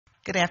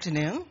Good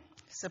afternoon.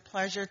 It's a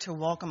pleasure to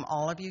welcome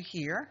all of you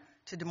here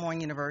to Des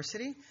Moines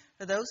University.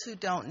 For those who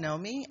don't know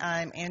me,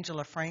 I'm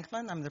Angela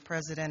Franklin. I'm the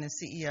president and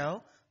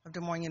CEO of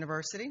Des Moines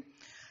University.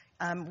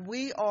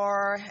 We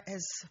are,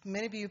 as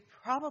many of you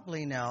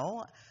probably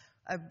know,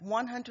 a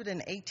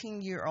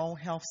 118-year-old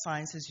health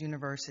sciences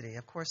university.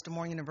 Of course, Des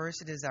Moines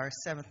University is our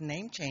seventh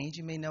name change.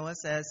 You may know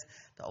us as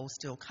the Old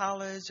Steel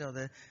College or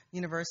the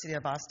University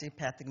of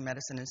Osteopathic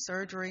Medicine and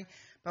Surgery,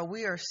 but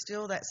we are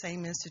still that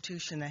same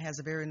institution that has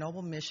a very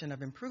noble mission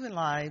of improving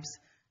lives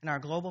in our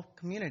global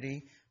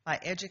community by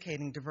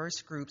educating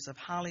diverse groups of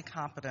highly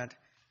competent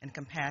and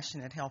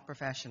compassionate health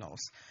professionals.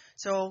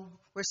 So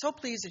we're so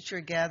pleased that you're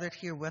gathered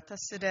here with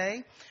us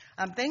today.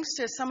 Thanks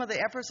to some of the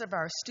efforts of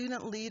our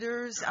student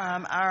leaders,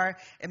 our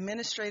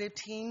administrative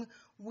team,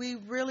 we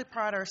really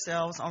pride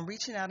ourselves on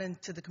reaching out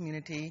into the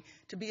community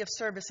to be of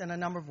service in a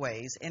number of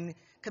ways. And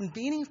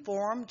convening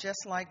forum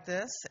just like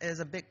this is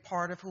a big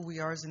part of who we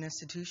are as an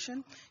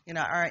institution. You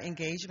know, our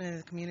engagement in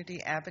the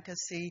community,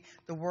 advocacy,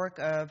 the work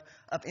of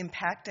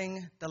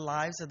impacting the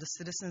lives of the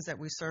citizens that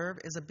we serve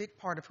is a big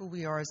part of who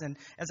we are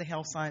as a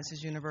health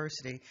sciences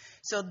university.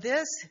 So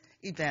this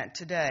event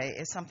today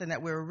is something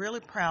that we're really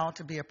proud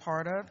to be a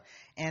part of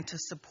and to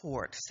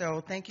support.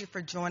 So thank you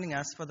for joining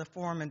us for the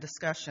forum and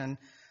discussion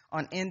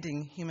on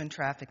ending human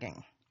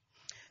trafficking.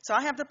 So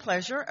I have the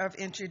pleasure of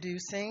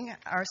introducing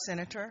our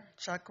Senator,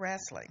 Chuck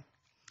Grassley.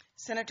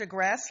 Senator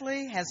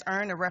Grassley has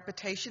earned a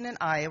reputation in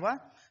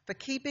Iowa for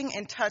keeping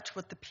in touch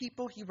with the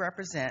people he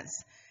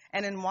represents,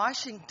 and in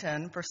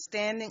Washington for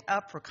standing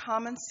up for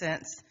common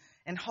sense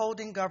and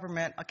holding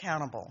government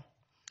accountable.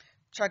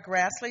 Chuck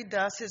Grassley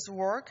does his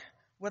work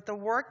with a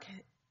work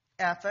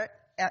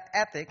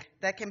ethic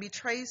that can be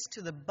traced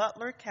to the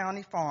Butler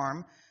County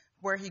farm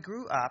where he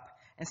grew up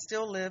and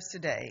still lives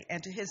today,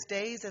 and to his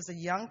days as a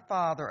young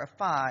father of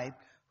 5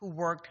 who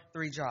worked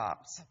 3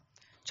 jobs.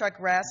 Chuck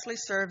Grassley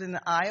served in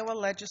the Iowa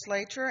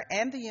legislature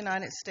and the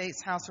United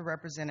States House of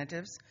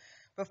Representatives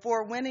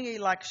before winning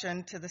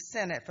election to the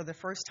Senate for the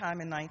first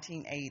time in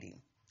 1980.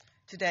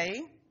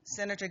 Today,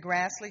 Senator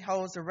Grassley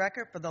holds the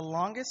record for the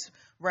longest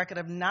record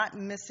of not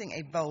missing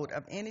a vote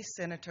of any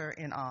senator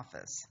in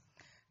office.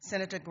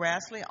 Senator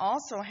Grassley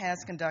also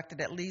has conducted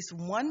at least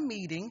one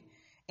meeting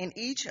in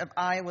each of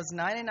Iowa's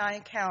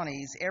 99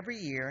 counties every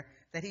year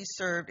that he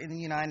served in the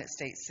United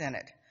States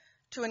Senate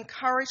to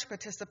encourage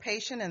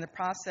participation in the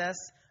process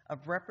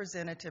of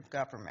representative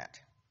government.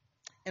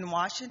 In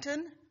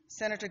Washington,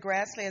 Senator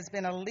Grassley has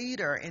been a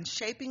leader in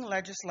shaping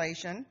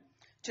legislation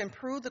to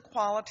improve the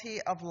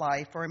quality of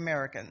life for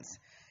Americans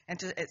and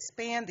to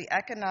expand the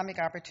economic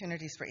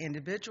opportunities for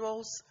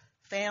individuals,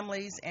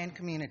 families, and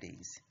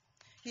communities.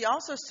 He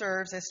also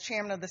serves as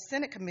chairman of the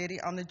Senate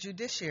Committee on the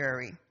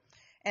Judiciary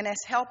and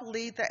has helped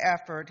lead the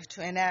effort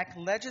to enact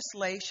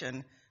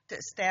legislation to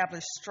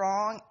establish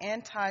strong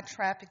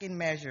anti-trafficking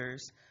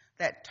measures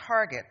that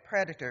target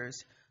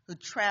predators who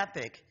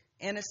traffic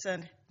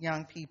innocent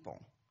young people.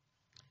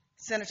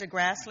 Senator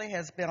Grassley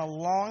has been a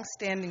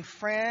long-standing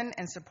friend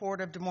and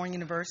supporter of Des Moines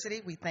University.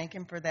 We thank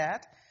him for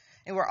that.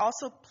 And we're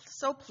also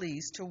so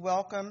pleased to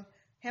welcome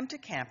him to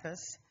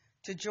campus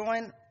to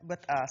join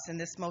with us in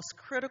this most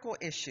critical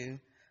issue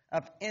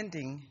of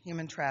ending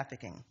human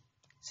trafficking.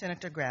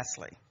 Senator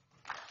Grassley.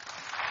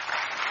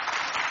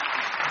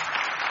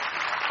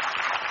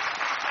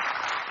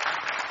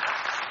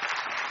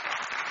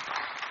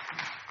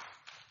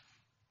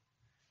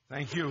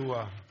 Thank you,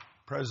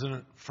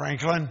 President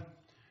Franklin.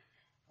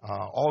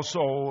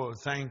 Also,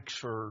 thanks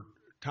for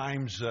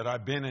times that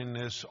I've been in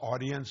this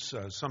audience.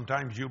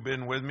 Sometimes you've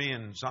been with me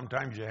and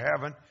sometimes you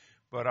haven't,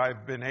 but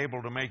I've been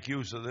able to make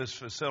use of this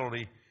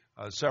facility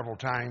several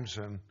times,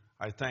 and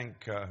I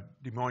thank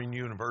Des Moines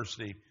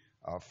University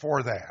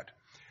for that.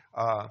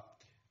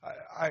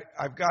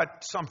 I've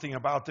got something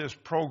about this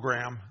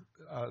program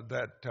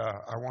that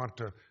I want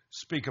to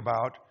speak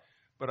about,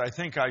 but I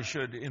think I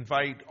should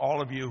invite all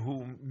of you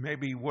who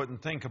maybe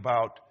wouldn't think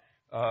about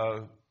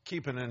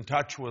keeping in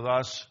touch with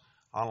us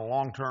on a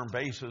long-term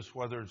basis,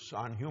 whether it's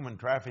on human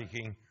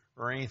trafficking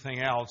or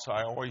anything else.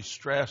 I always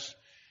stress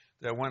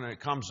that when it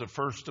comes to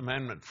First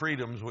Amendment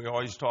freedoms, we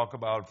always talk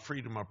about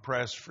freedom of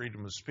press,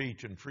 freedom of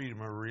speech, and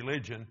freedom of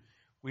religion.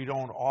 We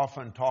don't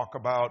often talk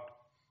about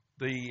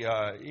the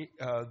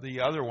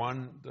other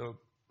one, the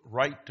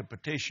right to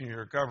petition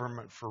your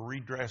government for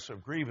redress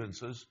of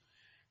grievances.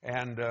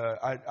 And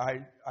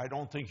I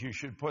don't think you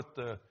should put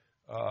the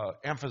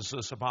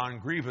emphasis upon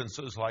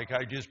grievances like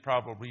I just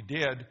probably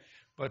did,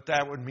 but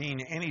that would mean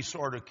any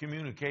sort of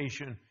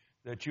communication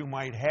that you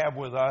might have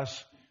with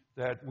us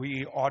that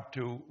we ought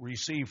to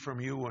receive from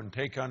you and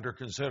take under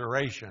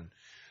consideration.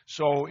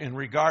 So in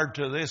regard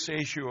to this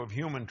issue of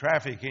human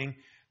trafficking,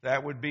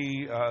 that would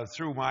be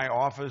through my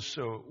office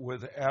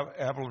with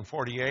Evelyn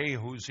Fortier,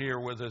 who's here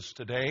with us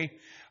today,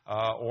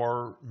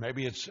 or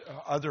maybe it's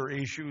other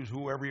issues,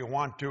 whoever you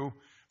want to,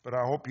 but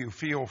I hope you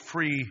feel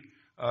free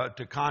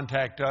to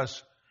contact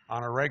us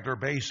on a regular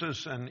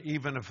basis, and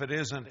even if it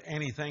isn't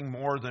anything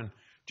more than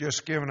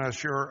just giving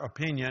us your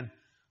opinion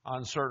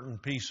on certain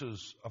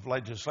pieces of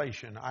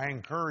legislation. I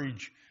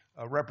encourage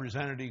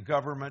representative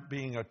government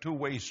being a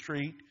two-way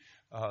street,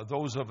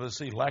 those of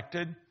us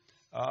elected,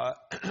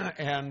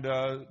 and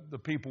the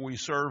people we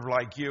serve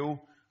like you,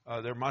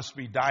 there must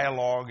be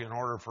dialogue in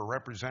order for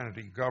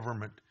representative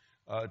government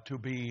to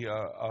be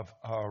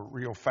a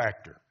real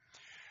factor.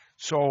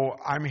 So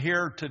I'm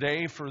here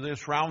today for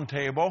this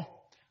roundtable.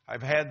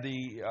 I've had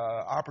the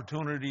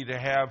opportunity to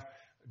have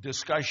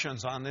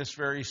discussions on this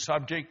very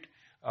subject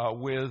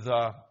with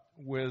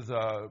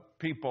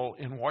people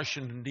in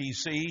Washington,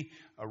 D.C.,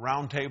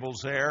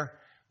 roundtables there,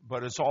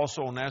 but it's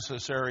also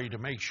necessary to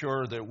make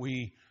sure that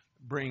we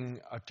bring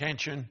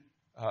attention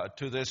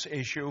to this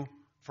issue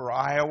for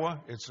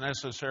Iowa. It's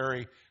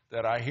necessary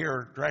that I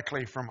hear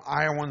directly from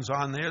Iowans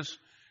on this,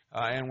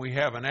 and we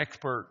have an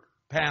expert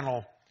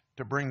panel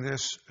to bring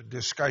this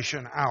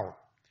discussion out.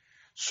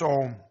 So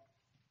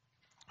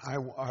I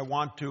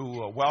want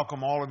to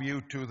welcome all of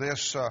you to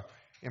this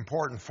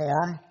important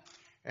forum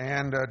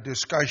and a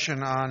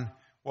discussion on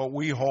what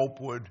we hope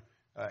would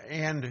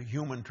end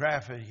human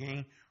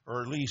trafficking,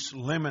 or at least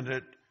limit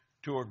it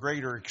to a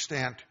greater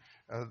extent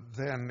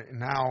than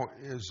now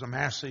is the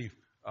massive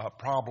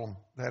problem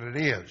that it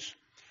is.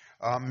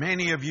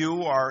 Many of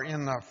you are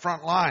in the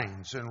front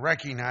lines in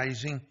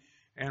recognizing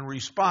and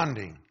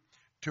responding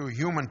to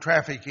human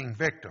trafficking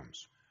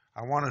victims.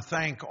 I want to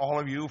thank all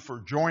of you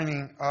for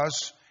joining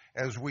us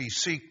as we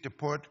seek to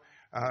put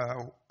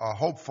a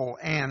hopeful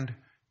end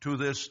to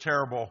this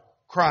terrible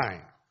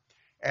crime.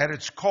 At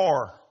its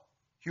core,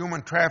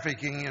 human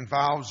trafficking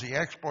involves the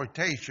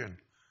exploitation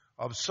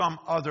of some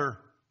other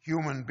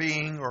human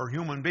being or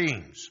human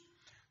beings.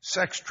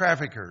 Sex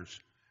traffickers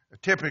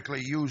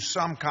typically use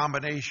some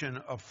combination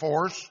of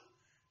force,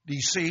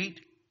 deceit,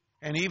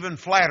 and even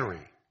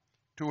flattery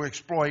to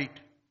exploit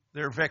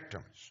their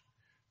victims.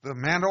 The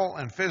mental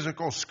and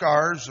physical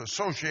scars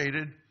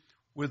associated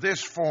with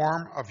this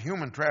form of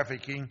human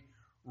trafficking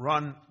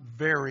run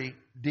very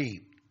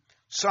deep.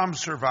 Some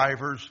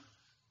survivors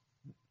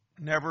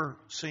never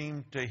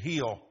seem to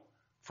heal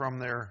from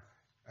their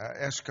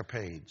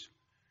escapades.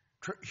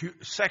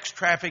 Sex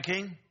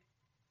trafficking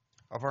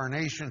of our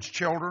nation's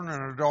children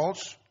and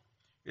adults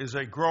is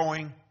a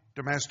growing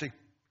domestic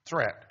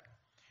threat.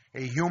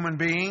 A human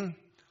being,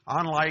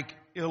 unlike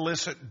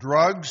illicit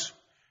drugs,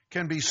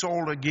 can be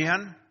sold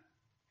again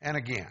and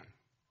again.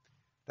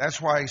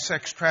 That's why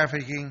sex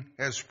trafficking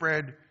has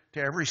spread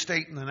to every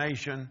state in the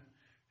nation,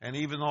 and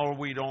even though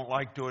we don't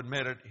like to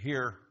admit it,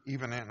 here,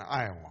 even in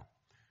Iowa.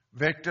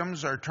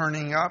 Victims are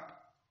turning up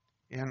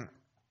in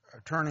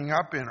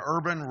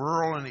urban,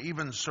 rural, and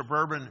even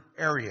suburban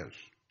areas.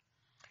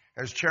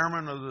 As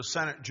chairman of the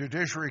Senate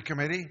Judiciary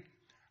Committee,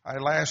 I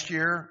last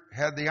year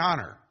had the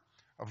honor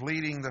of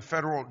leading the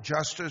Federal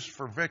Justice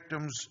for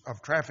Victims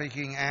of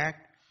Trafficking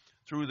Act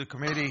through the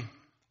committee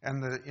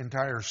and the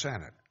entire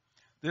Senate.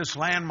 This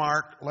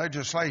landmark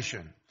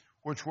legislation,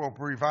 which will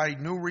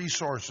provide new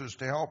resources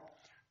to help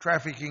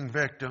trafficking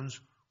victims,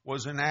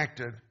 was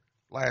enacted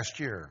last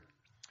year.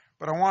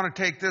 But I want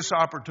to take this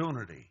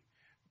opportunity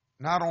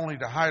not only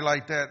to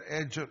highlight that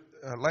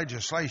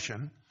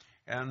legislation,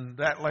 and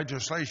that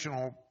legislation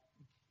will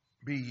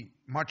be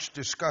much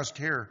discussed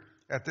here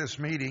at this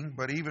meeting,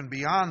 but even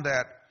beyond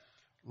that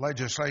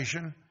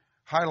legislation,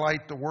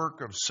 highlight the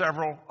work of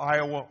several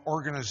Iowa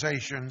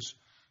organizations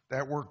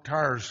that work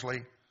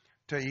tirelessly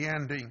to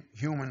ending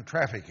human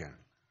trafficking.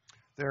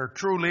 They're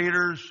true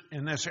leaders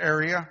in this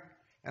area,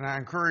 and I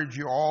encourage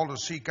you all to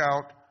seek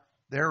out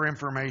their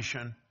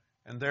information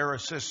and their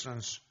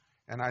assistance,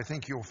 and I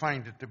think you'll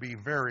find it to be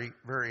very,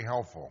 very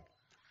helpful.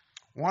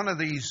 One of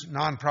these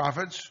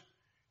nonprofits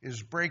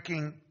is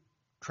Breaking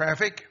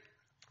Traffic,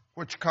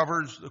 which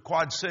covers the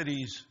Quad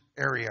Cities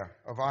area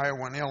of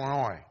Iowa and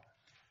Illinois.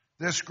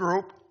 This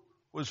group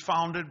was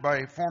founded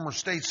by former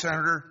State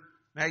Senator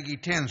Maggie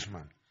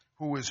Tinsman,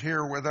 who is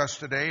here with us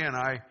today, and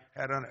I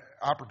had an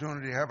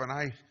opportunity to have a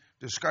nice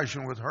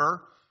discussion with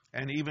her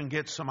and even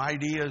get some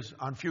ideas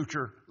on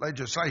future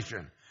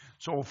legislation.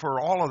 So for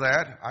all of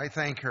that, I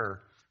thank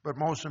her, but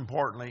most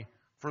importantly,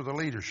 for the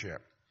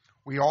leadership.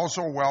 We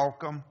also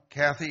welcome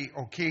Kathy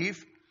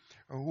O'Keefe,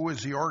 who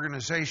is the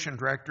organization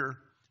director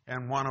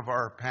and one of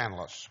our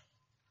panelists.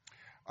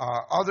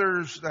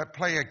 Others that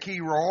play a key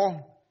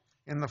role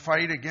in the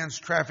fight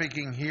against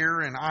trafficking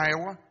here in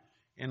Iowa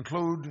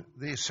include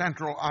the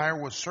Central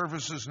Iowa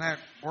Services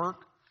Network,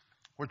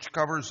 which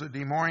covers the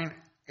Des Moines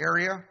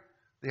area,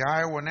 the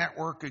Iowa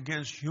Network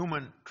Against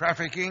Human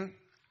Trafficking,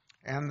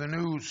 and the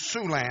new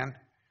Siouxland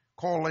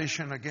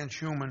Coalition Against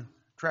Human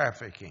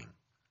Trafficking.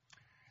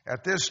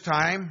 At this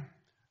time,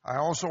 I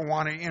also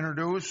want to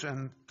introduce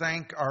and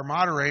thank our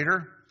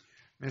moderator,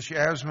 Ms.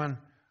 Yasmin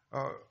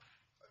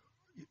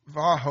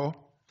Vaho,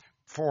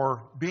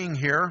 for being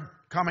here,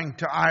 coming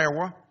to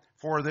Iowa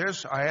for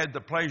this. I had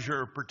the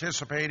pleasure of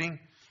participating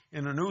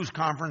in a news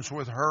conference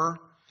with her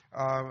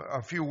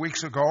a few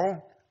weeks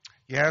ago.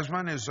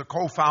 Yasmin is the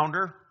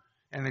co-founder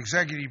and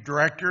executive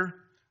director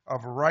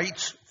of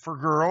Rights for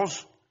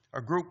Girls,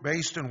 a group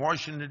based in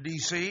Washington,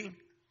 D.C.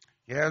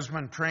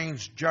 Yasmin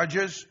trains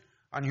judges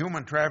on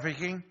human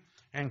trafficking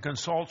and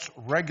consults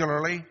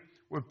regularly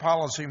with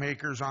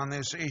policymakers on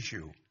this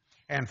issue.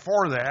 And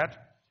for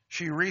that,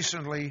 she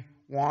recently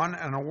won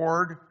an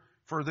award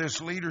for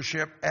this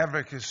leadership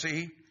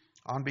advocacy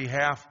on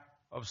behalf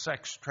of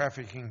sex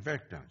trafficking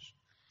victims.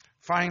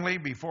 Finally,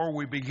 before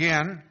we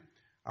begin,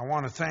 I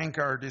want to thank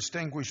our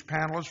distinguished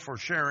panelists for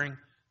sharing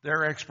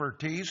their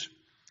expertise,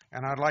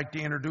 and I'd like to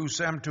introduce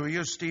them to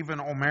you. Stephen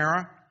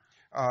O'Mara,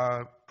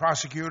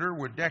 prosecutor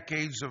with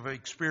decades of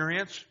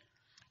experience.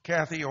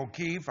 Kathy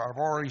O'Keefe, I've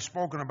already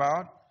spoken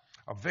about,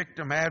 a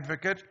victim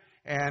advocate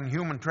and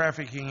human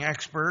trafficking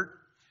expert.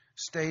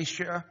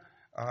 Stacia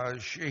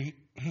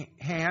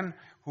Sheehan,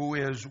 who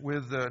is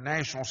with the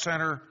National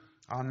Center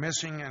on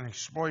Missing and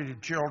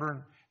Exploited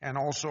Children, and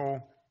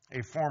also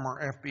a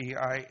former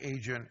FBI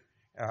agent,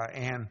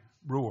 Ann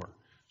Brewer.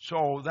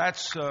 So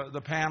that's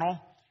the panel,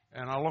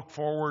 and I look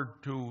forward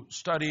to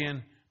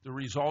studying the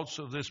results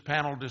of this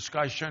panel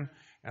discussion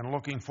and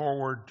looking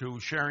forward to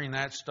sharing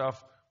that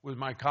stuff with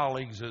my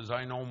colleagues as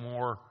I know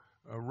more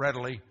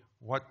readily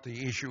what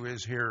the issue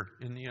is here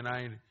in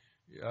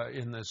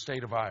the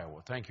state of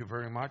Iowa. Thank you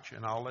very much,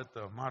 and I'll let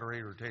the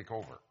moderator take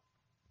over.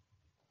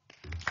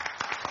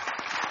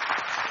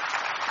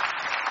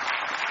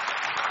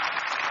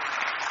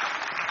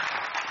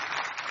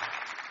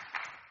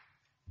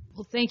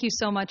 Well, thank you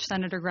so much,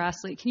 Senator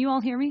Grassley. Can you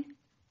all hear me?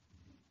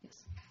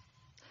 Yes.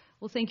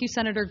 Well, thank you,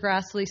 Senator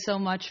Grassley, so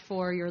much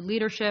for your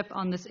leadership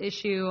on this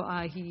issue.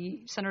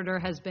 Senator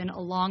has been a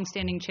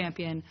long-standing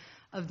champion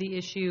of the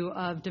issue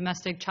of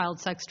domestic child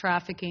sex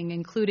trafficking,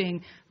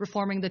 including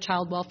reforming the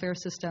child welfare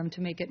system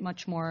to make it a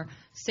much more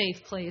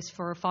safe place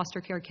for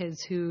foster care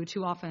kids who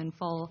too often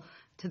fall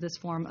to this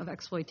form of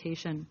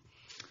exploitation.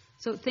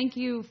 So thank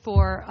you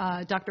for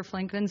Dr.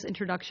 Franklin's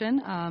introduction.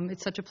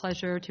 It's such a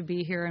pleasure to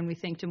be here, and we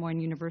thank Des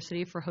Moines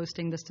University for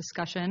hosting this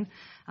discussion.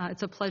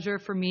 It's a pleasure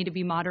for me to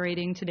be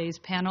moderating today's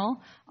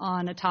panel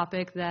on a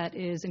topic that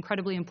is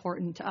incredibly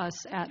important to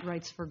us at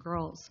Rights for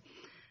Girls.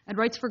 At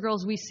Rights for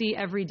Girls, we see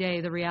every day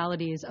the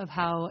realities of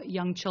how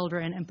young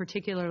children, and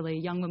particularly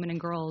young women and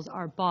girls,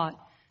 are bought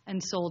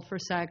and sold for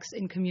sex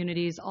in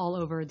communities all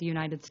over the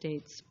United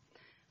States.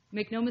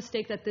 Make no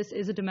mistake that this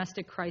is a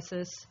domestic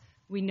crisis.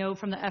 We know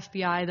from the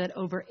FBI that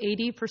over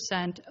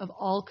 80% of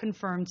all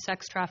confirmed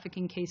sex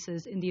trafficking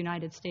cases in the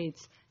United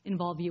States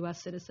involve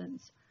U.S.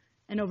 citizens,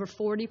 and over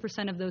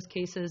 40% of those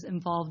cases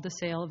involve the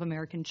sale of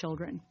American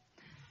children.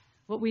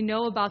 What we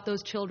know about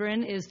those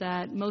children is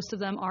that most of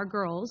them are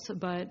girls,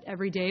 but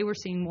every day we're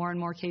seeing more and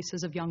more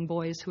cases of young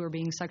boys who are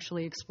being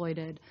sexually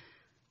exploited.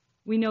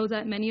 We know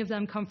that many of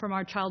them come from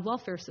our child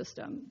welfare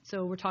system.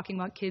 So we're talking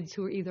about kids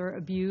who are either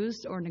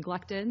abused or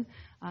neglected,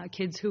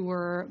 kids who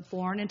were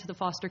born into the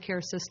foster care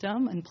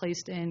system and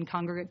placed in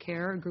congregate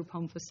care or group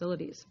home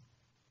facilities.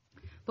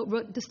 But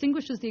what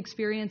distinguishes the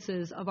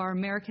experiences of our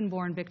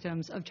American-born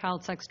victims of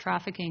child sex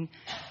trafficking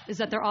is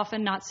that they're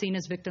often not seen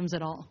as victims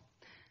at all.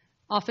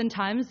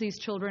 Oftentimes, these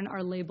children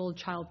are labeled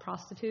child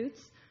prostitutes,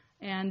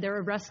 and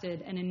they're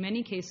arrested and in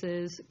many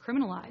cases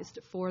criminalized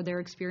for their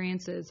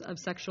experiences of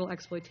sexual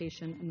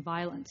exploitation and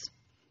violence.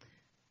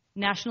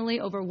 Nationally,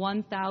 over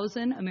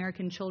 1,000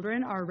 American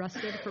children are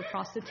arrested for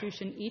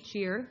prostitution each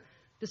year,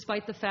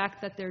 despite the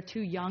fact that they're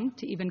too young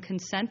to even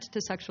consent to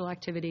sexual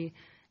activity,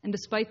 and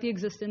despite the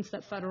existence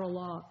of federal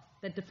law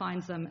that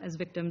defines them as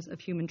victims of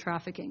human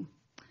trafficking.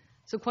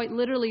 So quite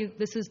literally,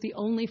 this is the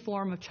only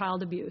form of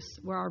child abuse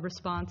where our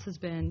response has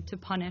been to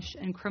punish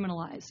and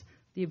criminalize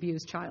the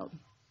abused child.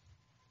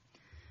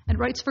 At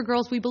Rights for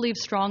Girls, we believe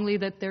strongly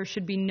that there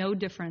should be no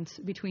difference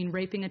between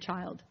raping a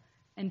child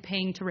and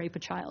paying to rape a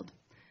child.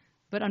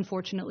 But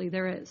unfortunately,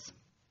 there is.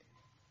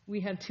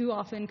 We have too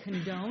often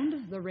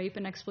condoned the rape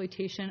and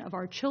exploitation of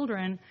our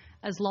children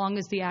as long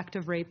as the act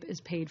of rape is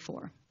paid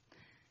for.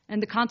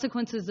 And the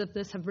consequences of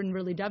this have been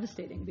really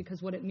devastating, because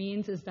what it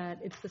means is that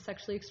it's the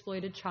sexually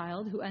exploited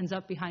child who ends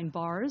up behind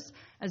bars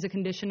as a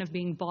condition of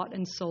being bought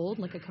and sold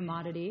like a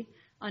commodity,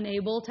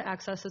 unable to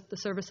access the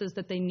services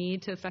that they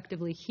need to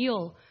effectively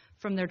heal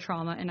from their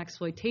trauma and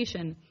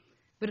exploitation.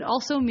 But it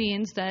also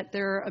means that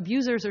their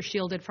abusers are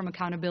shielded from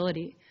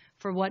accountability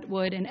for what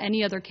would, in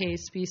any other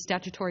case, be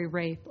statutory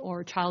rape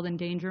or child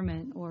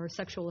endangerment or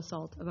sexual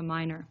assault of a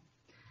minor.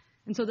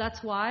 And so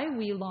that's why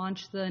we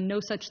launched the No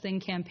Such Thing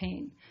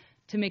campaign,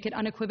 to make it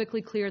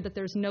unequivocally clear that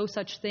there's no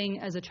such thing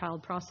as a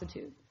child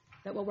prostitute,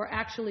 that what we're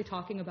actually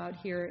talking about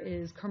here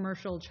is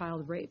commercial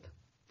child rape.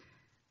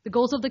 The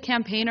goals of the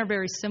campaign are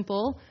very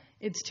simple.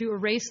 It's to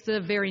erase the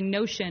very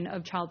notion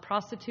of child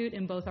prostitute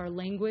in both our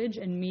language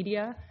and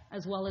media,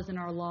 as well as in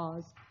our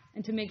laws,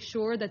 and to make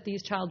sure that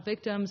these child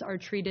victims are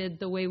treated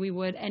the way we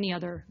would any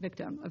other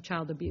victim of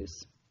child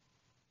abuse.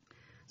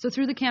 So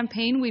through the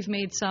campaign, we've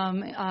made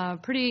some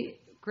pretty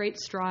great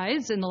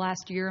strides in the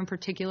last year in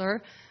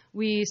particular.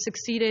 We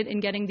succeeded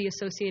in getting the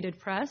Associated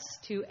Press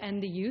to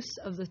end the use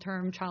of the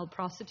term child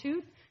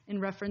prostitute in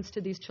reference to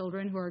these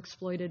children who are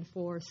exploited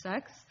for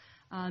sex.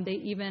 They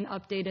even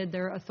updated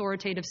their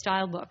authoritative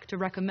style book to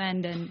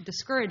recommend and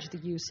discourage the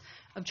use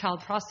of child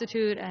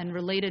prostitute and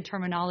related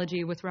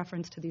terminology with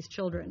reference to these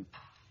children.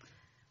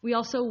 We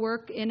also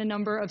work in a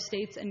number of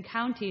states and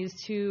counties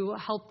to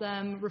help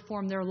them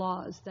reform their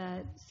laws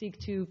that seek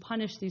to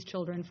punish these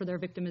children for their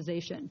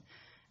victimization.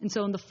 And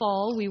so in the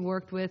fall, we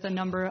worked with a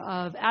number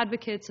of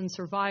advocates and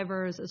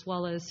survivors, as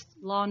well as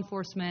law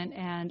enforcement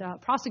and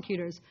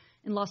prosecutors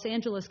in Los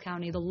Angeles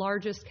County, the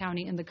largest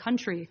county in the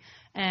country.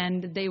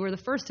 And they were the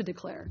first to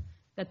declare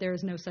that there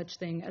is no such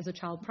thing as a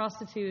child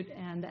prostitute.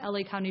 And the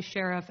LA County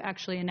Sheriff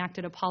actually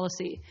enacted a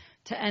policy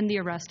to end the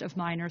arrest of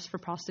minors for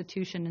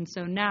prostitution. And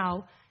so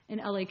now, in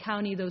LA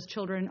County, those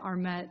children are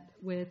met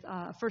with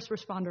a first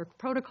responder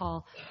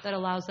protocol that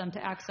allows them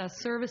to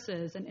access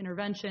services and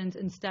interventions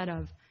instead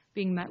of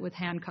being met with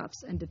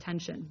handcuffs and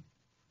detention.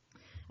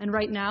 And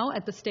right now,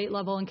 at the state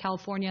level in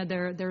California,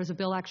 there is a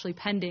bill actually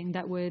pending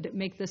that would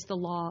make this the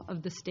law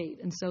of the state.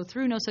 And so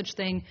through No Such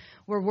Thing,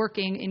 we're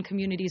working in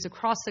communities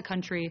across the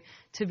country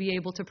to be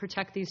able to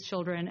protect these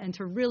children and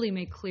to really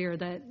make clear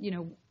that,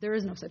 there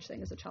is no such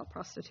thing as a child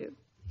prostitute.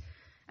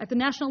 At the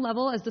national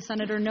level, as the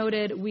Senator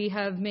noted, we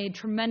have made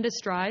tremendous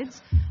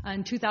strides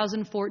in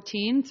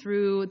 2014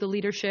 through the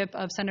leadership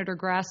of Senator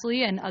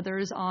Grassley and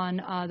others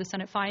on the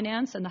Senate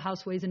Finance and the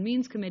House Ways and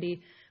Means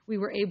Committee. We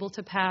were able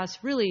to pass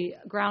really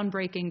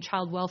groundbreaking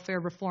child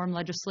welfare reform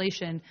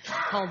legislation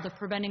called the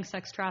Preventing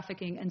Sex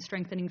Trafficking and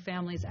Strengthening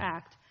Families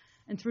Act.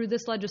 And through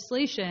this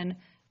legislation,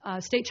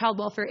 state child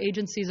welfare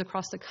agencies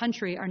across the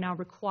country are now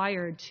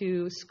required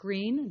to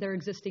screen their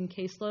existing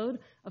caseload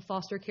of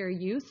foster care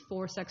youth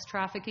for sex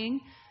trafficking,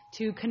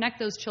 to connect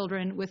those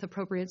children with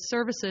appropriate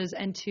services,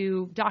 and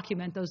to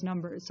document those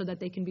numbers so that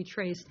they can be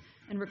traced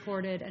and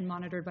recorded and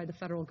monitored by the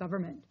federal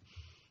government.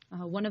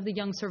 One of the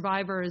young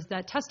survivors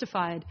that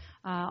testified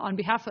on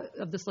behalf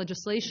of this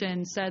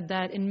legislation said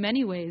that in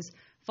many ways,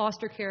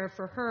 foster care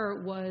for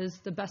her was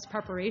the best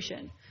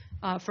preparation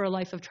for a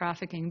life of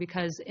trafficking,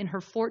 because in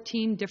her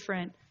 14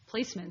 different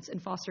placements in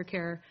foster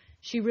care,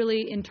 she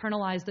really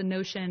internalized the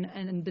notion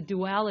and the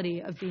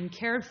duality of being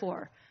cared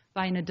for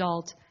by an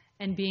adult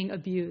and being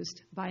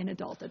abused by an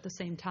adult at the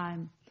same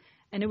time.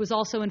 And it was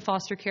also in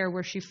foster care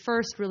where she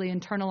first really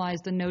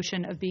internalized the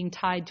notion of being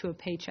tied to a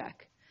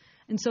paycheck.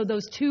 And so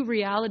those two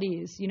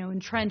realities,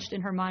 entrenched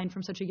in her mind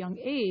from such a young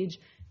age,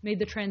 made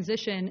the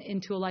transition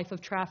into a life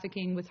of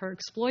trafficking with her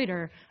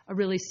exploiter a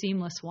really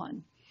seamless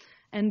one.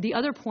 And the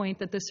other point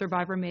that this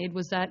survivor made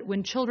was that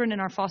when children in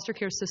our foster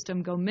care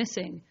system go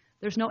missing,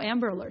 there's no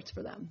Amber Alerts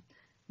for them.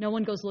 No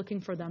one goes looking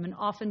for them, and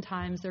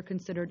oftentimes they're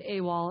considered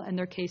AWOL and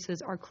their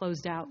cases are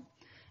closed out.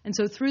 And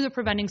so through the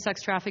Preventing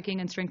Sex Trafficking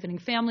and Strengthening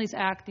Families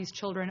Act, these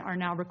children are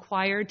now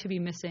required to be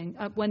missing.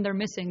 When they're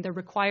missing, they're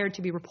required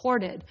to be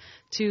reported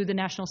to the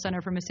National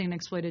Center for Missing and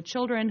Exploited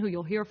Children, who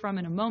you'll hear from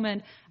in a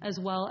moment, as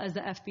well as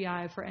the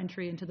FBI for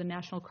entry into the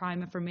National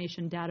Crime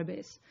Information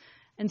Database.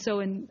 And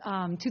so in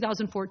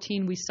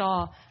 2014, we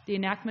saw the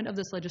enactment of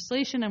this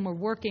legislation, and we're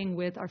working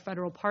with our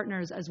federal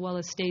partners as well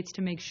as states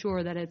to make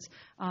sure that it's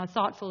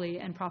thoughtfully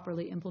and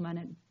properly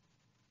implemented.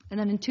 And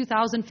then in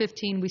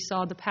 2015, we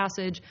saw the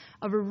passage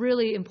of a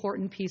really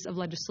important piece of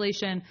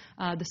legislation.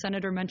 The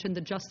Senator mentioned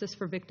the Justice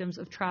for Victims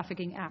of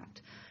Trafficking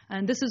Act.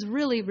 And this is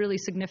really, really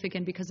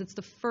significant because it's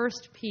the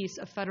first piece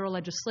of federal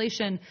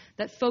legislation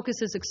that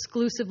focuses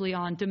exclusively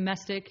on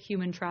domestic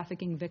human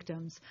trafficking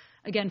victims.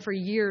 Again, for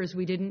years,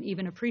 we didn't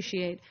even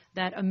appreciate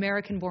that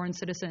American-born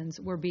citizens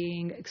were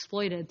being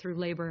exploited through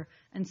labor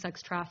and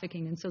sex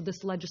trafficking. And so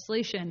this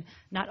legislation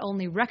not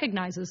only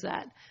recognizes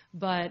that,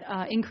 but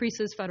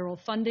increases federal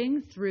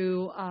funding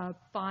through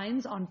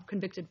fines on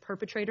convicted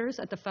perpetrators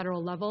at the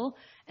federal level,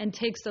 and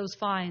takes those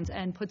fines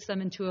and puts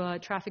them into a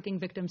trafficking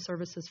victim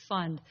services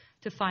fund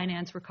to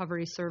finance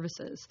recovery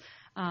services.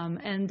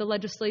 And the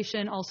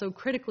legislation also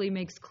critically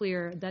makes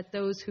clear that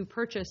those who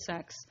purchase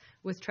sex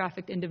with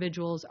trafficked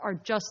individuals are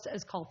just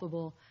as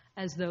culpable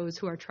as those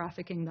who are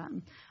trafficking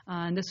them.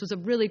 And this was a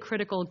really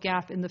critical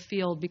gap in the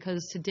field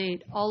because to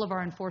date, all of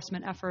our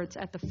enforcement efforts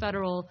at the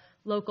federal,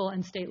 local,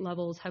 and state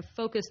levels have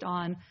focused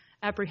on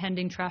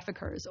apprehending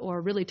traffickers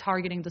or really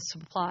targeting the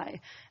supply.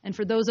 And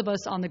for those of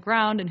us on the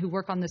ground and who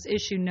work on this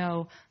issue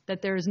know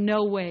that there is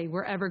no way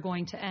we're ever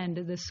going to end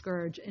this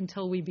scourge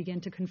until we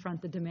begin to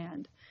confront the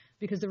demand.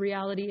 Because the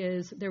reality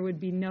is there would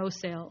be no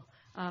sale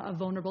of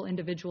vulnerable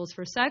individuals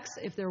for sex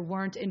if there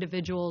weren't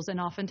individuals, and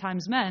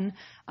oftentimes men,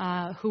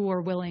 who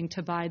were willing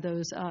to buy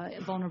those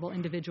vulnerable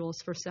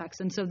individuals for sex.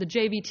 And so the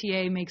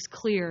JVTA makes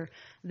clear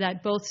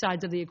that both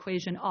sides of the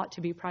equation ought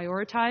to be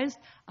prioritized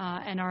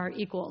and are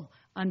equal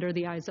under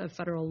the eyes of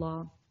federal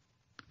law.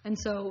 And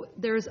so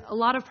there's a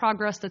lot of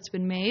progress that's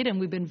been made, and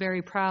we've been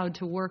very proud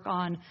to work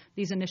on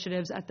these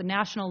initiatives at the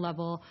national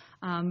level,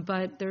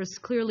 but there's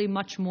clearly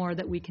much more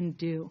that we can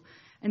do.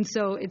 And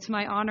so it's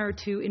my honor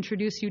to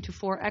introduce you to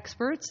 4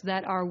 experts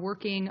that are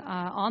working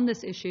on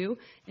this issue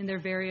in their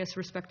various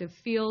respective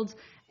fields,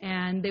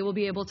 and they will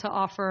be able to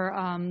offer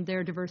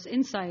their diverse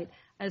insight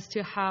as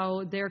to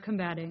how they're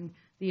combating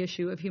the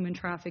issue of human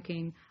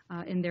trafficking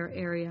in their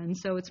area. And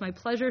so it's my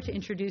pleasure to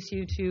introduce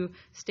you to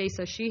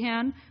Stacey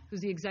Sheehan, who's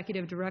the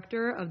Executive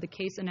Director of the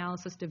Case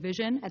Analysis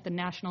Division at the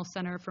National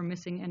Center for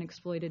Missing and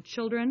Exploited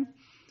Children,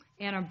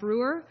 Anna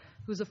Brewer,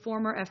 who's a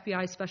former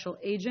FBI special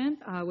agent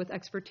with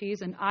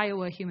expertise in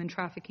Iowa human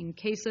trafficking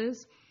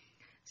cases.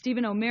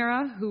 Stephen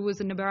O'Mara, who was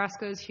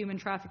Nebraska's human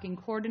trafficking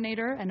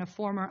coordinator and a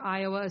former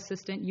Iowa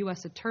assistant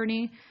U.S.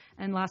 attorney.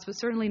 And last but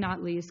certainly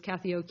not least,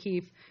 Kathy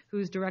O'Keefe,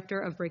 who's director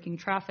of Breaking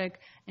Traffic,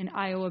 an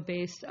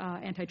Iowa-based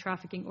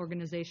anti-trafficking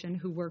organization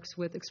who works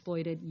with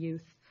exploited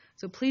youth.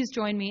 So please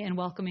join me in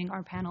welcoming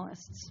our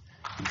panelists.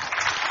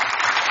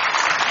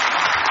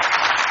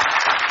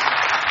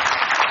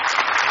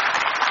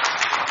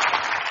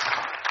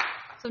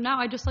 So now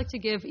I'd just like to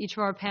give each of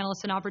our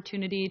panelists an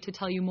opportunity to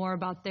tell you more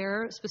about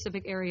their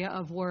specific area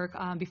of work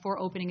before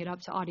opening it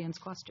up to audience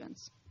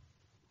questions.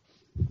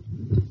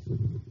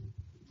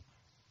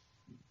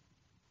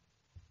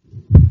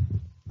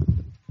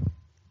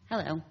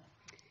 Hello.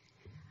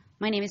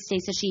 My name is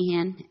Stacey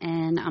Sheehan,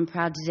 and I'm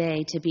proud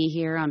today to be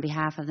here on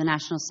behalf of the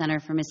National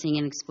Center for Missing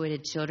and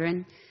Exploited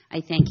Children.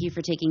 I thank you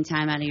for taking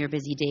time out of your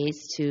busy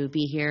days to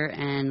be here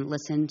and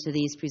listen to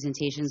these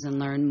presentations and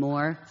learn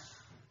more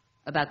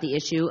about the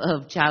issue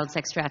of child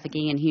sex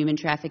trafficking and human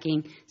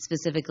trafficking,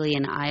 specifically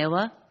in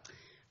Iowa.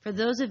 For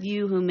those of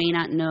you who may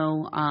not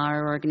know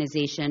our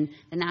organization,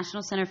 the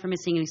National Center for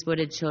Missing and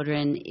Exploited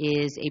Children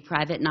is a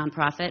private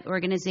nonprofit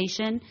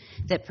organization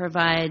that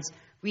provides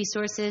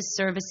resources,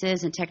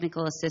 services, and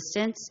technical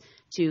assistance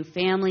to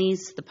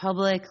families, the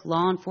public,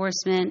 law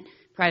enforcement,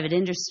 private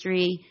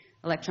industry,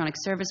 electronic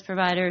service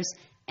providers,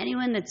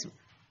 anyone that's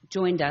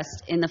joined us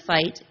in the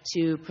fight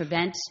to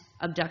prevent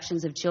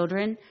abductions of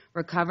children,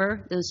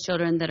 recover those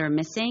children that are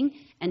missing,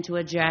 and to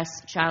address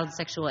child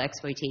sexual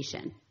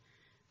exploitation.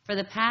 For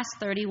the past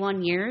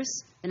 31 years,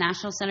 the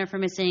National Center for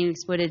Missing and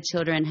Exploited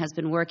Children has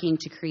been working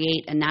to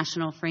create a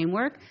national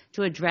framework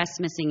to address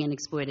missing and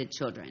exploited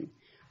children.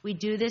 We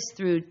do this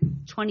through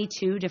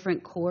 22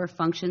 different core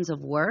functions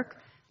of work,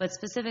 but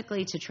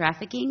specifically to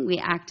trafficking, we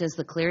act as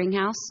the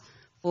clearinghouse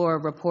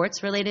for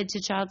reports related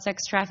to child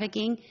sex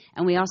trafficking,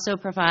 and we also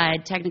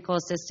provide technical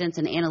assistance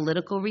and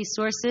analytical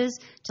resources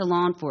to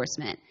law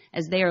enforcement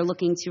as they are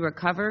looking to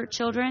recover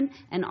children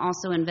and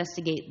also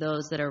investigate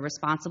those that are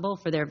responsible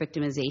for their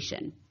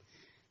victimization.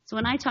 So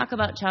when I talk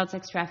about child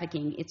sex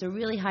trafficking, it's a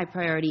really high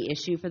priority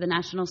issue for the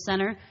National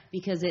Center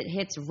because it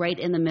hits right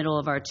in the middle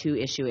of our two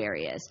issue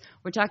areas.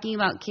 We're talking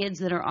about kids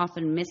that are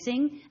often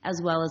missing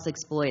as well as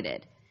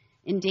exploited.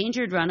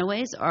 Endangered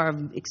runaways are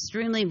an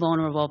extremely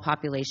vulnerable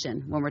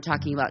population when we're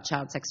talking about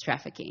child sex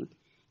trafficking.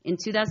 In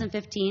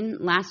 2015,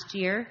 last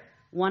year,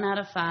 1 out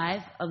of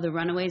 5 of the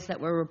runaways that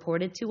were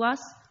reported to us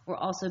were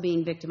also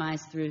being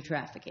victimized through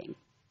trafficking.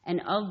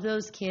 And of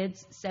those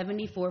kids,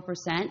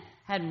 74%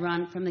 had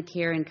run from the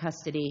care and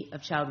custody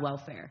of child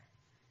welfare.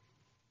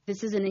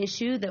 This is an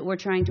issue that we're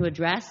trying to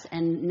address,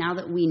 and now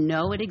that we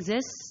know it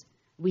exists,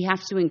 we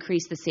have to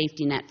increase the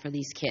safety net for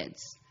these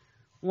kids.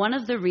 One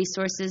of the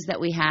resources that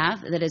we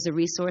have that is a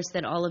resource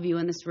that all of you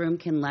in this room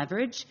can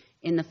leverage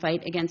in the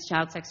fight against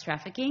child sex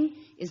trafficking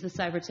is the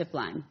Cyber Tip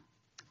Line.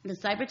 The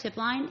Cyber Tip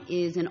Line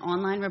is an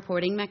online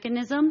reporting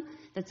mechanism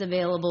that's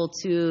available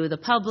to the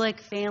public,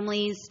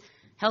 families,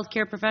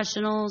 healthcare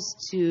professionals,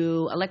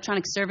 to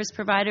electronic service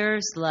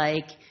providers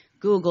like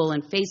Google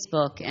and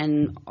Facebook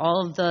and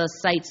all of the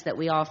sites that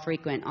we all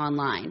frequent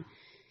online.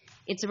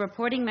 It's a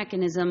reporting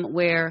mechanism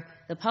where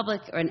the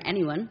public or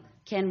anyone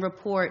can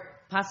report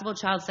possible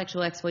child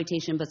sexual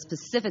exploitation, but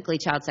specifically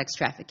child sex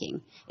trafficking.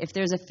 If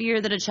there's a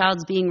fear that a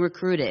child's being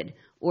recruited,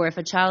 or if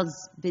a child's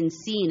been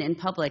seen in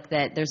public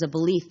that there's a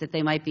belief that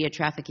they might be a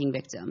trafficking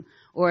victim,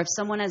 or if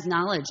someone has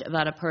knowledge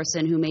about a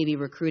person who may be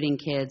recruiting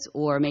kids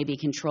or may be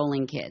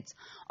controlling kids.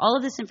 All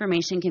of this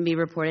information can be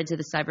reported to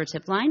the Cyber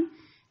Tip Line,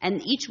 and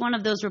each one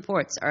of those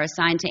reports are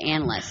assigned to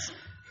analysts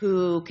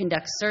who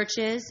conduct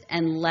searches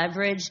and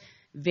leverage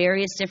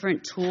various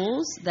different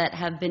tools that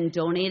have been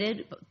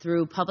donated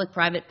through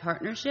public-private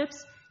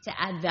partnerships to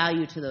add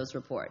value to those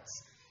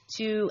reports,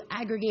 to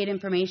aggregate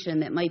information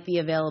that might be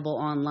available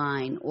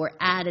online or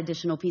add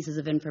additional pieces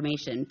of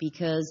information,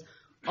 because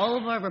all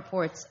of our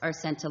reports are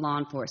sent to law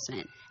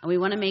enforcement, and we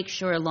want to make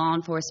sure law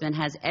enforcement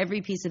has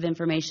every piece of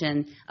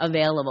information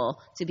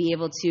available to be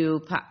able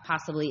to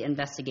possibly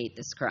investigate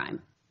this crime.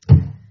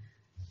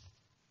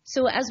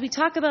 So as we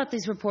talk about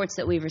these reports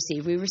that we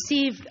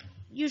received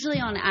usually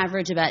on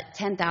average about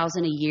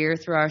 10,000 a year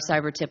through our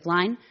Cyber Tip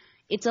Line.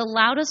 It's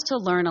allowed us to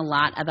learn a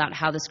lot about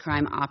how this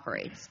crime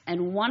operates.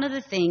 And one of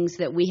the things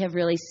that we have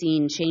really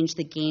seen change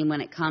the game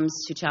when it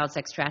comes to child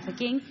sex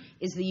trafficking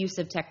is the use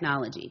of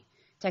technology.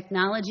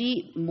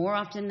 Technology, more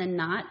often than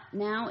not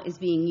now, is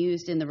being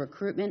used in the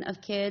recruitment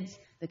of kids,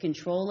 the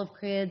control of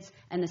kids,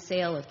 and the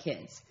sale of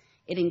kids.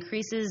 It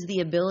increases the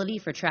ability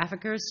for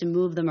traffickers to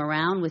move them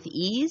around with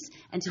ease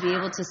and to be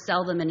able to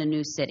sell them in a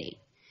new city.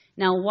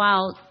 Now,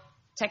 while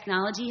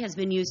technology has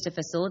been used to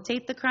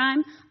facilitate the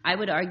crime, I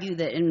would argue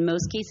that in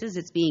most cases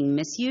it's being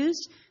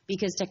misused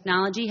because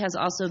technology has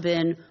also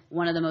been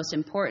one of the most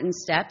important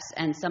steps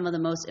and some of the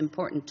most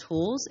important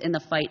tools in the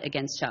fight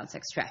against child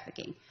sex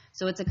trafficking.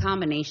 So it's a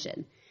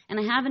combination. And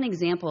I have an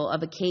example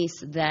of a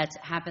case that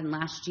happened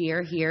last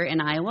year here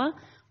in Iowa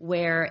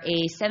where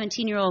a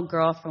 17-year-old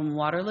girl from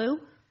Waterloo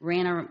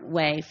ran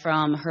away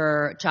from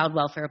her child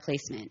welfare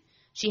placement.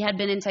 She had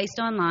been enticed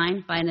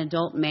online by an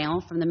adult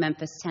male from the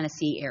Memphis,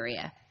 Tennessee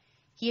area.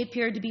 He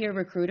appeared to be a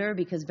recruiter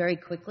because very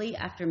quickly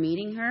after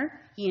meeting her,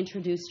 he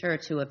introduced her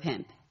to a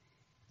pimp.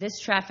 This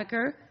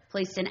trafficker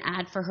placed an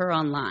ad for her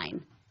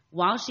online.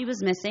 While she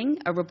was missing,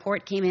 a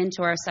report came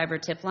into our cyber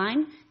tip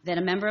line that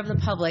a member of the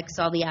public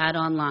saw the ad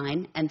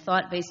online and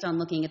thought, based on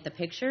looking at the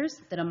pictures,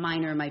 that a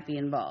minor might be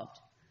involved.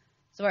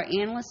 So our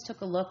analysts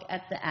took a look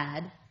at the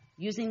ad.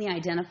 Using the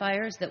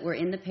identifiers that were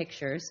in the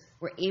pictures,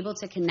 were able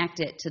to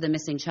connect it to the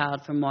missing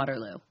child from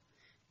Waterloo.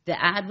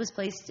 The ad was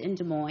placed in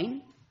Des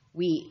Moines.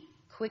 We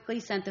quickly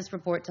sent this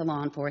report to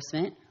law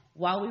enforcement.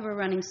 While we were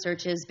running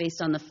searches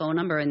based on the phone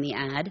number in the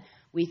ad,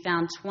 we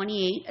found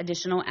 28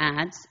 additional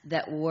ads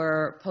that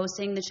were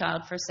posting the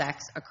child for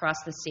sex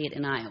across the state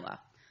in Iowa.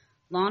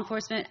 Law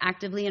enforcement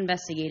actively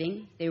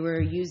investigating. They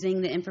were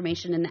using the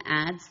information in the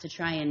ads to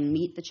try and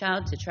meet the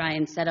child, to try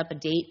and set up a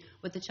date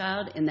with the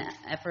child in the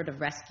effort of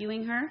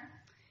rescuing her.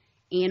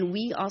 And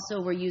we also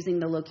were using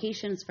the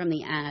locations from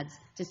the ads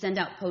to send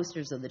out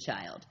posters of the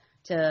child,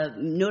 to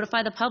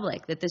notify the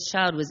public that this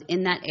child was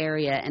in that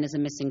area and is a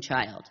missing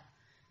child.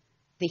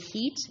 The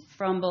heat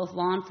from both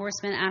law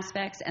enforcement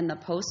aspects and the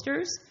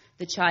posters,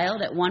 the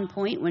child at one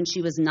point, when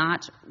she was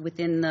not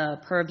within the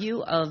purview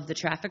of the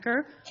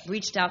trafficker,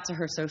 reached out to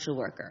her social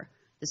worker.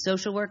 The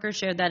social worker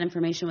shared that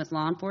information with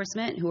law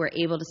enforcement, who were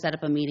able to set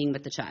up a meeting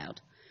with the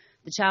child.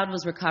 The child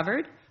was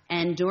recovered,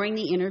 and during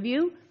the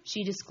interview,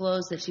 she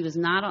disclosed that she was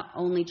not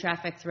only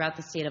trafficked throughout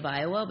the state of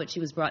Iowa, but she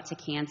was brought to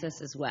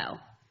Kansas as well.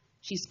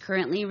 She's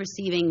currently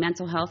receiving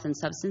mental health and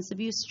substance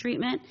abuse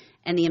treatment,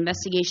 and the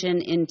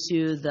investigation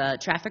into the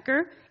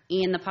trafficker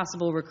and the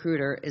possible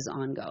recruiter is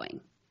ongoing.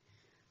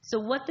 So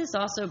what this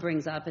also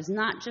brings up is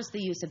not just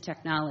the use of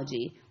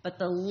technology, but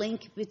the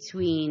link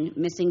between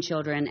missing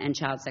children and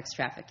child sex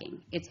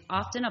trafficking. It's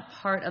often a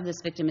part of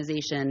this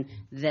victimization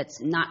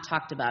that's not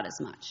talked about as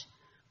much.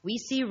 We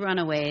see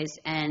runaways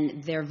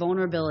and their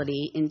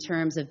vulnerability in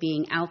terms of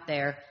being out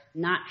there,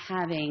 not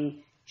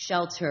having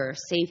shelter,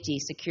 safety,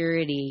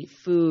 security,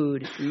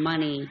 food,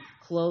 money,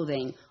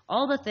 clothing,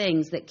 all the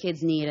things that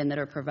kids need and that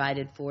are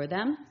provided for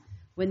them.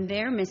 When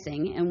they're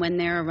missing and when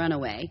they're a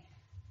runaway,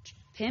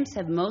 pimps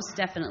have most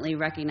definitely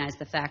recognized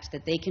the fact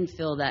that they can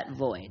fill that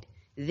void.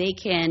 They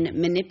can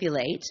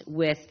manipulate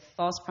with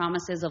false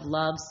promises of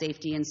love,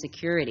 safety, and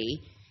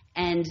security,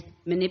 and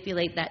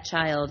manipulate that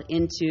child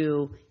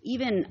into,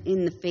 even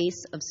in the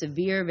face of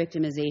severe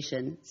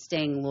victimization,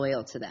 staying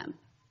loyal to them.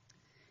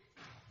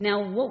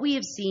 Now, what we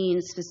have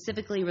seen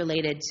specifically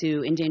related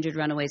to endangered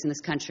runaways in this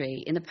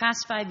country, in the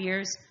past 5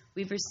 years,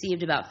 we've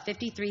received about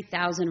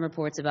 53,000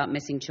 reports about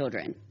missing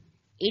children.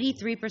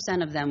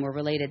 83% of them were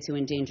related to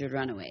endangered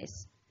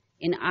runaways.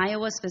 In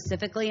Iowa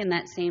specifically, in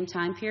that same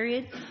time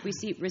period, we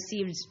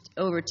received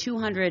over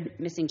 200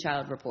 missing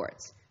child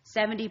reports.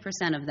 70%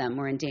 of them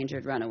were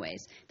endangered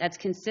runaways. That's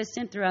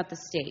consistent throughout the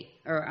state,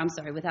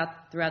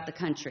 throughout the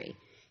country.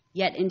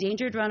 Yet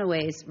endangered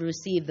runaways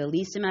receive the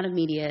least amount of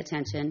media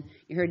attention.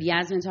 You heard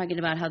Yasmin talking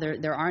about how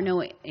there are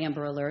no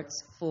Amber Alerts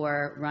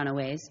for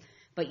runaways,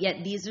 but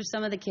yet these are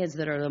some of the kids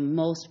that are the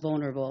most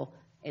vulnerable.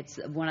 It's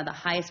one of the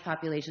highest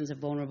populations of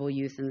vulnerable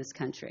youth in this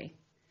country.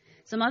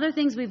 Some other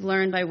things we've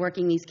learned by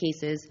working these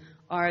cases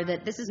are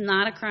that this is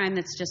not a crime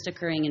that's just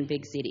occurring in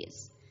big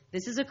cities.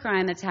 This is a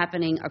crime that's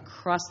happening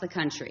across the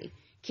country.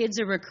 Kids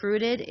are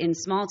recruited in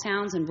small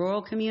towns and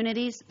rural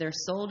communities. They're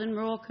sold in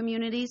rural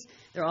communities.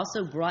 They're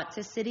also brought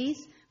to cities,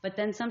 but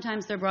then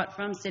sometimes they're brought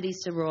from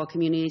cities to rural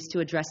communities to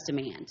address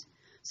demand.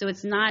 So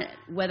it's not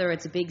whether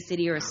it's a big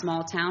city or a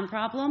small town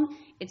problem.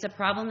 It's a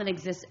problem that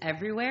exists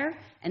everywhere,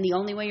 and the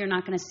only way you're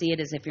not going to see it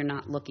is if you're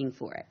not looking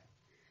for it.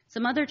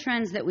 Some other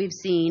trends that we've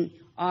seen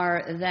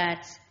are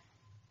that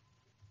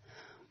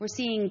we're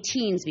seeing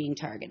teens being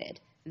targeted,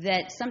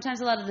 that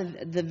sometimes a lot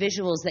of the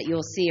visuals that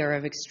you'll see are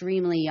of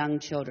extremely young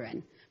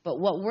children. But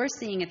what we're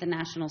seeing at the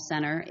National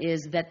Center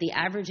is that the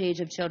average age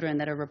of children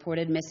that are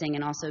reported missing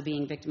and also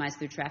being victimized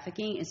through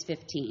trafficking is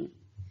 15.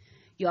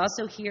 You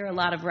also hear a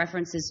lot of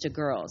references to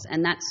girls,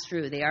 and that's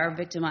true. They are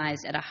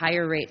victimized at a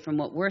higher rate from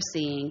what we're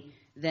seeing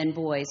than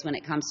boys when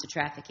it comes to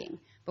trafficking.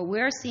 But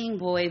we're seeing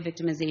boy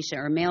victimization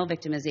or male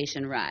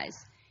victimization rise.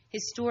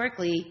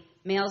 Historically,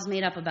 males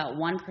made up about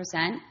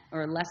 1%,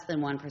 or less than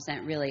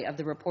 1% really, of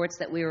the reports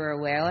that we were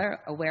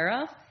aware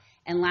of,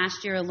 and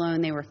last year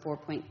alone they were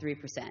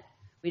 4.3%.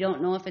 We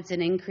don't know if it's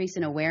an increase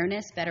in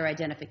awareness, better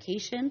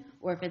identification,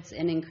 or if it's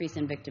an increase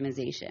in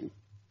victimization.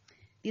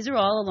 These are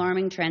all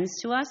alarming trends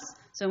to us,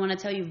 so I want to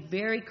tell you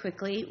very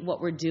quickly what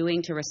we're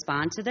doing to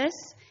respond to this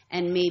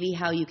and maybe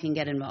how you can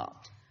get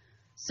involved.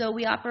 So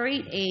we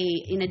operate,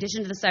 in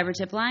addition to the cyber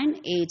tip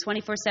line, a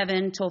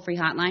 24/7 toll-free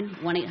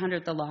hotline,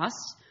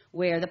 1-800-THE-LOST,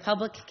 where the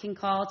public can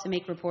call to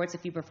make reports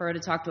if you prefer to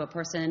talk to a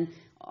person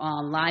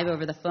live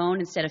over the phone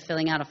instead of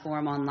filling out a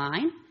form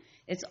online.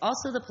 It's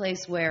also the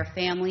place where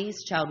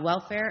families, child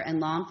welfare, and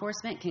law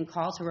enforcement can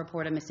call to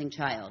report a missing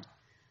child.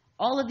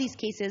 All of these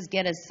cases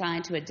get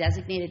assigned to a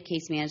designated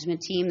case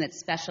management team that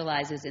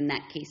specializes in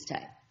that case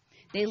type.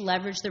 They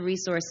leverage the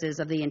resources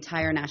of the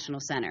entire National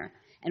Center.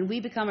 and we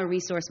become a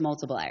resource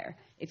multiplier.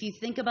 If you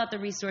think about the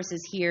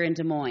resources here in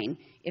Des Moines,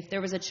 if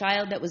there was a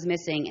child that was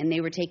missing and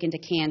they were taken to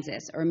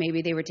Kansas, or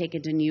maybe they were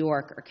taken to New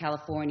York or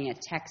California,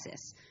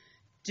 Texas,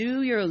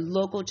 do your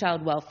local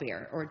child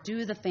welfare, or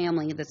do the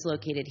family that's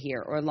located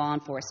here, or law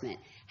enforcement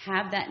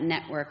have that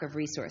network of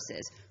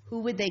resources?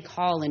 Who would they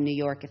call in New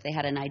York if they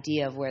had an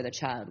idea of where the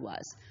child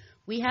was?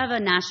 We have a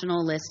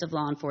national list of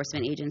law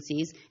enforcement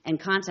agencies and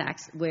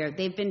contacts where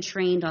they've been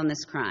trained on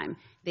this crime.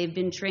 They've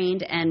been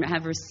trained and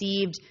have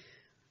received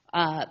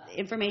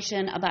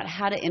information about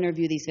how to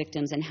interview these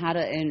victims and how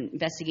to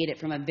investigate it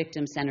from a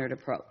victim-centered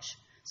approach.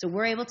 So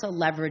we're able to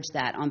leverage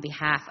that on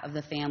behalf of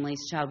the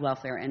families, child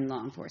welfare, and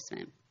law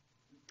enforcement.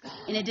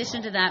 In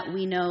addition to that,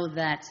 we know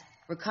that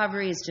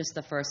recovery is just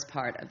the first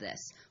part of this.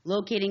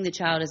 Locating the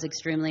child is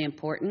extremely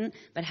important,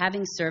 but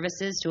having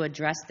services to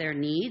address their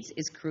needs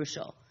is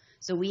crucial.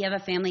 So we have a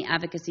family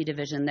advocacy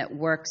division that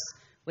works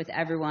with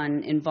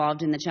everyone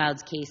involved in the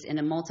child's case in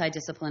a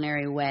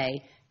multidisciplinary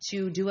way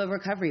to do a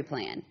recovery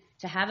plan,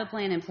 to have a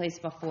plan in place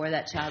before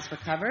that child's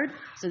recovered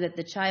so that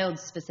the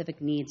child's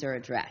specific needs are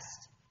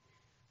addressed.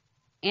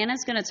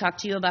 Anna's going to talk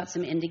to you about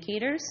some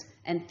indicators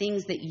and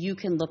things that you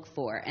can look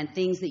for and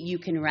things that you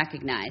can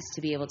recognize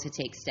to be able to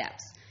take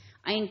steps.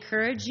 I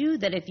encourage you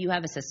that if you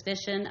have a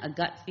suspicion, a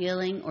gut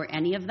feeling, or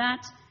any of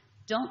that,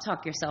 don't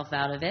talk yourself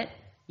out of it.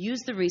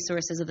 Use the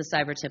resources of the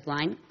cyber tip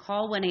line.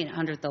 Call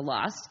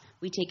 1-800-THE-LOST.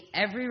 We take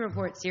every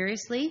report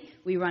seriously.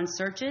 We run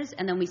searches,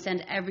 and then we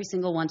send every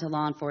single one to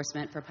law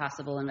enforcement for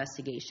possible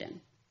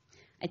investigation.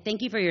 I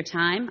thank you for your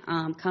time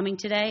coming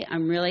today.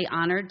 I'm really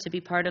honored to be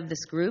part of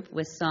this group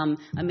with some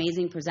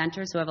amazing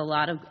presenters who have a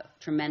lot of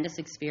tremendous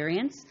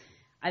experience.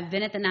 I've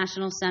been at the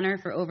National Center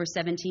for over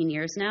 17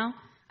 years now.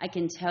 I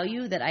can tell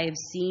you that I have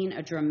seen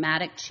a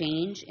dramatic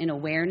change in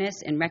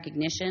awareness and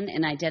recognition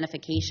and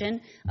identification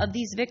of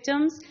these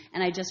victims,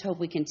 and I just hope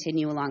we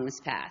continue along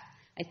this path.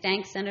 I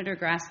thank Senator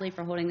Grassley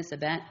for holding this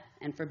event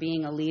and for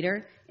being a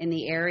leader in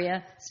the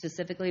area,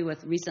 specifically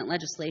with recent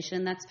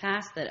legislation that's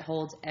passed that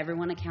holds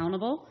everyone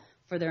accountable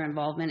for their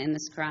involvement in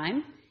this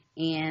crime.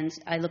 And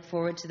I look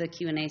forward to the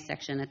Q&A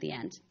section at the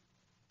end.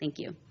 Thank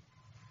you.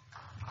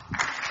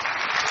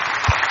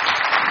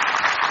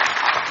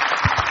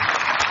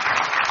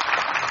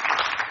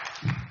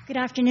 Good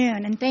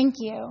afternoon, and thank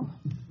you.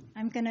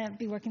 I'm going to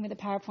be working with a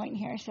PowerPoint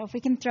here, so if we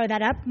can throw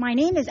that up. My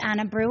name is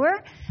Anna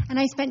Brewer, and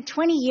I spent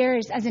 20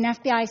 years as an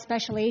FBI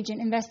special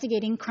agent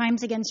investigating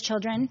crimes against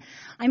children.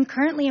 I'm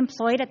currently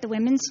employed at the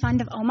Women's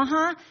Fund of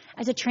Omaha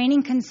as a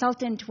training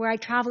consultant where I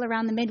travel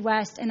around the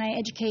Midwest and I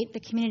educate the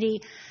community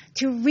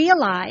to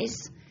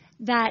realize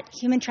that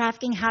human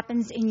trafficking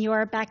happens in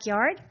your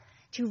backyard,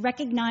 to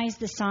recognize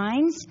the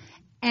signs,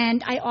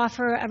 and I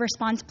offer a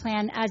response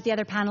plan, as the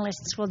other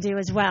panelists will do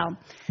as well.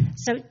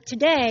 So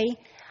today,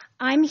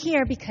 I'm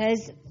here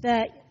because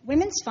the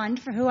Women's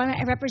Fund, for who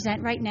I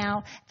represent right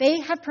now,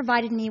 they have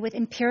provided me with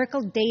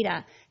empirical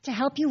data to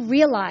help you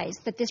realize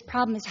that this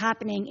problem is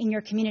happening in your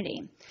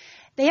community.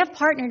 They have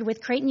partnered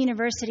with Creighton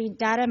University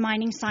data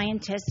mining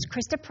scientist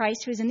Krista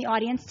Price, who's in the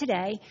audience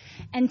today,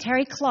 and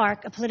Terry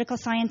Clark, a political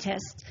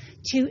scientist,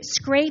 to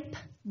scrape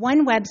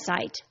one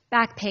website,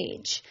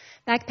 Backpage.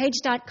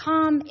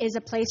 Backpage.com is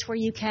a place where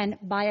you can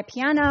buy a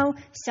piano,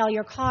 sell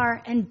your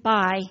car, and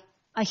buy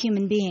a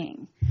human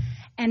being.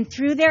 And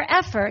through their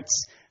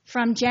efforts,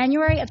 from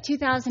January of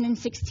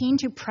 2016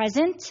 to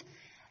present,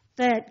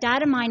 the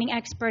data mining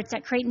experts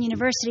at Creighton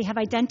University have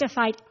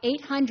identified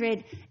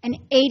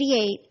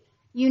 888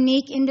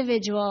 unique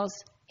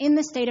individuals in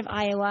the state of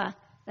Iowa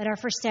that are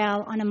for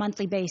sale on a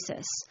monthly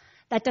basis.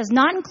 That does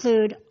not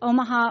include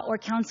Omaha or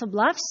Council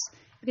Bluffs,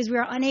 because we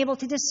are unable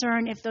to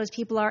discern if those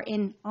people are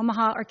in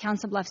Omaha or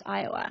Council Bluffs,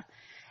 Iowa.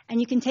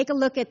 And you can take a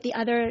look at the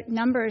other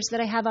numbers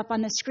that I have up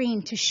on the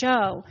screen to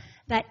show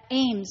that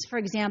Ames, for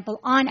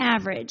example, on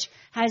average,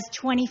 has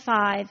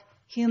 25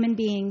 human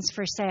beings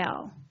for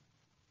sale.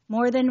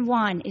 More than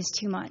one is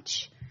too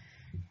much.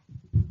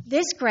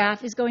 This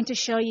graph is going to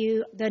show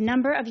you the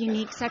number of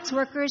unique sex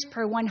workers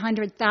per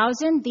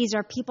 100,000. These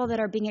are people that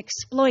are being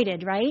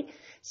exploited, right?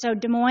 So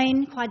Des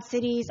Moines, Quad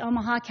Cities,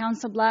 Omaha,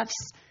 Council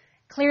Bluffs.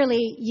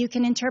 Clearly, you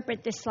can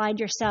interpret this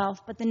slide yourself,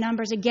 but the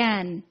numbers,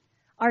 again,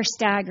 are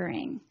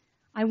staggering.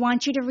 I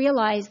want you to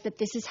realize that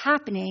this is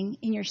happening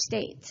in your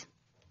state.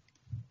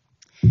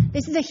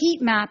 This is a heat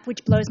map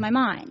which blows my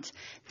mind.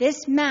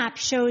 This map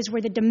shows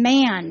where the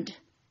demand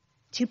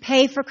to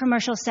pay for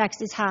commercial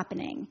sex is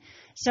happening.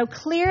 So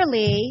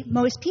clearly,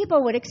 most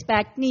people would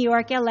expect New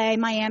York, LA,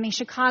 Miami,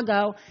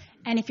 Chicago,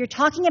 and if you're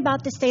talking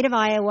about the state of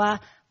Iowa,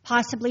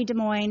 possibly Des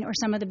Moines or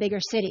some of the bigger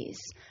cities.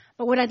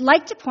 But what I'd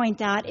like to point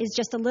out is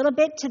just a little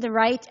bit to the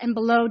right and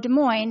below Des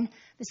Moines,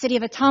 the city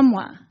of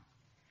Ottumwa.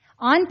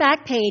 On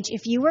Backpage,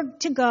 if you were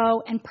to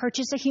go and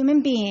purchase a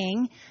human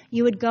being,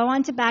 you would go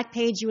onto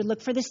Backpage, you would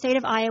look for the state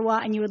of Iowa,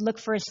 and you would look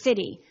for a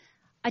city.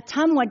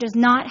 Ottumwa does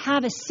not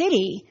have a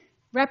city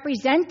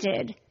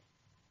represented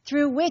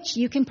through which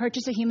you can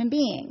purchase a human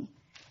being.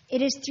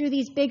 It is through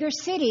these bigger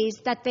cities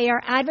that they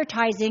are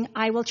advertising,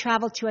 I will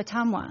travel to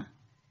Ottumwa.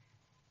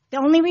 The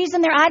only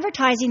reason they're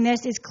advertising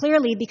this is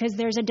clearly because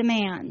there's a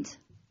demand.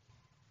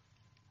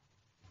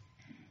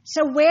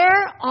 So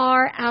where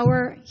are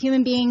our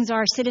human beings,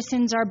 our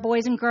citizens, our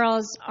boys and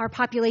girls, our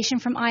population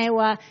from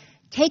Iowa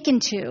taken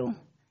to,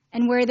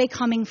 and where are they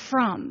coming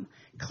from?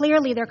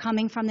 Clearly, they're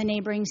coming from the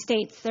neighboring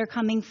states. They're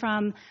coming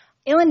from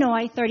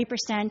Illinois,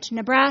 30%,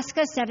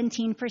 Nebraska,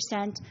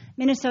 17%,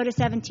 Minnesota,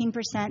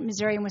 17%,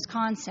 Missouri, and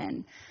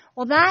Wisconsin.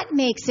 Well, that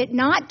makes it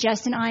not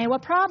just an Iowa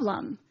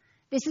problem.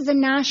 This is a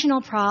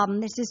national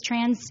problem. This is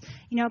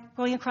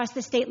going across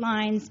the state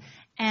lines.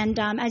 And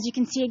as you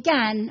can see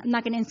again, I'm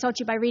not going to insult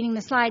you by reading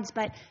the slides,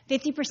 but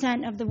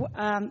 50% of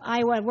the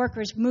Iowa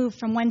workers move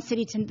from one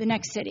city to the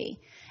next city.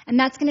 And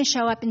that's going to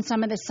show up in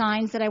some of the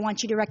signs that I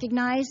want you to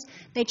recognize.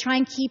 They try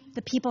and keep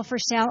the people for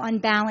sale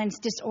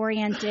unbalanced,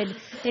 disoriented.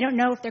 They don't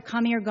know if they're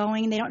coming or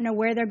going. They don't know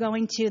where they're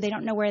going to. They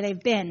don't know where they've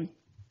been.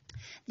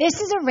 This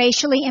is a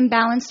racially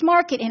imbalanced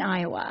market in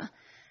Iowa.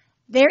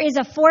 There is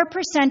a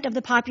 4% of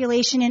the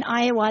population in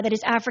Iowa that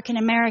is African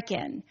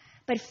American,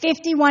 but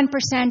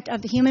 51%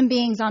 of the human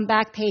beings on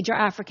Backpage are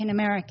African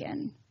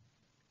American.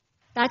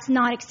 That's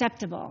not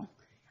acceptable.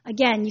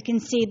 Again, you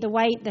can see the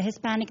white, the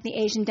Hispanic, the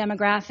Asian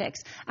demographics.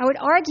 I would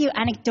argue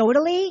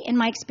anecdotally, in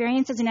my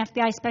experience as an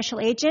FBI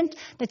special agent,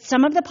 that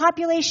some of the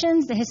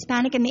populations, the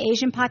Hispanic and the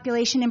Asian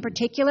population in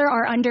particular,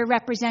 are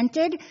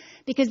underrepresented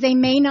because they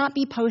may not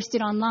be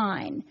posted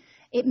online.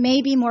 It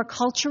may be more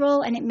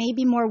cultural and it may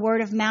be more word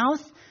of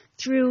mouth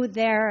through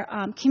their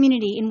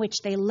community in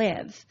which they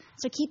live.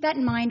 So keep that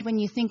in mind when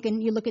you think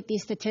and you look at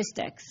these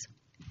statistics.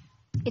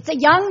 It's a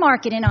young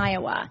market in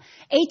Iowa.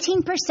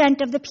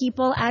 18% of the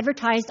people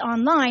advertised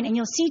online, and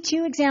you'll see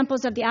two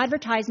examples of the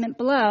advertisement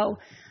below,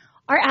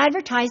 are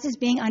advertised as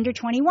being under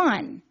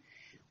 21.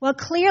 Well,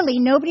 clearly,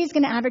 nobody's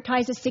going to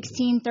advertise a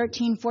 16,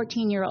 13,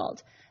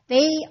 14-year-old.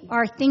 They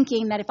are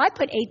thinking that if I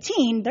put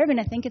 18, they're going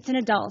to think it's an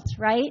adult,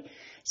 right?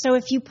 So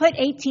if you put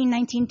 18,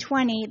 19,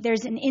 20,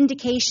 there's an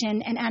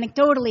indication, and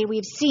anecdotally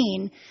we've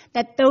seen,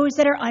 that those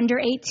that are under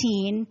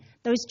 18,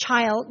 those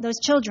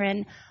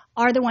children,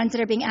 are the ones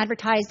that are being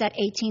advertised at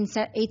 18,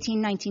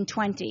 19,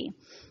 20.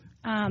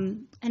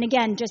 And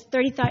again, just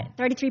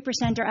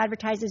 33% are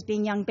advertised as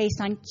being young based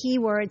on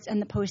keywords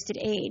and the posted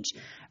age.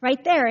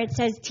 Right there, it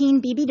says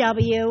teen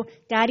BBW,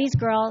 daddy's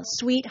girl,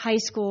 sweet high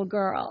school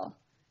girl.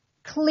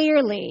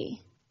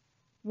 Clearly,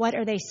 what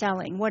are they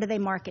selling? What are they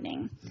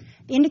marketing?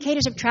 The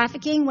indicators of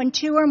trafficking, when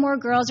 2 or more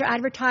girls are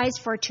advertised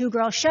for a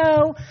 2-girl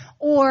show,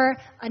 or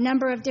a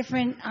number of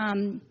different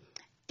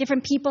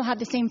people have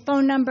the same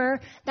phone number,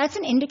 that's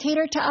an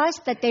indicator to us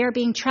that they are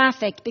being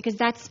trafficked, because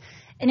that's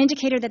an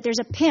indicator that there's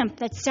a pimp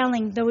that's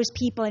selling those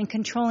people and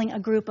controlling a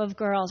group of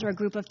girls or a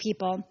group of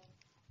people.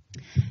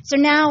 So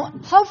now,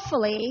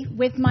 hopefully,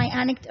 with my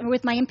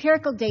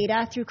empirical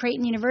data through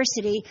Creighton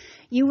University,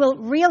 you will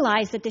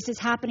realize that this is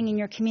happening in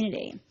your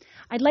community.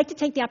 I'd like to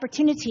take the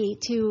opportunity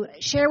to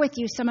share with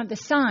you some of the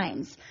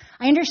signs.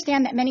 I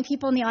understand that many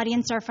people in the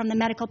audience are from the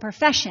medical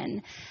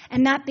profession,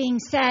 and that being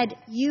said,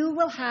 you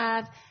will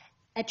have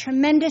a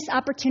tremendous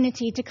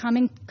opportunity to come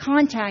in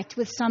contact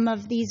with some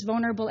of these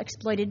vulnerable,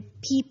 exploited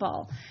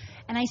people.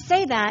 And I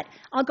say that,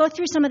 I'll go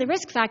through some of the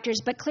risk factors,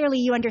 but clearly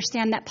you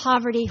understand that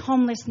poverty,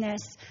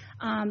 homelessness,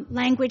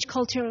 language,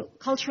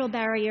 cultural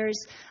barriers,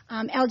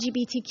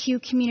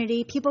 LGBTQ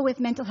community, people with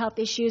mental health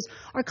issues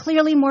are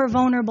clearly more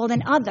vulnerable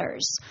than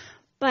others.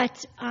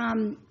 But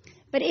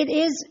it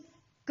is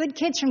good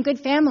kids from good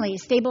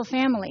families, stable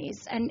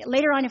families. And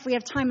later on, if we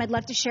have time, I'd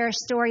love to share a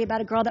story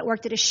about a girl that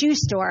worked at a shoe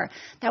store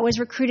that was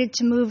recruited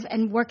to move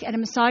and work at a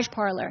massage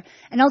parlor.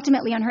 And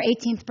ultimately, on her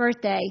 18th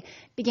birthday,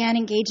 began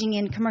engaging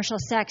in commercial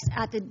sex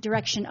at the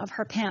direction of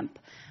her pimp.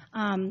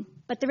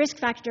 But the risk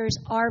factors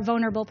are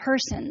vulnerable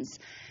persons.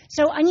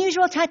 So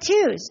unusual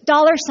tattoos,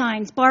 dollar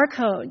signs,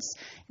 barcodes.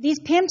 These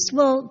pimps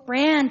will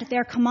brand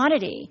their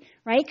commodity,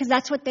 right? Because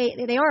that's what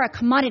they are, a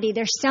commodity.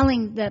 They're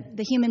selling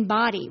the human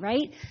body,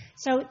 right?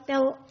 So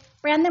they'll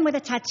brand them with a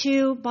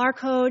tattoo,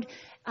 barcode.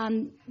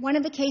 One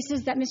of the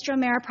cases that Mr.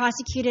 O'Mara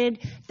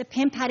prosecuted, the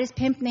pimp had his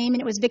pimp name,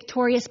 and it was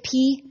Victorious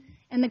P,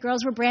 and the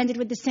girls were branded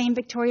with the same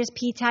Victorious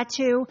P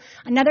tattoo.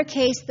 Another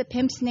case, the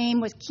pimp's name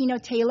was Keno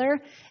Taylor,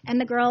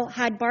 and the girl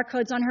had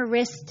barcodes on her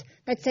wrist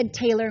that said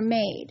Taylor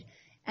Made.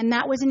 And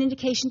that was an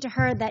indication to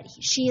her that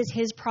she is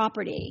his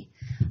property.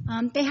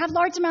 They have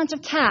large amounts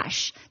of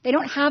cash. They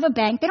don't have a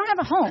bank. They don't have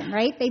a home,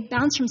 right? They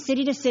bounce from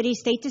city to city,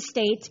 state to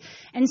state,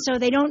 and so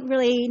they don't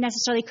really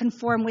necessarily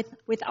conform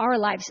with our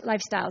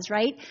lifestyles,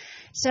 right?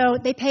 So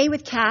they pay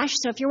with cash.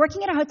 So if you're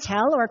working at a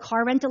hotel or a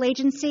car rental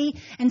agency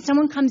and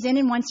someone comes in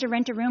and wants to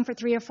rent a room for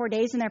 3 or 4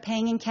 days and they're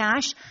paying in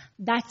cash,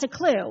 that's a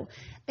clue.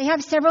 They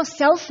have several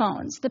cell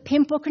phones. The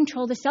pimp will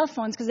control the cell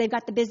phones because they've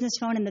got the business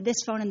phone and the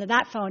this phone and the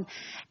that phone.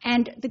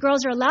 And the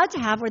girls are allowed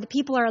to have, or the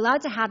people are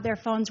allowed to have their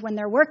phones when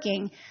they're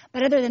working.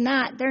 But other than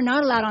that, they're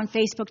not allowed on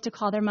Facebook to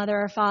call their mother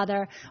or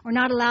father, or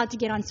not allowed to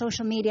get on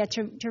social media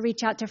to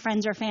reach out to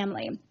friends or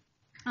family.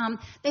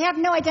 They have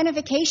no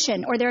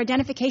identification, or their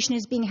identification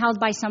is being held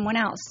by someone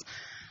else.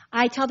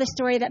 I tell the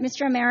story that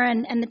Mr. O'Mara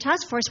and the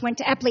task force went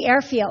to Epley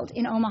Airfield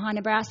in Omaha,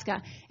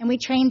 Nebraska, and we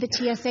trained the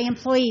TSA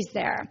employees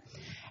there.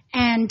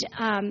 And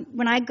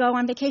when I go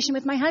on vacation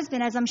with my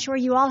husband, as I'm sure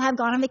you all have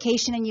gone on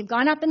vacation and you've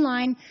gone up in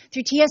line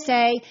through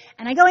TSA,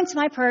 and I go into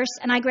my purse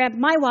and I grab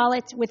my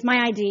wallet with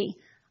my ID.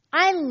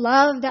 I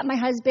love that my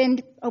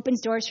husband opens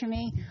doors for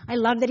me. I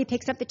love that he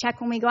picks up the check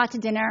when we go out to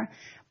dinner.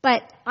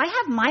 But I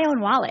have my own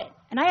wallet,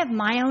 and I have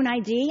my own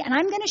ID, and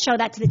I'm going to show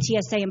that to the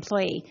TSA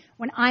employee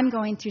when I'm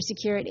going through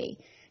security.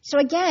 So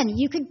again,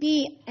 you could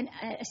be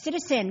a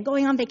citizen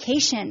going on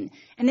vacation,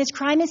 and this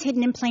crime is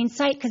hidden in plain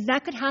sight because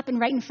that could happen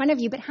right in front of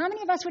you. But how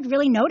many of us would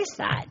really notice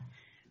that,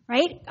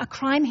 right? A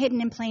crime hidden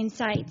in plain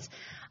sight.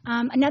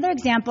 Another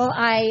example,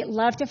 I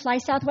love to fly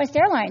Southwest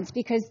Airlines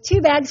because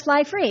 2 bags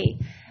fly free.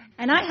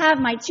 And I have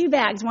my 2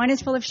 bags. One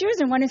is full of shoes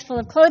and one is full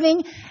of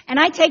clothing, and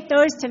I take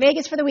those to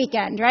Vegas for the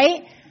weekend,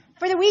 right?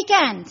 For the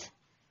weekend.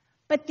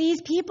 But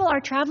these people are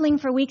traveling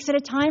for weeks at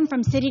a time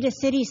from city to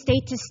city,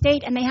 state to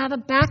state, and they have a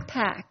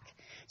backpack.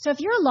 So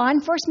if you're a law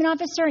enforcement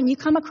officer and you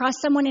come across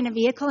someone in a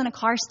vehicle in a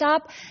car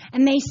stop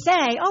and they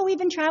say, oh, we've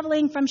been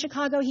traveling from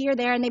Chicago here,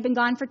 there, and they've been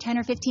gone for 10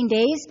 or 15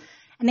 days,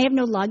 and they have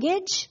no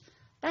luggage,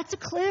 that's a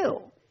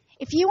clue.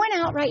 If you went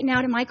out right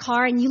now to my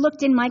car and you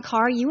looked in my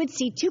car, you would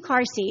see 2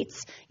 car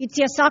seats, you'd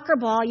see a soccer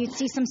ball, you'd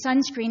see some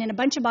sunscreen, and a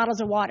bunch of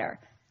bottles of water.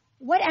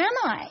 What am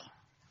I?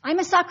 I'm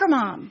a soccer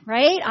mom,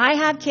 right? I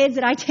have kids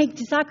that I take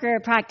to soccer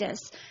practice.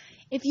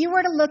 If you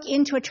were to look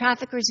into a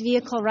trafficker's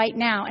vehicle right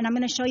now, and I'm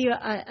going to show you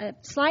a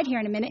slide here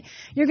in a minute,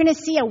 you're going to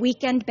see a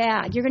weekend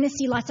bag. You're going to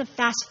see lots of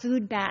fast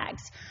food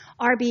bags,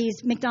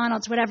 Arby's,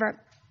 McDonald's,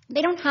 whatever.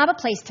 They don't have a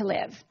place to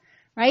live,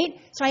 right?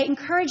 So I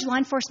encourage law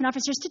enforcement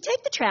officers to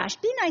take the trash,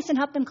 be nice and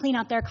help them clean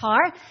out their car,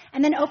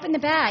 and then open the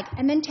bag,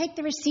 and then take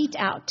the receipt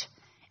out.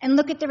 And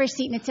look at the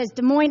receipt, and it says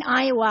Des Moines,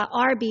 Iowa,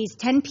 Arby's,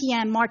 10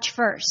 p.m., March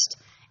 1st.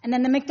 And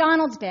then the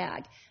McDonald's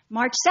bag,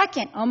 March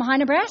 2nd, Omaha,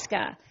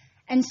 Nebraska,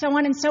 and so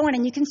on and so on.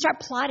 And you can start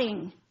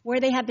plotting where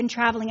they have been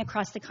traveling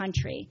across the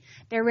country.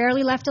 They're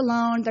rarely left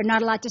alone. They're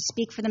not allowed to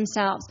speak for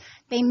themselves.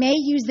 They may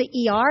use the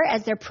ER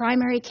as their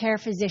primary care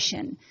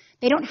physician.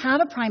 They don't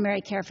have a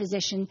primary care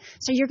physician,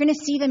 so you're going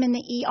to see them in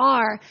the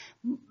ER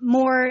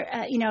more,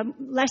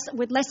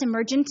 with less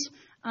emergent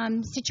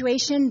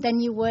situation than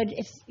you would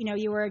if,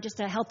 you were just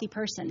a healthy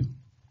person.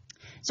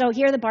 So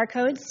here are the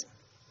barcodes.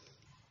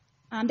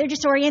 They're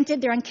disoriented,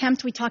 they're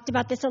unkempt. We talked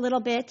about this a little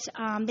bit.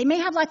 They may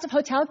have lots of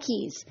hotel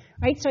keys,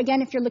 right? So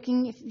again, if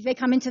they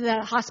come into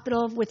the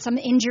hospital with some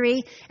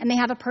injury and they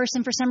have a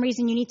person for some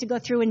reason, you need to go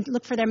through and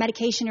look for their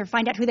medication or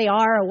find out who they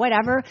are or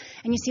whatever,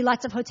 and you see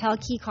lots of hotel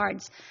key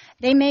cards.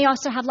 They may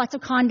also have lots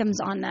of condoms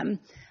on them,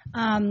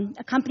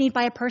 accompanied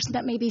by a person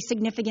that may be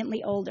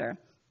significantly older.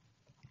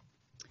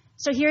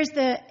 So here's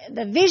the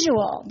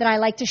visual that I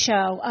like to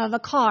show of a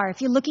car.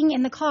 If you're looking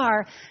in the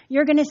car,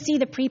 you're going to see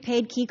the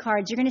prepaid key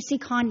cards. You're going to see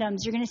condoms.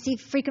 You're going to see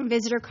frequent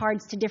visitor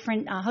cards to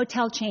different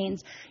hotel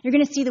chains. You're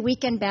going to see the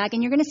weekend bag.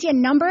 And you're going to see a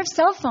number of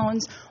cell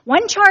phones,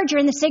 1 charger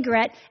in the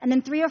cigarette, and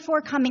then 3 or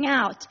 4 coming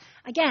out.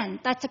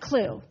 Again, that's a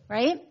clue,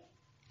 right?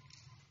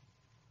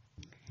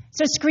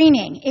 So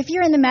screening. If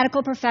you're in the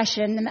medical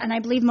profession, and I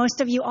believe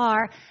most of you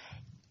are,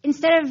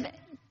 instead of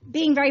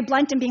being very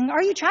blunt and being,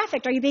 are you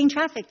trafficked? Are you being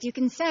trafficked? You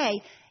can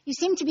say, you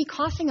seem to be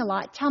coughing a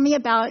lot. Tell me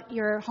about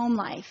your home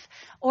life.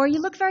 Or you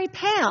look very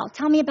pale.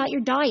 Tell me about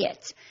your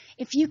diet.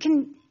 If you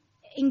can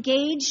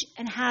engage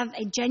and have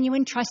a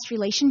genuine trust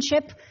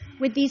relationship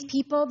with these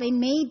people, they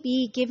may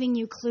be giving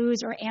you clues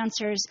or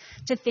answers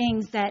to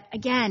things that,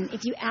 again,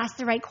 if you ask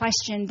the right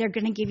question, they're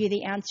going to give you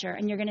the answer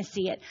and you're going to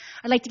see it.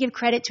 I'd like to give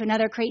credit to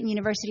another Creighton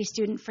University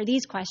student for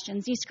these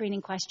questions, these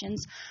screening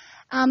questions.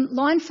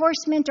 Law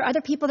enforcement or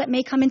other people that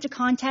may come into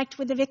contact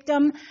with the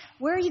victim,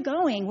 where are you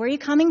going? Where are you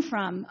coming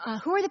from?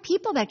 Who are the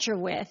people that you're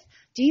with?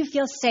 Do you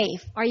feel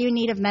safe? Are you in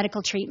need of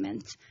medical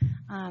treatment?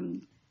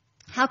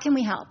 How can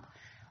we help?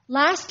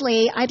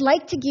 Lastly, I'd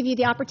like to give you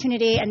the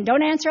opportunity, and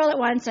don't answer all at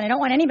once, and I don't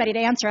want anybody to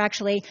answer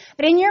actually,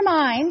 but in your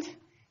mind,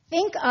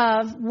 think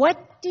of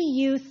what do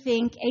you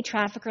think a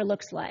trafficker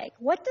looks like?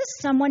 What does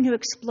someone who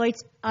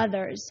exploits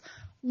others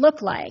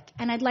look like?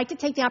 And I'd like to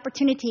take the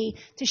opportunity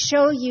to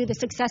show you the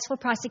successful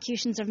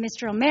prosecutions of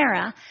Mr.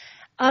 O'Mara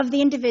of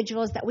the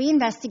individuals that we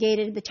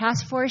investigated, the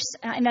task force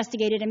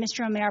investigated, and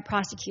Mr. O'Mara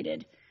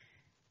prosecuted.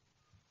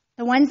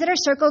 The ones that are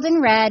circled in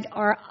red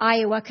are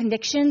Iowa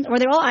convictions, or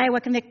they're all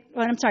Iowa convictions.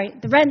 Well, I'm sorry,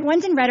 the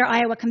ones in red are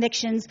Iowa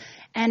convictions,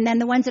 and then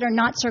the ones that are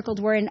not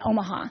circled were in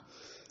Omaha.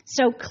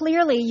 So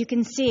clearly you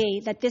can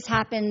see that this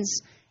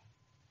happens,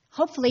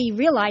 hopefully you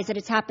realize that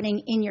it's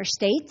happening in your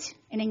state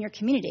and in your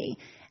community.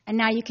 And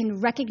now you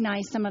can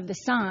recognize some of the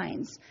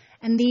signs.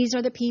 And these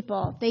are the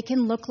people. They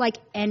can look like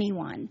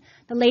anyone.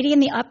 The lady in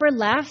the upper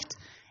left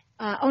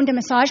owned a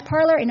massage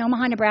parlor in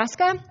Omaha,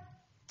 Nebraska.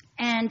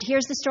 And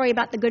here's the story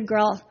about the good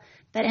girl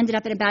that ended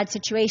up in a bad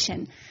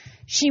situation.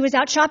 She was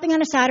out shopping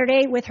on a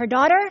Saturday with her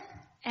daughter,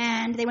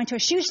 and they went to a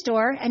shoe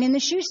store. And in the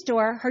shoe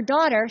store, her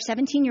daughter,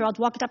 17-year-old,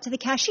 walked up to the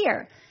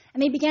cashier.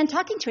 And they began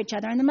talking to each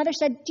other. And the mother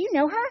said, do you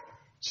know her?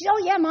 She said,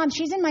 oh, yeah, Mom,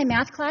 she's in my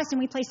math class, and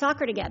we play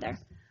soccer together.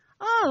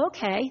 Oh,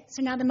 okay.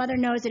 So now the mother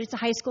knows that it's a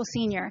high school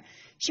senior.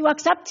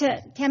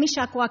 Tammy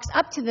Shuck walks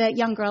up to the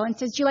young girl and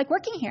says, do you like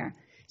working here?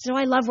 said, oh,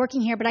 I love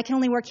working here, but I can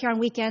only work here on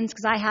weekends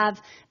because I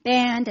have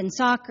band and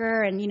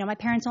soccer, and, my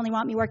parents only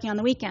want me working on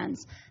the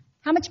weekends.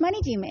 How much money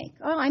do you make?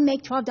 Oh, I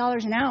make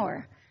 $12 an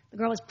hour, the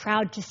girl was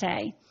proud to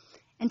say.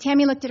 And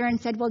Tammy looked at her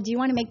and said, well, do you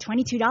want to make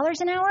 $22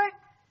 an hour?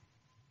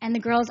 And the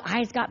girl's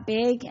eyes got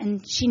big,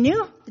 and she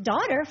knew the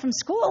daughter from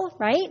school,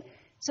 right?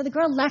 So the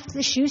girl left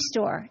the shoe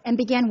store and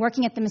began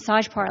working at the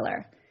massage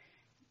parlor,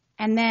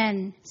 and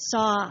then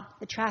saw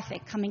the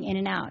traffic coming in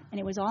and out. And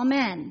it was all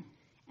men,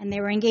 and they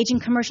were engaging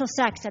commercial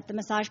sex at the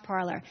massage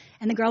parlor.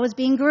 And the girl was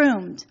being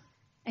groomed,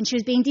 and she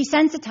was being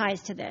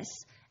desensitized to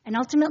this. And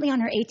ultimately,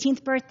 on her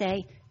 18th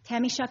birthday,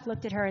 Tammy Shuck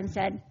looked at her and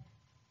said,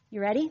 you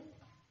ready?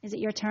 Is it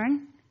your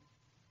turn?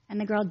 And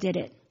the girl did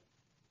it.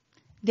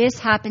 This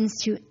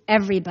happens to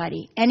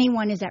everybody.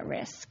 Anyone is at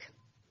risk.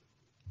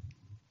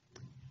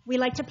 We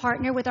like to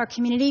partner with our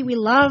community. We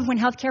love when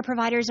healthcare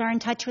providers are in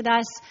touch with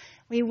us.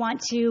 We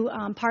want to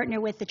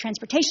partner with the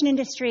transportation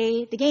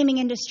industry, the gaming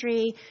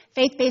industry,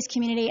 faith-based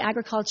community,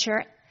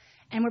 agriculture,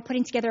 and we're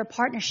putting together a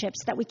partnership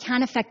so that we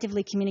can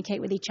effectively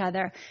communicate with each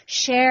other,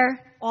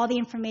 share all the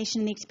information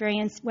and the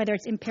experience, whether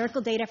it's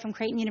empirical data from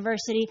Creighton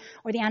University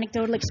or the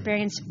anecdotal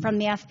experience from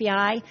the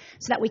FBI,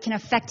 so that we can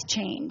affect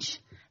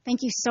change.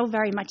 Thank you so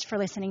very much for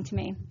listening to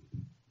me.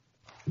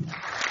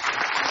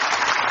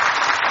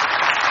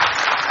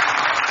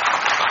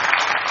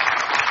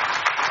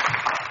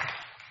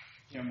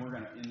 Kim, we're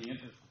going to, in the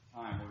interest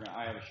of time,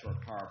 I have a short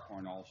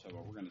PowerPoint also,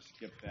 but we're going to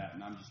skip that,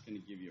 and I'm just going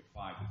to give you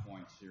 5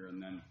 points here,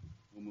 and then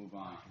we'll move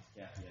on because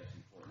Kathy has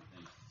important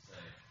things to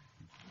say.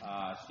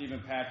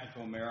 Stephen Patrick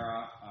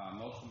O'Mara,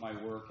 most of my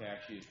work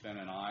actually has been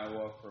in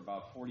Iowa. For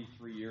about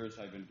 43 years,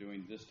 I've been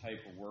doing this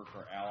type of work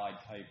or allied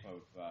type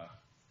of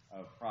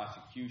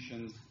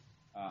prosecutions.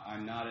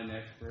 I'm not an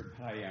expert,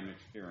 but I am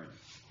experienced.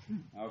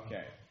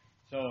 Okay.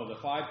 So the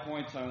 5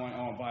 points I want,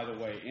 oh, by the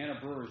way, Anna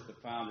Brewer is the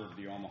founder of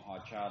the Omaha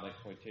Child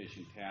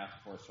Exploitation Task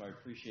Force, so I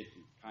appreciate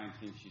the kind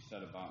things she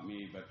said about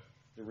me, but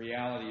the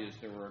reality is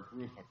there were a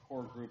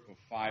core group of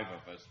 5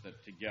 of us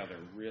that together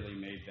really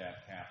made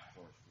that task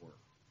force work.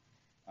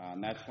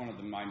 And that's one of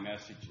my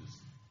messages.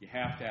 You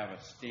have to have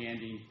a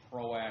standing,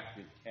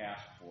 proactive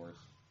task force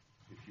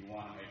if you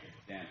want to make a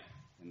dent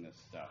in this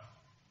stuff.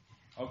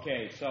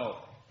 Okay, so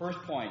first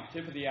point,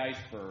 tip of the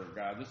iceberg.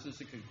 This is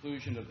the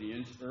conclusion of the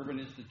Urban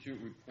Institute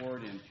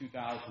report in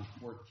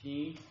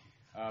 2014.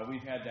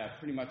 We've had that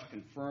pretty much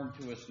confirmed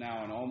to us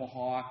now in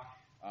Omaha.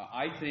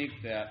 I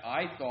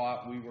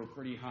thought we were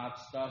pretty hot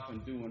stuff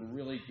and doing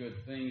really good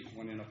things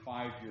when in a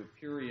 5-year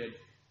period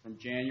from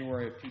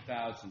January of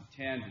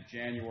 2010 to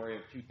January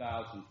of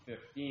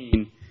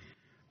 2015,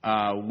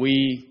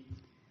 we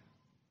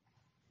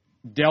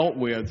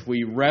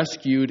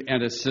rescued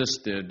and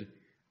assisted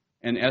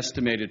an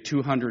estimated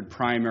 200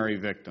 primary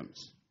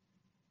victims,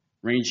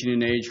 ranging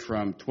in age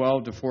from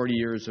 12 to 40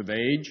 years of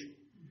age,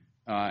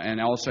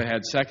 and also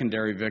had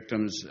secondary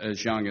victims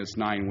as young as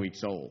 9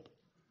 weeks old.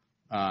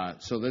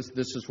 So this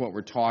is what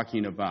we're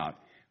talking about.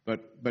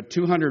 But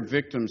 200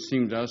 victims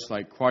seemed to us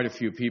like quite a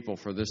few people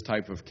for this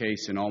type of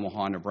case in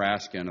Omaha,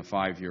 Nebraska in a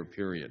 5-year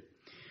period.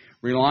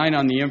 Relying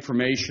on the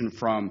information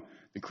from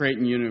the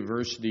Creighton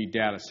University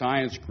Data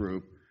Science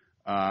Group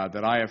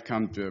that I have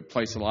come to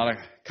place a lot of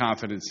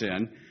confidence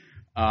in,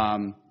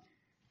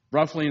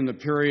 roughly in the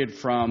period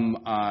from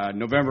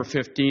November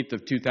 15th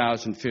of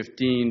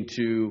 2015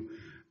 to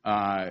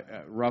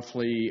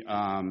roughly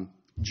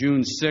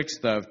June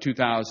 6th of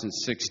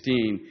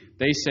 2016,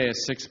 they say a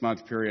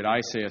 6-month period,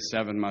 I say a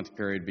 7-month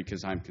period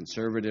because I'm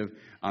conservative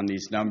on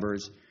these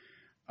numbers.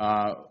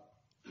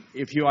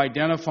 If you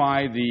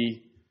identify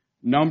the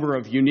number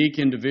of unique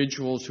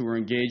individuals who were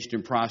engaged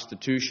in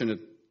prostitution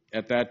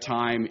at that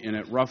time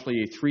in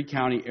roughly a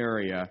 3-county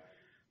area,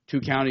 2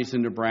 counties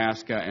in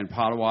Nebraska and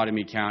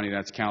Pottawatomie County,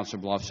 that's Council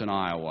Bluffs in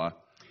Iowa,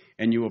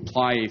 and you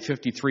apply a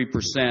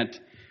 53%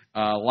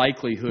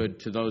 likelihood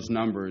to those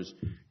numbers,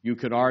 you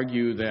could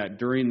argue that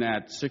during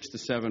that 6 to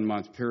 7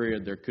 month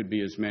period, there could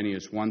be as many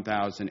as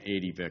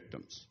 1,080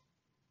 victims.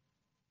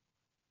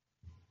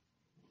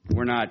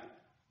 We're not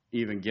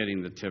even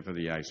getting the tip of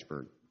the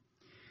iceberg.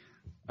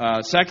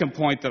 Second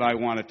point that I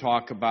want to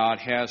talk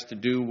about has to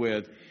do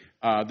with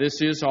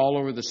this is all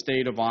over the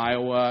state of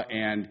Iowa,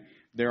 and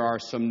there are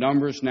some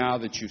numbers now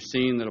that you've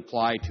seen that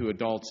apply to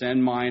adults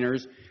and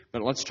minors.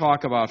 But let's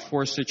talk about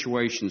 4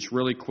 situations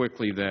really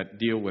quickly that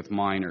deal with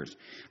minors.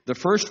 The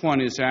first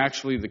one is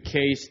actually the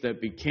case that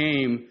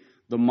became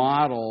the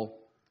model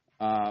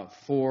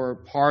for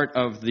part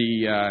of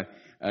the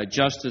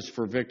Justice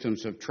for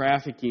Victims of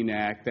Trafficking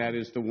Act. That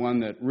is the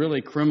one that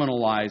really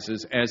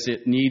criminalizes, as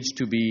it needs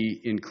to be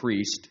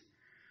increased,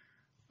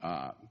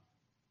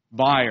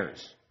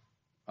 buyers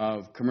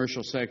of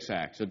commercial sex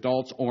acts,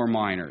 adults or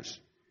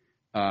minors,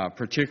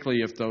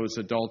 particularly if those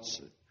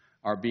adults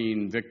are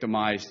being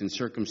victimized in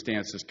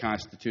circumstances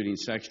constituting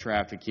sex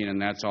trafficking,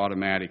 and that's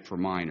automatic for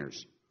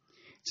minors.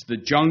 It's the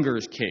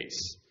Jungers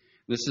case.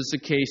 This is a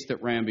case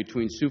that ran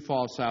between Sioux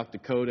Falls, South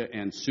Dakota,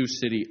 and Sioux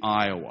City,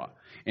 Iowa.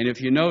 And if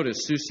you notice,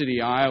 Sioux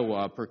City,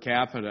 Iowa, per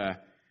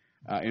capita,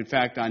 in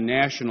fact, on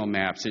national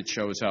maps, it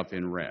shows up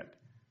in red.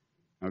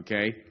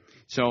 Okay?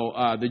 So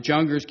the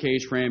Jungers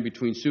case ran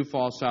between Sioux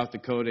Falls, South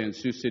Dakota, and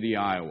Sioux City,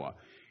 Iowa.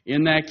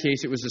 In that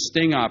case, it was a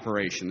sting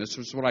operation. This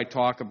was what I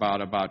talk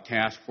about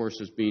task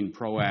forces being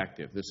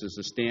proactive. This is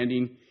a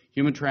standing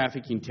human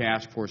trafficking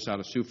task force out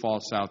of Sioux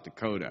Falls, South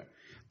Dakota.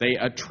 They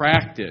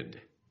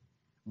attracted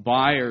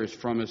buyers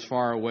from as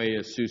far away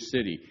as Sioux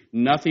City.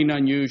 Nothing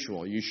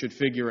unusual. You should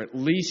figure at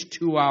least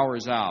 2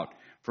 hours out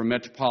from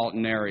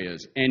metropolitan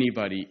areas,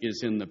 anybody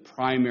is in the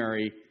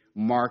primary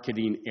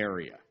marketing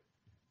area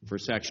for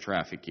sex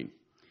trafficking.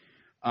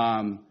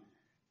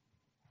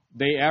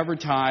 They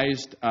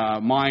advertised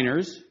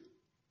minors,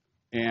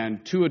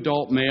 and 2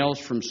 adult males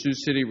from Sioux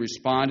City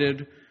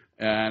responded.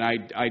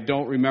 And I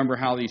don't remember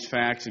how these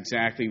facts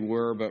exactly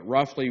were, but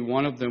roughly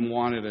one of them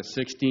wanted a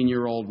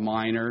 16-year-old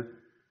minor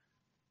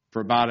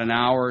for about an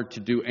hour to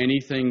do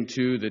anything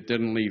to that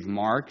didn't leave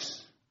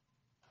marks.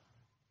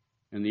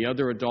 And the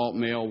other adult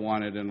male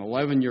wanted an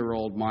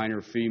 11-year-old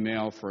minor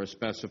female for a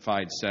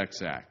specified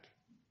sex act.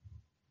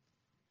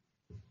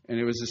 And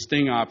it was a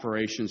sting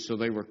operation, so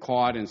they were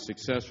caught and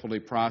successfully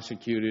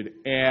prosecuted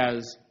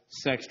as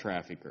sex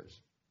traffickers.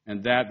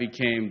 And that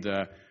became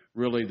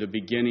really the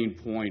beginning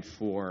point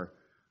for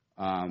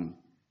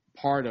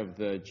part of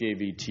the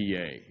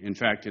JVTA. In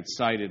fact, it's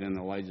cited in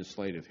the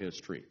legislative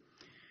history.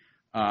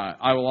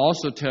 I will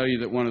also tell you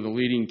that one of the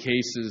leading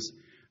cases,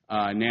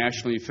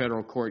 nationally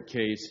federal court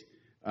case,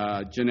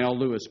 Janelle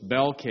Lewis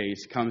Bell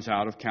case, comes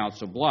out of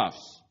Council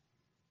Bluffs.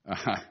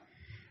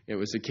 It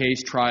was a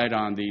case tried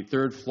on the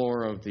 3rd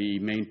floor of the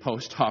main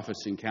post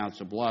office in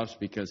Council Bluffs,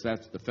 because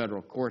that's the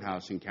federal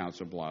courthouse in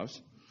Council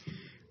Bluffs.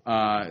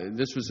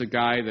 This was a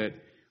guy that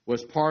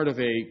was part of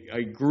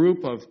a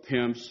group of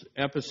pimps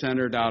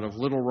epicentered out of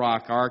Little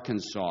Rock,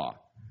 Arkansas,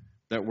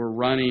 that were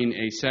running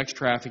a sex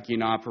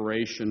trafficking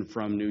operation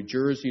from New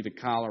Jersey to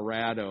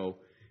Colorado,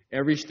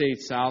 every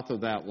state south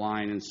of that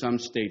line and some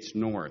states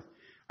north.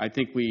 I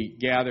think we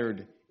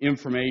gathered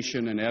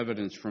information and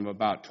evidence from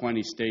about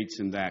 20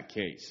 states in that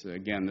case.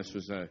 Again, this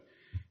was a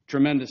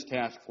tremendous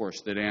task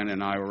force that Ann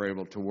and I were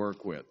able to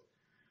work with.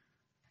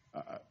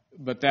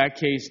 But that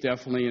case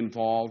definitely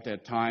involved,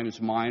 at times,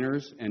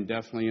 minors and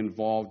definitely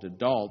involved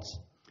adults.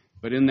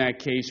 But in that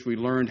case, we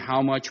learned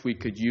how much we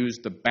could use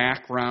the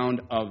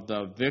background of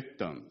the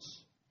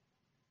victims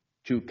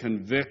to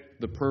convict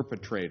the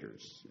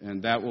perpetrators.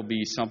 And that will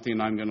be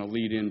something I'm going to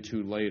lead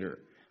into later.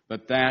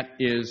 But that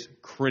is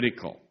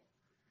critical.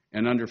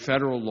 And under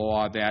federal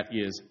law, that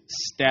is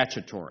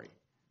statutory,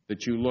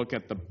 that you look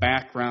at the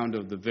background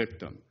of the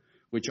victim,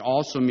 which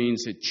also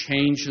means it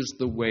changes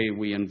the way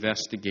we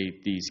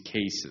investigate these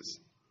cases.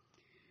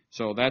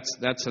 So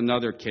that's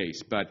another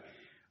case. But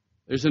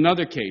there's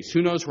another case.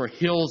 Who knows where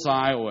Hills,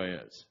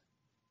 Iowa is?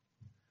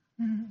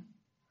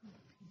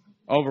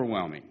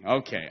 Overwhelming.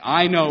 Okay,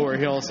 I know where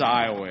Hills,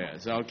 Iowa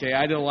is. Okay,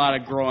 I did a lot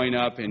of growing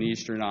up in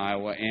eastern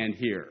Iowa and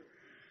here.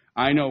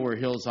 I know where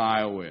Hills,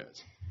 Iowa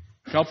is.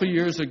 A couple of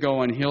years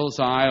ago in Hills,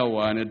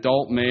 Iowa, an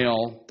adult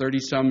male,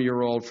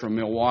 30-some-year-old from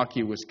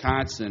Milwaukee,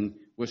 Wisconsin,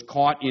 was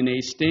caught in a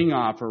sting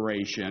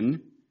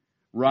operation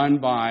run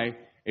by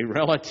a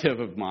relative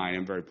of mine,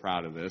 I'm very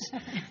proud of this,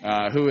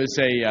 who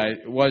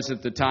was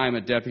at the time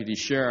a deputy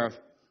sheriff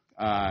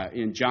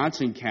in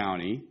Johnson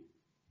County.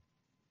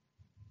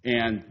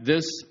 And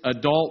this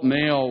adult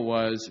male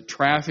was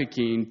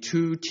trafficking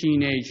 2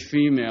 teenage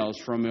females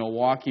from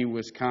Milwaukee,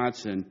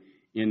 Wisconsin,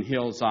 in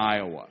Hills,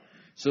 Iowa.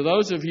 So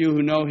those of you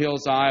who know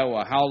Hills,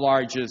 Iowa, how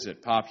large is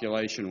it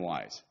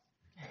population-wise?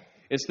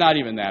 It's not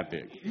even that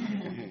big.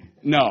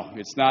 No,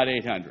 it's not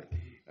 800.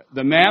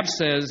 The map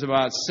says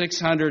about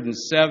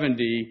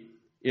 670.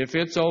 If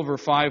it's over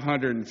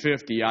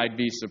 550, I'd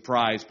be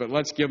surprised. But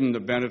let's give them the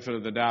benefit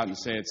of the doubt and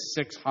say it's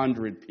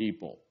 600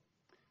 people.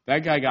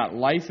 That guy got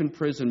life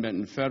imprisonment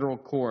in federal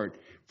court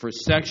for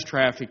sex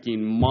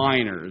trafficking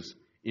minors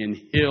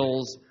in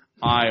Hills,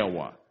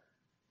 Iowa.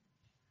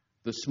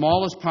 The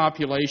smallest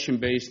population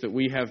base that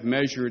we have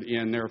measured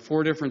in, there are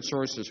 4 different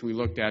sources we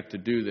looked at to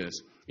do this,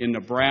 in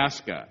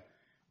Nebraska,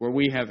 where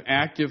we have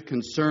active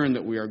concern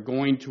that we are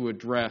going to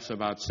address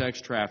about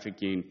sex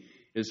trafficking,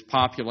 is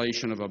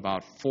population of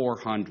about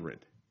 400.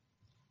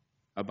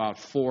 About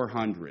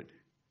 400.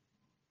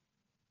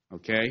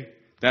 Okay?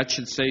 That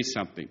should say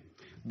something.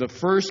 The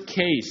first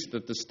case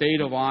that the state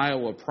of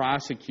Iowa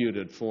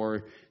prosecuted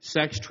for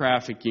sex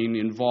trafficking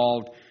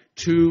involved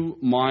 2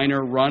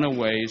 minor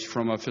runaways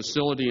from a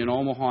facility in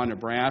Omaha,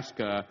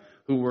 Nebraska,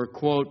 who were,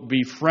 quote,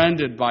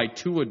 befriended by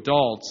 2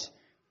 adults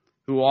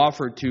who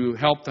offered to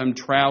help them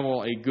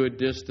travel a good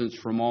distance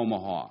from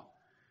Omaha.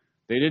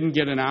 They didn't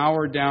get an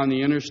hour down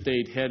the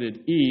interstate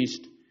headed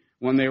east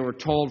when they were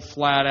told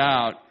flat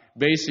out,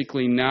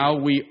 basically, now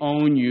we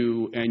own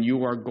you and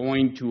you are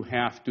going to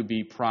have to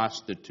be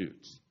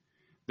prostitutes.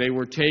 They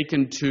were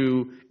taken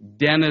to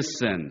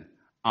Denison,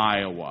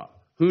 Iowa.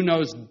 Who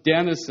knows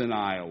Denison,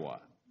 Iowa?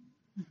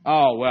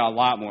 Oh, well, a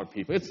lot more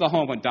people. It's the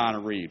home of Donna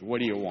Reed. What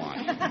do you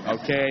want?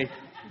 Okay?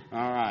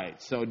 All right.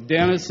 So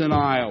Denison,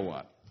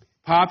 Iowa.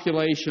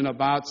 Population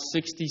about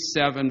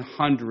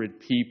 6,700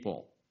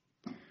 people.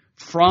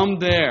 From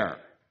there,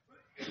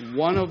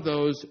 one of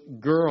those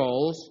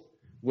girls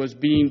was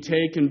being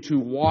taken to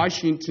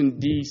Washington,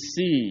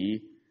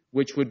 D.C.,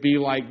 which would be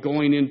like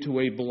going into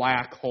a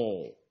black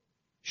hole.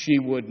 She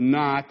would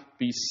not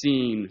be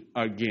seen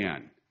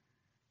again.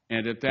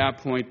 And at that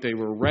point, they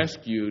were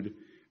rescued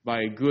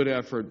by a good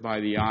effort by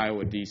the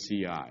Iowa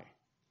DCI.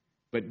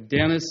 But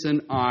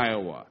Denison,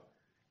 Iowa,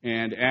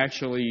 and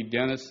actually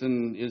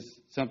Denison is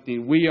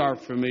something we are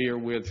familiar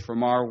with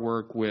from our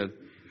work with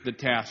the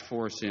task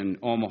force in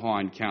Omaha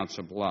and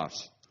Council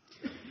Bluffs.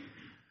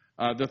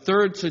 The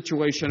third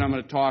situation I'm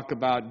going to talk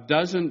about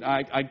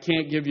I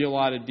can't give you a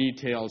lot of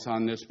details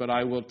on this, but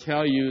I will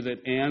tell you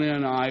that Anna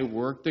and I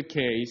worked a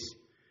case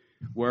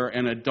where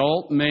an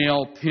adult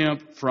male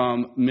pimp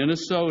from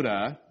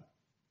Minnesota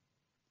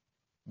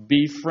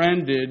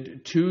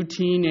befriended two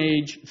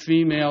teenage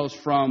females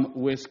from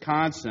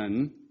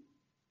Wisconsin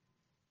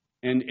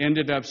and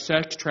ended up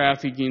sex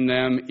trafficking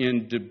them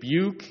in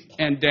Dubuque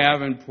and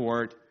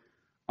Davenport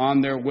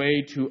on their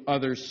way to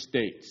other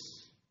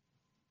states.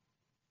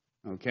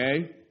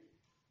 Okay?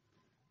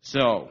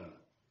 So,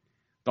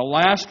 the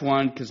last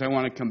one, because I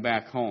want to come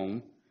back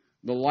home,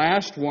 the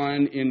last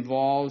one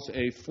involves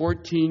a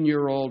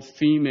 14-year-old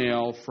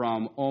female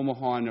from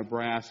Omaha,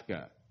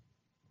 Nebraska,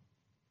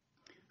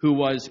 who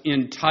was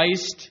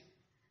enticed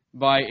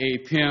by a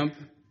pimp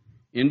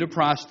into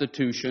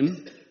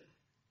prostitution,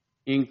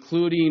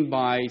 including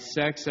by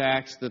sex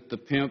acts that the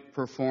pimp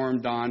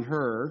performed on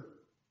her.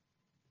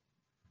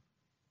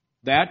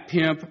 That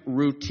pimp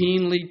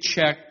routinely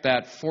checked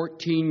that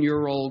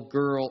 14-year-old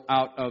girl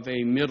out of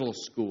a middle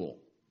school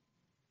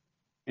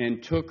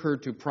and took her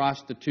to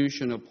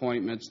prostitution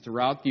appointments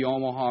throughout the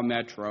Omaha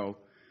metro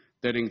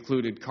that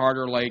included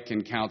Carter Lake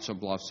and Council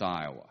Bluffs,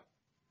 Iowa.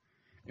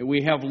 And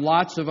we have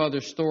lots of other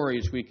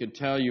stories we could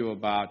tell you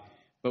about,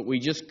 but we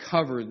just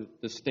covered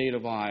the state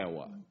of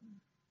Iowa.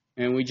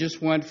 And we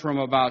just went from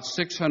about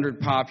 600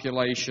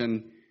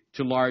 population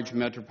to large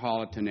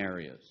metropolitan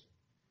areas.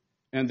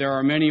 And there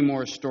are many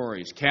more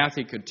stories.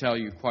 Kathy could tell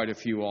you quite a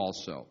few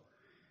also.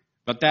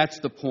 But that's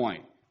the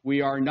point.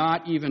 We are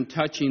not even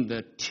touching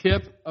the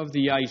tip of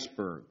the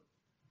iceberg.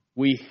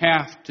 We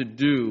have to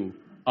do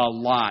a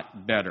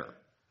lot better.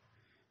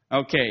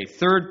 Okay,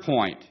 third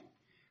point.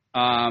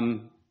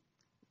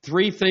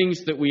 3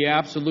 things that we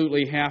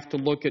absolutely have to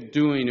look at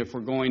doing if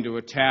we're going to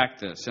attack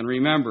this. And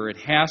remember, it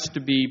has to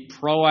be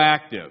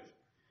proactive,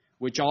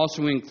 which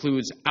also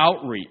includes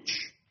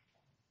outreach,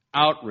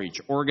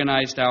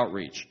 organized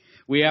outreach.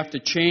 We have to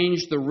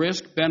change the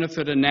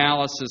risk-benefit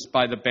analysis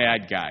by the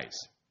bad guys.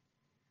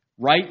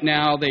 Right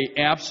now, they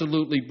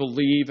absolutely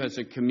believe as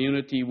a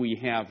community we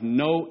have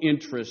no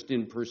interest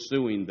in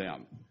pursuing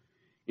them.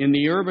 In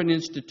the Urban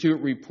Institute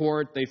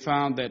report, they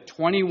found that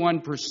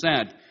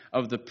 21%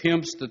 of the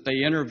pimps that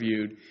they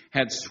interviewed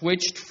had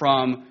switched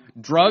from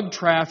drug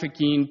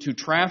trafficking to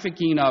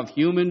trafficking of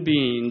human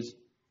beings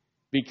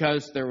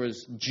because there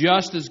was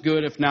just as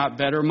good, if not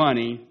better,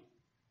 money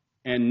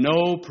and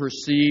no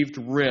perceived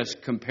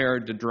risk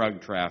compared to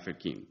drug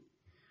trafficking.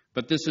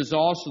 But this is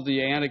also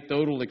the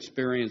anecdotal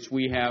experience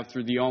we have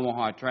through the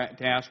Omaha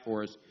Task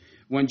Force.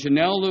 When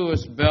Janelle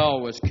Lewis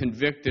Bell was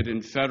convicted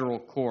in federal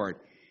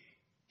court,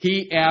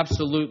 he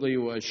absolutely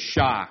was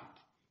shocked.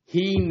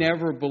 He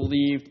never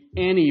believed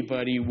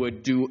anybody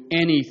would do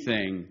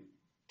anything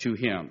to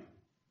him.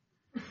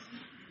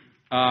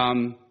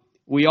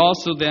 We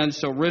also then,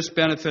 so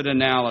risk-benefit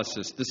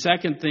analysis. The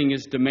second thing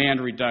is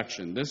demand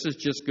reduction. This is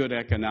just good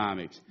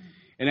economics.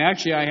 And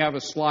actually, I have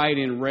a slide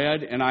in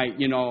red, and I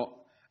didn't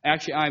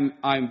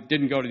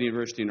go to the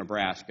University of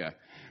Nebraska,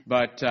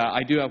 but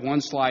I do have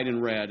one slide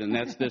in red, and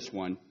that's this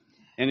one.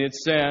 And it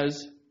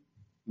says,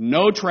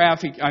 no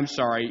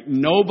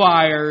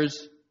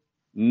buyers,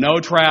 no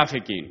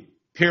trafficking,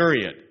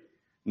 period.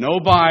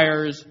 No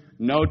buyers,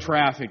 no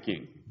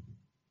trafficking.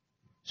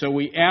 So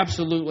we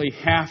absolutely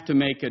have to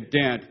make a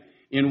dent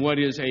in what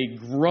is a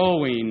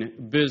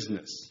growing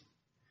business.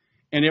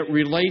 And it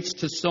relates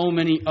to so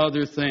many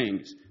other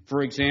things.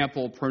 For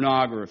example,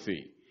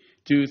 pornography.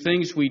 To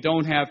things we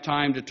don't have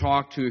time to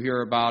talk to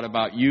here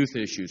about youth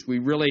issues. We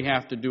really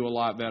have to do a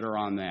lot better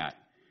on that.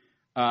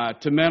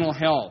 To mental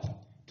health,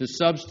 to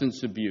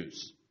substance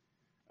abuse,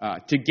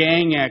 to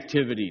gang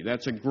activity.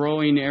 That's a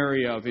growing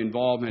area of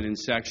involvement in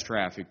sex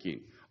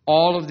trafficking.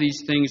 All of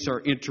these things are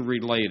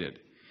interrelated.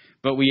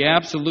 But we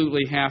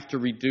absolutely have to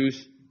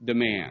reduce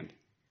demand.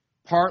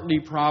 Partly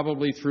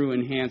probably through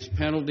enhanced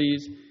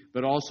penalties,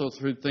 but also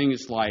through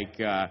things like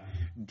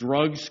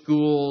drug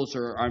schools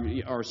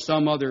or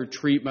some other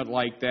treatment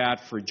like that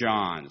for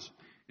Johns.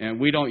 And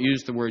we don't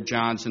use the word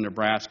Johns in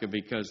Nebraska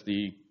because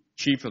the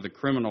chief of the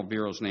criminal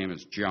bureau's name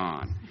is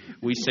John.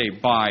 We say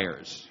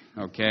buyers,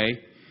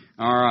 okay?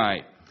 All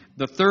right.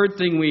 The third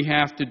thing we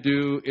have to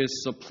do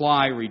is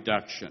supply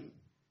reduction.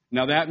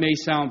 Now, that may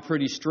sound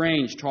pretty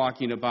strange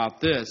talking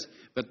about this,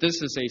 but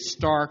this is a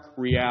stark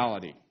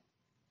reality.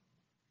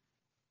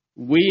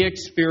 We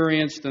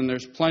experienced, and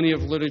there's plenty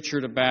of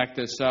literature to back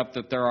this up,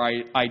 that there are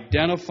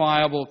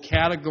identifiable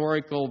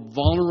categorical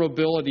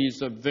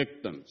vulnerabilities of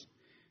victims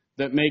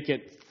that make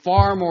it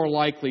far more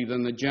likely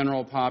than the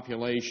general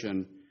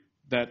population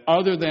that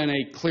other than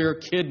a clear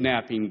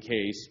kidnapping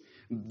case,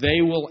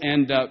 they will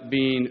end up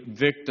being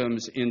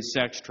victims in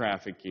sex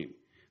trafficking.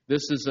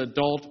 This is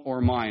adult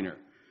or minor.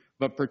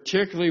 But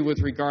particularly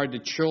with regard to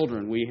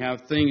children, we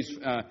have things,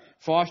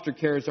 foster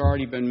care has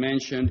already been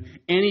mentioned,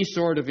 any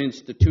sort of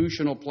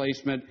institutional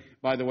placement.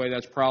 By the way,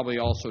 that's probably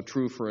also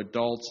true for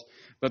adults.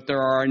 But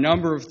there are a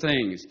number of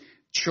things.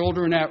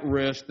 Children at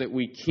risk that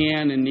we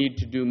can and need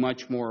to do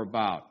much more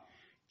about.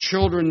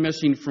 Children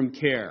missing from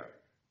care,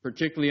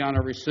 particularly on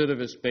a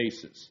recidivist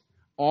basis.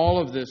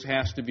 All of this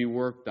has to be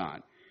worked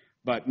on.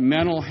 But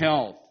mental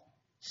health,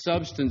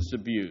 substance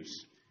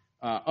abuse,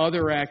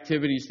 other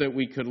activities that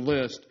we could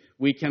list,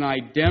 we can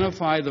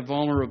identify the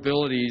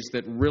vulnerabilities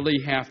that really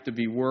have to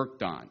be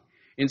worked on.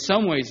 In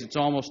some ways, it's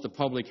almost a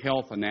public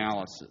health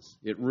analysis.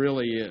 It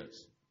really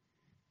is.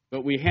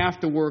 But we have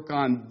to work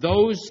on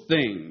those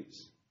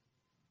things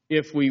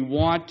if we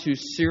want to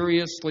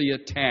seriously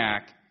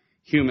attack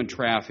human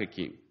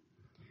trafficking.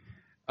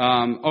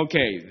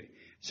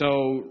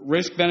 So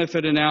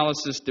risk-benefit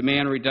analysis,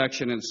 demand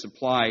reduction, and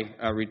supply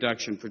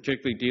reduction,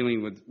 particularly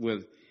dealing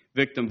with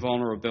victim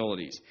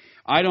vulnerabilities.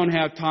 I don't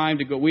have time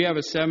to go. We have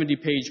a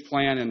 70-page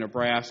plan in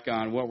Nebraska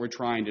on what we're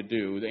trying to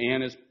do.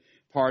 Ann is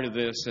part of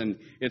this, and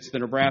it's the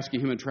Nebraska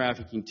Human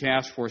Trafficking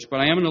Task Force. But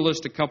I am going to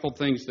list a couple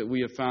things that we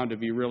have found to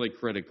be really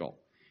critical.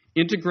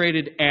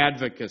 Integrated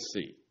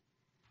advocacy.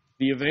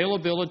 The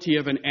availability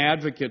of an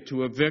advocate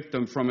to a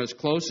victim from as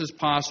close as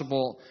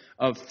possible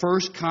of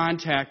first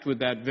contact with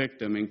that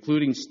victim,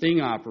 including sting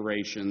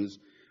operations,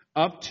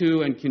 up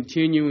to and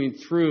continuing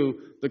through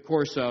the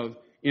course of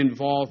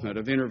involvement,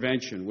 of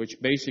intervention, which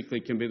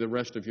basically can be the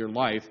rest of your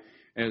life,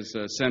 as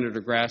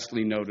Senator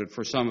Grassley noted,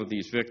 for some of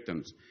these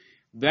victims.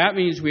 That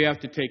means we have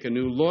to take a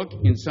new look,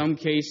 in some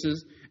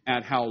cases,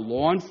 at how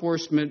law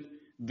enforcement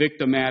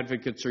victim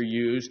advocates are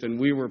used, and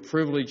we were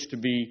privileged to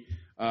be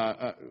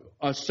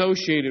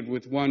associated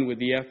with one with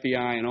the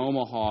FBI in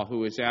Omaha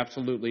who is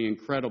absolutely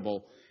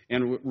incredible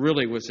and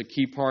really was a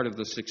key part of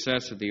the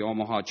success of the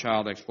Omaha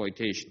Child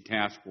Exploitation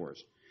Task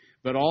Force.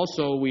 But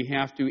also we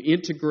have to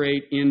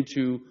integrate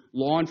into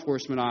law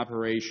enforcement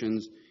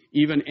operations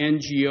even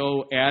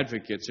NGO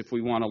advocates if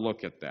we want to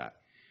look at that.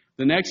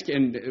 The next,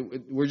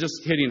 and we're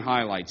just hitting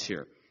highlights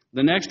here.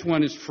 The next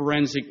one is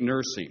forensic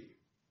nursing.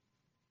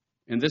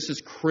 And this is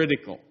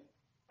critical.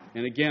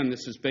 And again,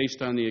 this is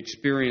based on the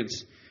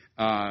experience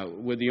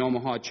with the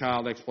Omaha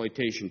Child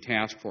Exploitation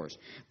Task Force.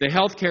 The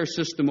healthcare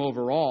system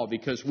overall,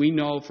 because we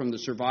know from the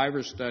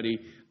survivor study,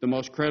 the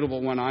most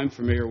credible one I'm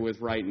familiar with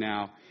right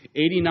now,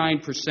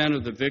 89%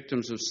 of the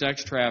victims of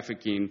sex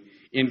trafficking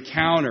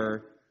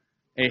encounter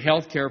a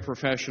healthcare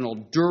professional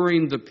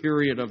during the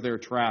period of their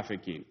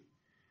trafficking.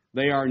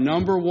 They are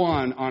number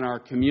one on our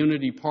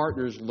community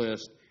partners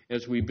list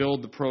as we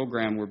build the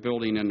program we're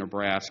building in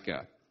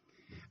Nebraska.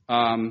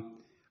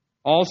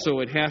 Also,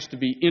 it has to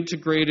be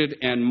integrated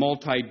and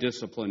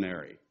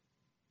multidisciplinary.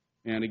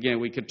 And again,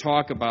 we could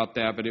talk about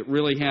that, but it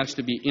really has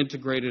to be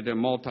integrated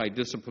and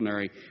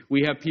multidisciplinary.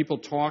 We have people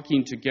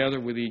talking together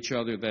with each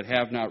other that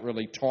have not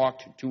really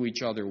talked to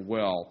each other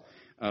well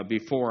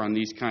before on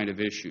these kind of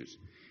issues.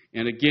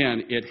 And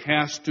again, it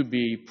has to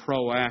be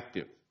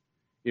proactive.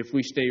 If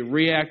we stay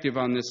reactive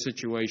on this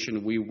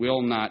situation, we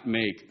will not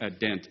make a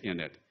dent in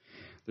it.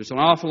 There's an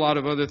awful lot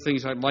of other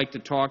things I'd like to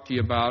talk to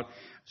you about.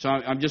 So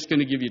I'm just going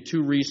to give you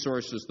two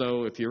resources,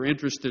 though, if you're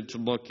interested to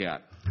look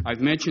at.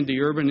 I've mentioned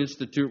the Urban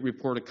Institute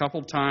report a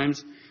couple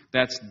times.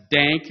 That's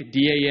DANK,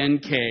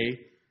 D-A-N-K,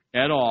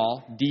 et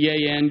al.,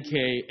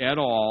 D-A-N-K, et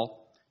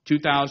al.,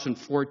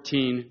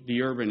 2014,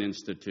 the Urban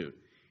Institute.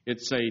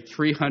 It's a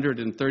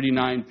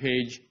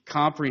 339-page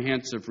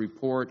comprehensive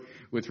report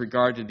with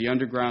regard to the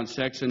underground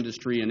sex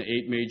industry in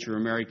 8 major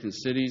American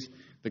cities,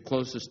 the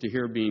closest to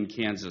here being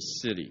Kansas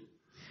City.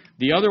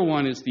 The other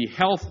one is the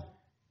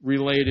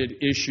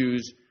health-related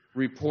issues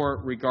report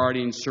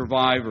regarding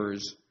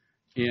survivors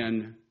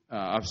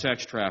of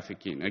sex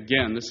trafficking.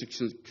 Again, this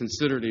is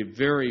considered a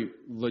very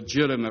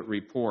legitimate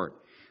report.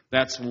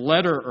 That's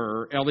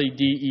Lederer,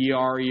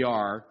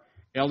 L-E-D-E-R-E-R,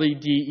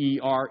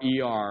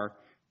 L-E-D-E-R-E-R,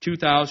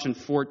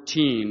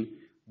 2014,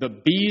 the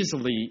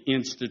Beasley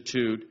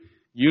Institute,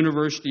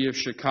 University of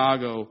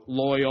Chicago,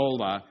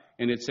 Loyola,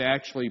 and it's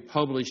actually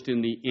published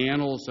in the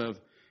Annals of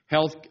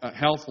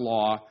Health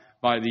Law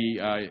by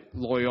the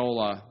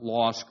Loyola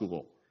Law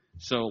School.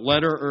 So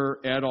Lederer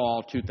et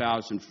al.,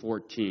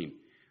 2014.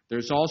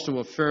 There's also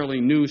a fairly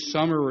new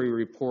summary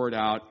report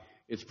out.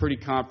 It's pretty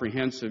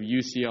comprehensive,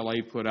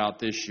 UCLA put out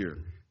this year.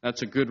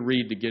 That's a good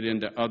read to get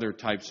into other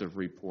types of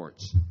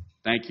reports.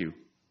 Thank you.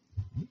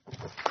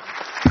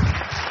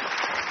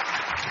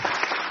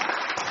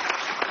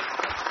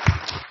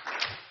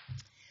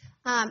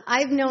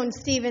 I've known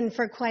Stephen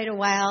for quite a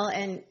while,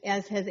 and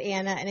as has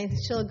Anna, and I think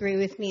she'll agree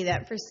with me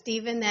that for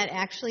Stephen that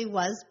actually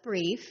was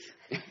brief.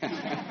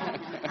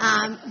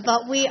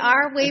 But we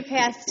are way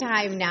past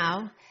time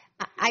now.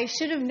 I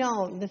should have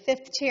known the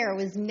fifth chair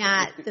was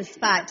not the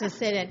spot to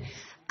sit in.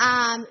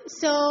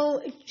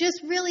 So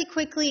just really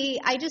quickly,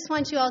 I just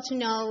want you all to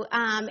know,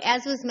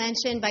 as was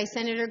mentioned by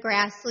Senator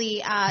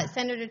Grassley,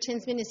 Senator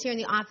Tinsman is here in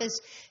the office.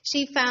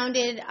 She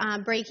founded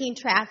Breaking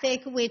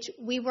Traffic, which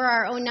we were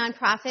our own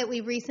nonprofit.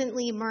 We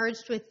recently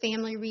merged with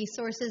Family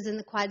Resources in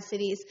the Quad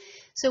Cities.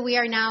 So we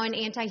are now an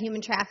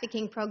anti-human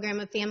trafficking program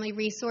of Family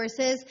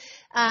Resources.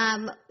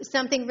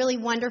 Something really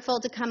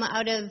wonderful to come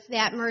out of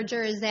that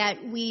merger is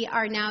that we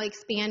are now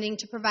expanding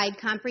to provide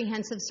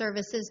comprehensive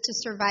services to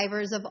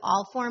survivors of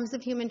all forms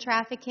of human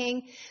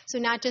trafficking. So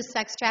not just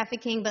sex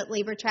trafficking, but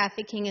labor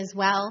trafficking as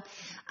well.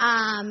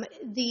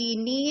 The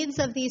needs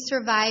of these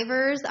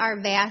survivors are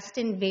vast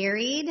and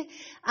varied.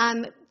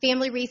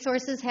 Family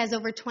Resources has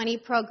over 20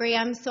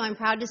 programs, so I'm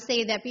proud to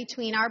say that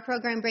between our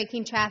program,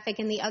 Breaking Traffic,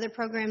 and the other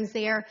programs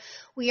there,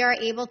 we are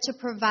able to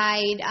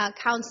provide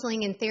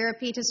counseling and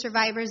therapy to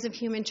survivors of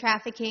human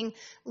trafficking,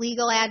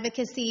 legal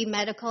advocacy,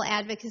 medical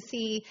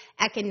advocacy,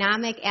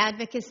 economic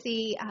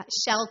advocacy,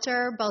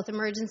 shelter, both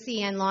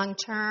emergency and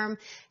long-term,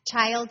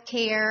 child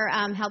care,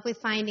 help with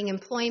finding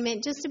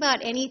employment, just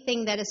about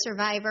anything that a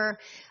survivor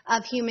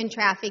of human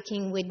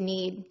trafficking would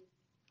need.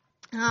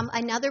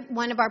 Another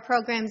one of our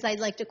programs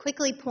I'd like to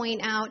quickly point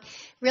out,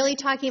 really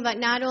talking about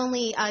not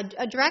only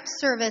a direct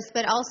service,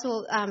 but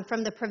also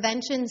from the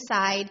prevention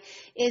side,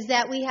 is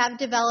that we have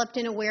developed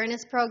an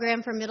awareness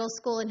program for middle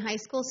school and high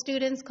school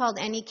students called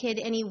Any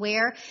Kid,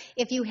 Anywhere.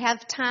 If you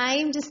have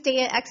time to stay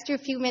an extra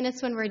few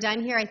minutes when we're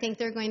done here, I think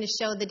they're going to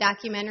show the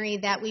documentary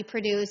that we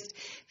produced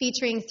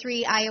featuring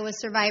 3 Iowa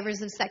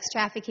survivors of sex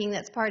trafficking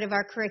that's part of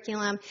our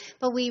curriculum.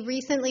 But we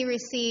recently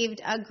received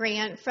a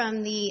grant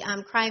from the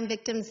Crime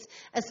Victims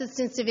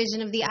Assistance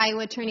Division of the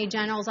Iowa Attorney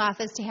General's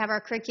Office to have our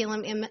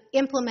curriculum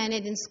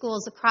implemented in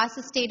schools across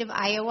the state of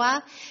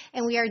Iowa,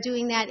 and we are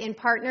doing that in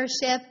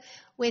partnership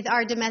with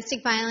our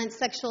domestic violence,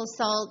 sexual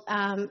assault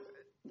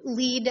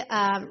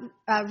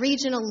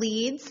regional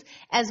leads,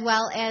 as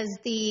well as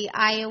the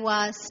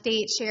Iowa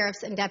State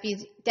Sheriffs and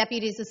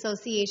Deputies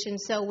Association.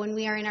 So when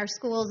we are in our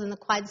schools in the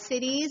Quad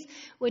Cities,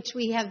 which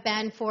we have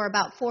been for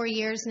about 4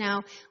 years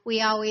now,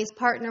 we always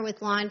partner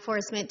with law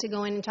enforcement to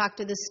go in and talk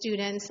to the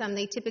students.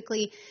 They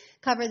typically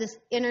cover this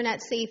internet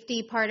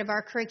safety part of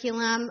our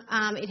curriculum.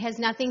 It has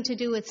nothing to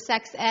do with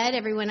sex ed.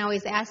 Everyone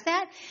always asks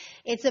that.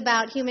 It's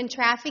about human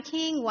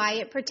trafficking, why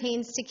it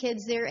pertains to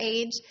kids their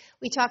age.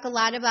 We talk a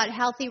lot about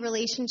healthy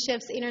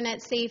relationships,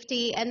 internet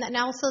safety, and then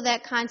also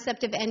that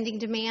concept of ending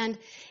demand,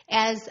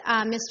 as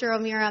Mr.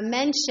 O'Meara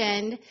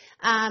mentioned,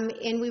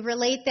 and we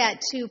relate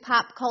that to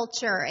pop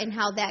culture and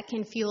how that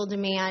can fuel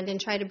demand and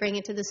try to bring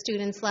it to the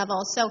students'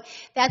 level. So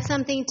that's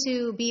something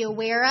to be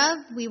aware of.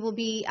 We will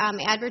be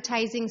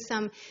advertising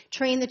some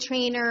Train the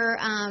Trainer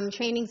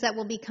trainings that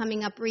will be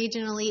coming up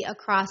regionally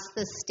across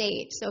the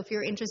state. So if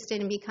you're interested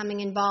in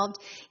becoming involved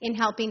in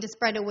helping to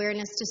spread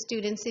awareness to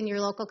students in your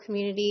local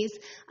communities,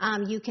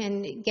 you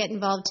can get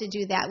involved to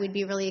do that. We'd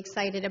be really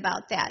excited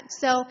about that.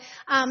 So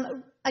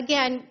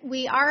again,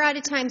 we are out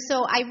of time.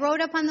 So I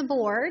wrote up on the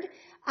board,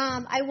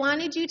 I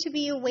wanted you to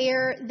be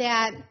aware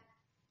that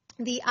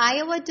the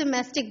Iowa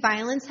Domestic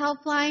Violence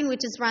Helpline,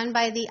 which is run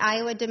by the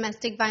Iowa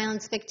Domestic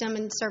Violence Victim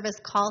and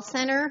Service Call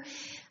Center,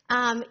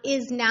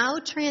 is now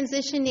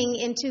transitioning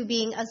into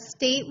being a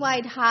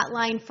statewide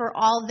hotline for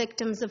all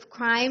victims of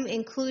crime,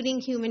 including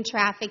human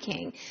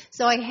trafficking.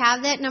 So I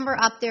have that number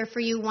up there for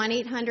you,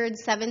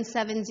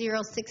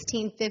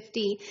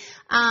 1-800-770-1650.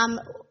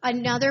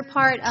 Another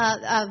part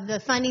of the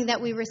funding that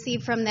we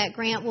received from that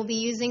grant will be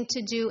using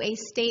to do a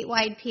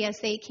statewide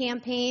PSA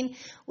campaign,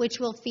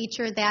 which will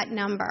feature that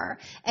number.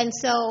 And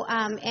so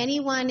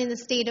anyone in the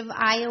state of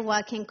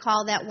Iowa can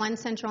call that one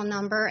central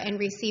number and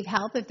receive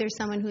help if there's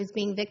someone who's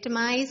being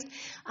victimized.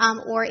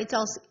 Or it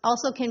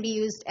also can be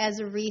used as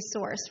a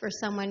resource for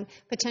someone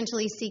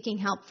potentially seeking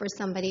help for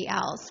somebody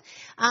else.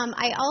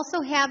 I also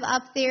have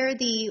up there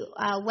the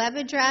web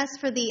address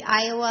for the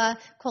Iowa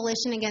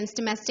Coalition Against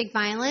Domestic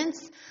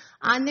Violence.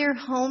 On their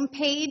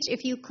homepage,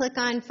 if you click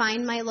on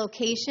Find My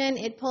Location,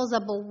 it pulls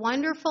up a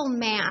wonderful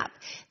map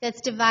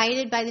that's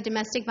divided by the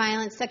domestic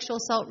violence, sexual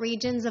assault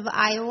regions of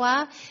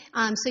Iowa.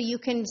 So you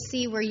can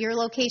see where your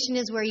location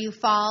is, where you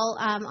fall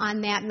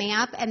on that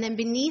map. And then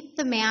beneath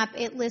the map,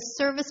 it lists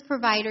service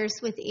providers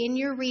within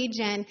your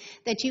region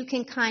that you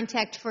can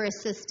contact for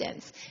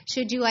assistance,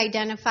 should you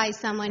identify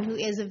someone who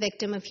is a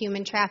victim of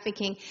human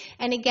trafficking.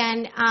 And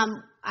again,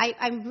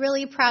 I'm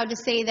really proud to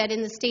say that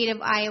in the state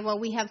of Iowa,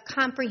 we have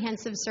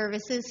comprehensive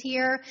services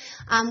here.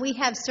 We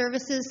have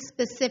services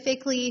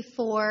specifically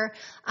for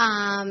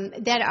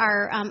that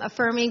are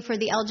affirming for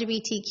the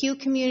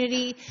LGBTQ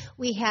community.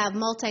 We have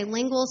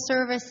multilingual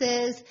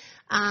services,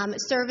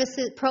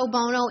 services, pro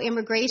bono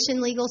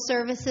immigration legal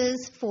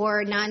services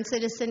for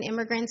non-citizen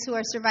immigrants who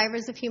are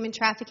survivors of human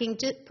trafficking,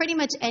 pretty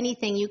much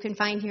anything you can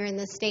find here in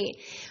the state.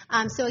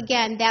 So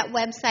again, that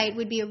website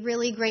would be a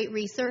really great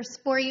resource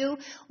for you.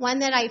 One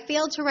that I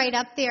failed to write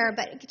up there,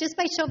 but just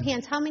by show of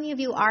hands, how many of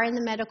you are in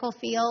the medical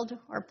field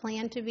or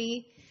plan to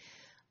be?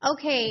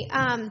 Okay.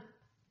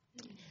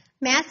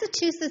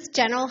 Massachusetts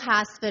General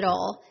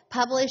Hospital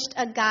published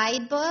a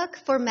guidebook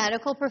for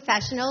medical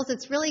professionals.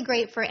 It's really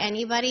great for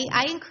anybody.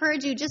 I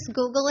encourage you, just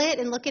Google it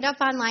and look it up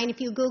online.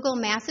 If you Google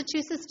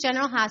Massachusetts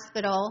General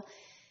Hospital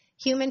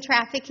Human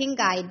Trafficking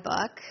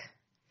Guidebook,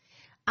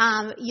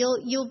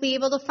 you'll be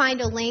able to find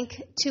a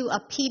link to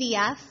a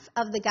PDF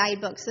of the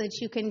guidebook so that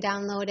you can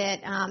download it.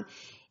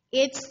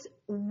 It's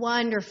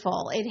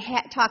wonderful. It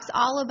talks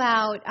all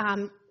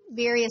about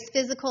various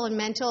physical and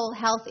mental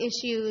health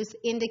issues,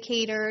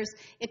 indicators.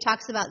 It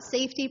talks about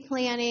safety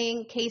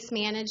planning, case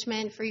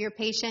management for your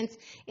patients.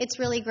 It's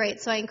really great,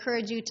 so I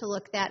encourage you to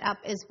look that up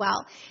as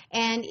well.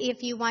 And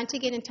if you want to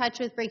get in touch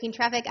with Breaking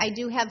Traffic, I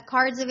do have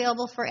cards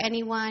available for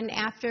anyone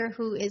after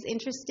who is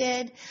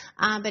interested.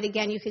 But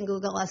again, you can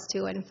Google us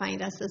too and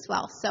find us as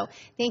well. So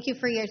thank you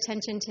for your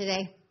attention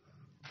today.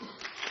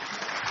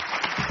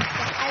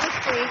 I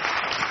was brief.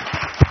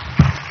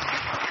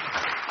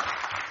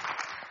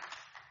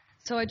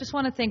 So I just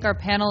want to thank our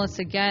panelists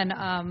again.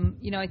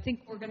 I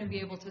think we're going to be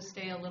able to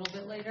stay a little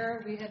bit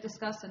later, we had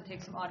discussed, and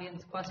take some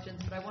audience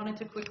questions. But I wanted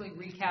to quickly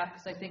recap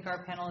because I think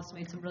our panelists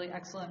made some really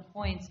excellent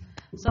points,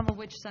 some of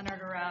which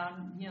centered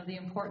around, the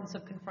importance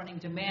of confronting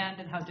demand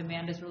and how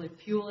demand is really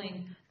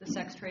fueling the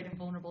sex trade in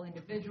vulnerable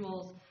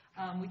individuals.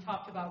 We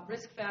talked about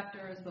risk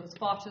factors, both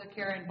foster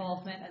care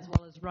involvement as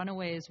well as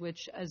runaways,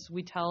 which, as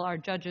we tell our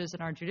judges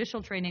in our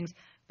judicial trainings,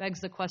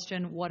 begs the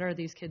question, what are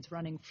these kids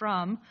running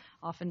from?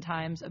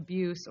 Oftentimes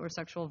abuse or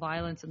sexual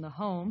violence in the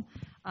home.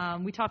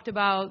 We talked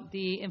about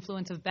the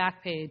influence of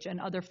Backpage and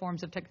other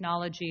forms of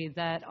technology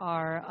that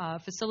are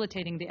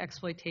facilitating the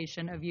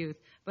exploitation of youth,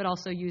 but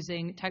also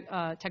using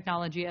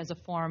technology as a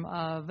form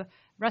of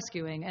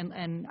rescuing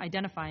and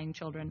identifying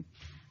children.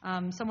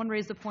 Someone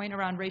raised the point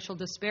around racial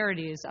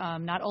disparities,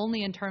 not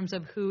only in terms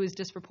of who is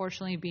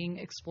disproportionately being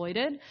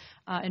exploited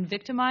and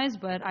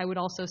victimized, but I would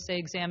also say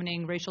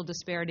examining racial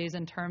disparities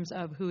in terms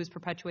of who is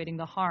perpetuating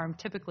the harm,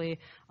 typically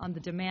on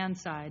the demand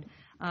side.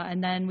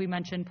 And then we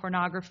mentioned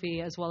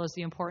pornography as well as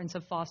the importance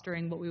of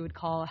fostering what we would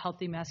call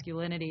healthy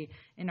masculinity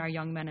in our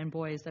young men and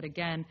boys that,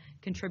 again,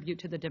 contribute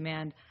to the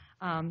demand.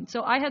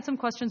 So I had some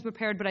questions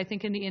prepared, but I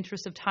think in the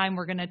interest of time,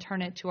 we're going to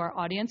turn it to our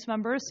audience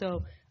members.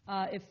 So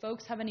if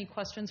folks have any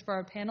questions for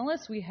our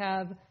panelists, we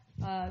have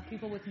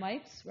people with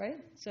mics, right?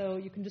 So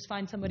you can just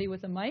find somebody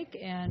with a mic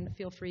and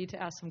feel free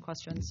to ask some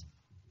questions.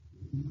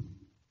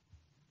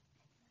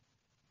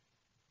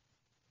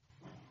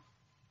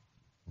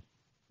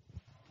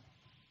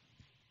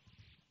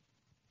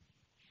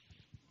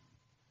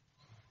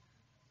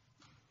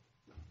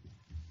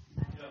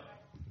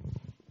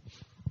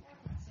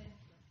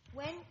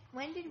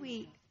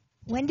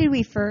 When did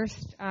we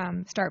first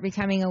start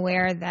becoming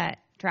aware that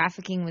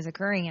trafficking was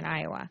occurring in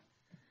Iowa?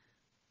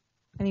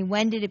 I mean,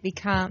 when did it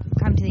come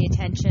to the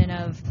attention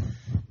of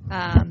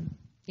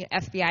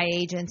FBI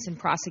agents and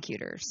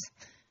prosecutors?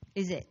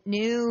 Is it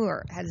new,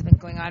 or has it been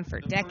going on for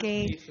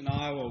decades? The first case in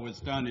Iowa was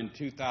done in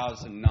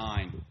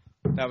 2009.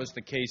 That was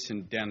the case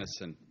in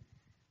Denison.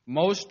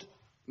 Most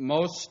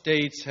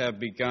states have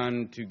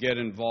begun to get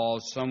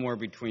involved somewhere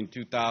between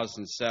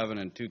 2007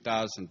 and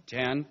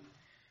 2010.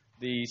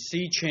 The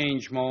sea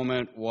change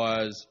moment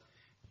was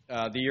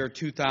the year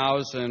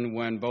 2000,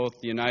 when both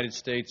the United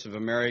States of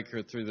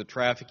America, through the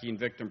Trafficking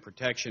Victim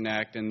Protection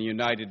Act, and the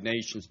United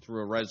Nations,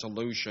 through a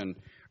resolution,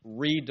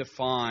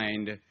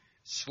 redefined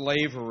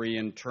slavery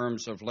in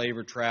terms of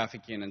labor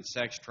trafficking and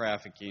sex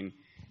trafficking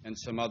and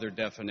some other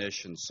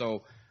definitions.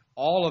 So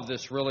all of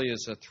this really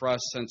is a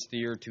thrust since the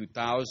year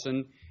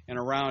 2000, and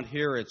around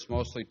here it's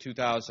mostly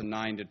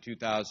 2009 to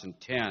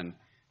 2010.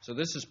 So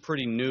this is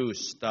pretty new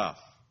stuff.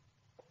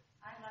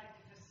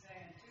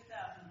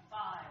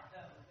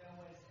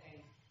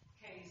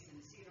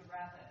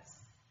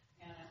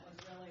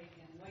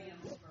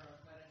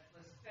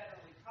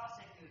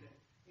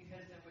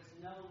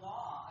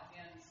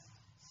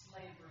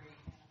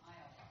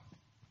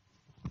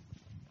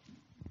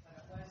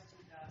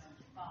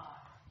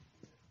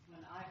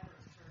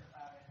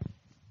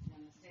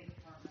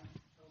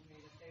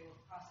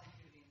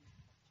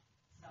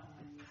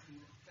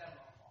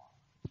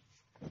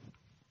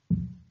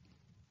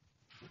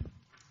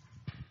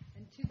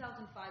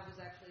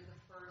 Was actually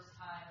the first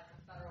time at the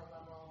federal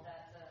level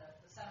that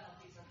the seminal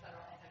piece of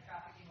federal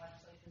anti-trafficking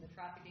legislation, the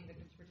Trafficking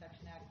Victims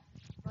Protection Act,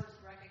 first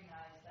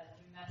recognized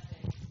that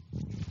domestic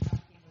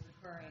trafficking was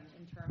occurring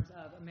in terms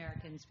of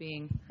Americans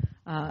being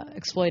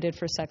exploited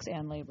for sex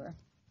and labor.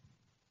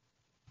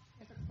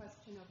 I have a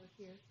question over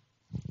here.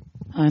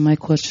 Hi, my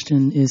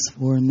question is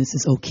for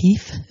Mrs.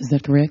 O'Keefe. Is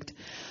that correct?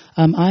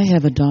 I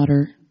have a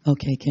daughter.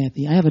 Okay,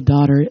 Kathy. I have a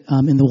daughter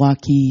in the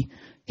Waukee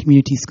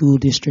Community School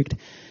District.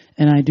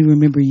 And I do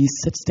remember you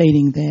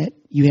stating that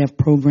you have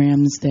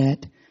programs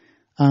that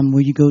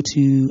where you go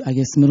to, I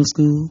guess, middle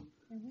school.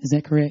 Mm-hmm. Is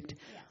that correct?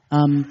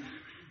 Yeah.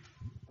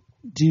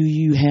 Do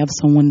you have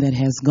someone that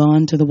has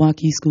gone to the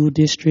Waukee School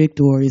District,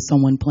 or is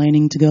someone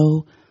planning to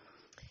go?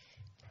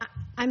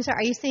 I'm sorry,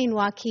 are you saying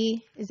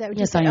Waukee? Is that what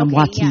yes, you're saying? I am.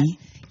 Okay, Waukee.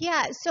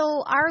 Yeah,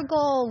 so our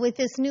goal with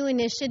this new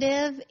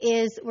initiative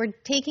is we're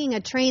taking a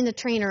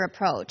train-the-trainer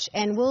approach.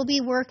 And we'll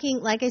be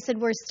working, like I said,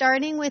 we're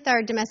starting with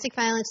our domestic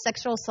violence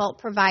sexual assault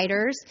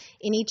providers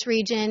in each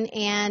region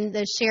and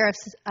the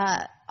sheriff's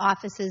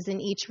offices in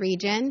each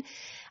region,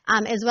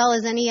 as well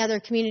as any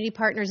other community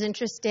partners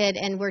interested.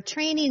 And we're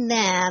training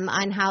them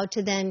on how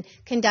to then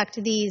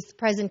conduct these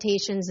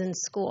presentations in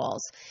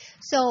schools.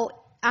 So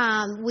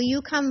will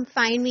you come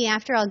find me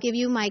after? I'll give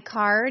you my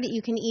card.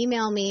 You can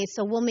email me,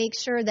 so we'll make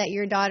sure that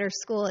your daughter's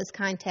school is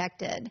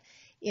contacted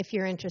if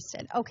you're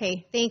interested.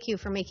 Okay, thank you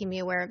for making me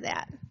aware of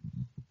that.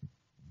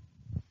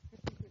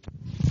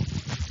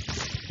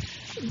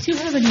 Do you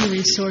have any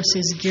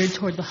resources geared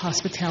toward the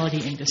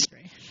hospitality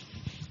industry?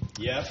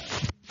 Yes.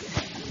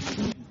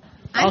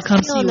 I'm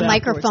stealing the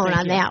microphone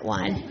on that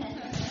one,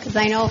 because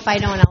I know if I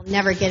don't, I'll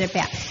never get it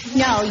back.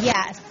 No,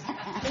 yes.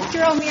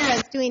 Mr. O'Meara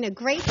is doing a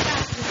great job in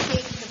the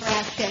state of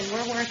Nebraska, and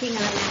we're working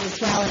on it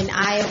as well in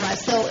Iowa.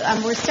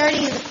 So we're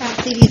starting in the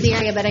Quad Cities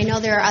area, but I know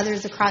there are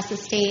others across the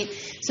state.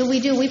 So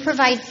we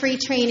provide free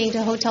training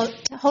to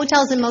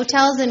hotels and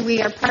motels, and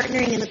we are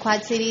partnering in the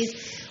Quad Cities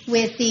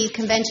with the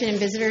Convention and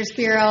Visitors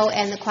Bureau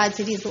and the Quad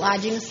Cities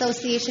Lodging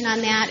Association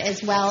on that,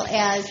 as well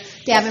as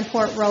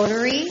Davenport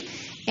Rotary.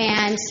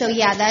 And so,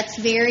 yeah, that's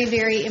very,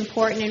 very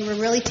important, and we're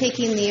really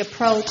taking the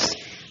approach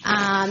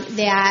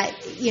that,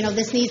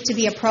 this needs to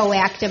be a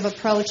proactive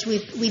approach.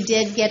 We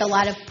did get a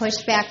lot of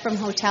pushback from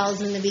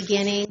hotels in the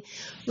beginning,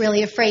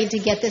 really afraid to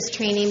get this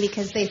training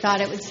because they thought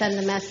it would send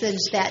the message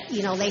that,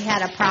 they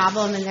had a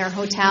problem in their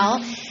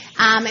hotel.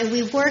 And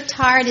we've worked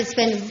hard. It's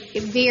been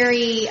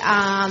very...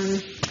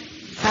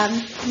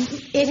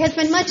 it has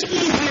been much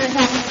easier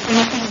than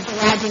the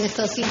Lodging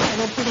Association,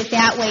 we'll put it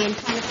that way, and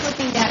kind of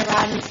flipping that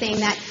around and saying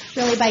that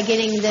really by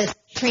getting this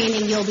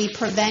training, you'll be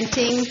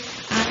preventing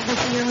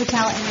this in your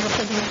hotel, and you'll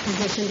also be in a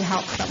position to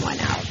help someone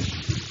out.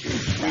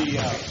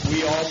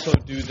 We also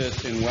do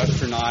this in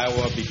western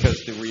Iowa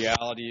because the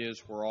reality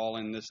is we're all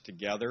in this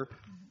together.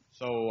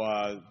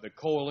 So the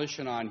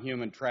Coalition on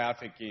Human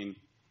Trafficking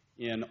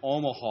in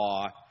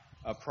Omaha,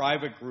 a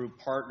private group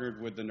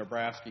partnered with the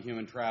Nebraska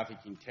Human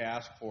Trafficking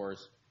Task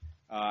Force,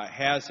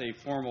 has a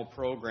formal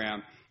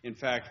program. In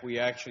fact, we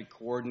actually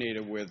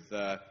coordinated with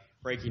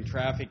Breaking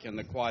Traffic in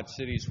the Quad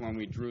Cities when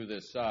we drew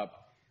this up.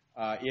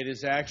 It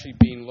is actually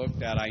being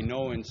looked at, I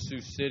know, in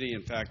Sioux City.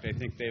 In fact, I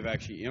think they've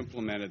actually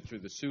implemented through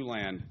the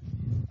Siouxland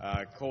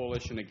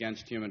Coalition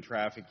Against Human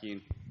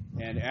Trafficking.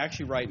 And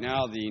actually right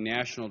now the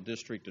National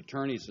District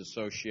Attorneys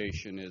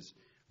Association is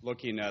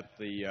looking at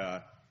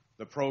the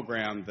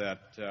program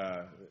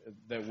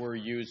that we're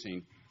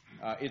using.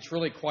 It's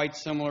really quite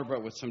similar,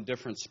 but with some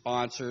different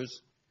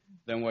sponsors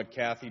than what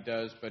Kathy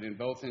does. But in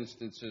both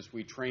instances,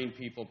 we train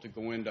people to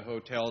go into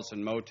hotels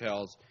and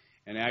motels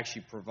and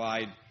actually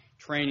provide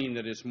training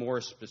that is more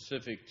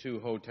specific to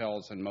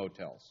hotels and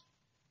motels.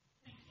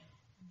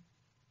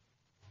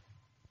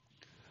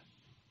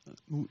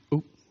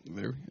 Oh,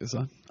 there it's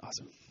on.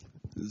 Awesome.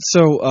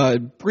 So,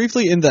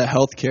 briefly in the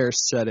healthcare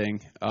setting,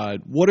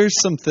 what are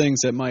some things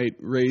that might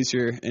raise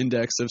your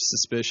index of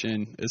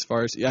suspicion as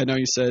far as, I know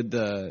you said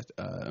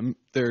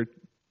their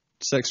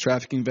sex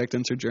trafficking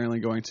victims are generally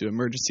going to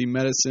emergency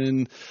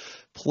medicine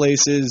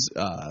places.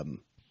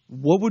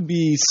 What would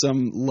be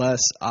some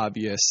less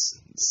obvious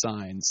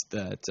signs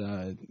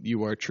that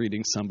you are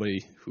treating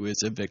somebody who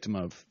is a victim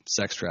of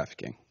sex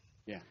trafficking?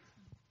 Yeah.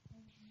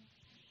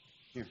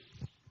 Here.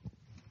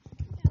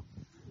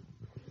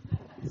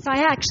 So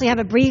I actually have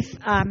a brief,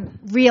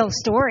 real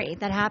story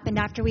that happened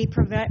after we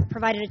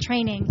provided a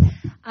training.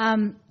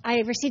 I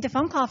received a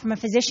phone call from a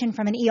physician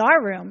from an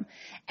ER room,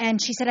 and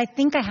she said, I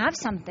think I have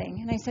something.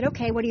 And I said,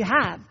 okay, what do you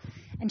have?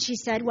 And she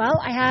said,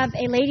 well, I have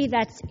a lady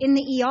that's in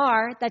the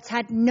ER that's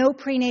had no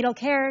prenatal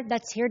care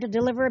that's here to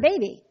deliver a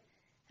baby.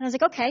 And I was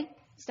like, okay,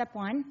 step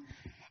one.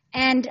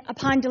 And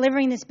upon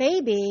delivering this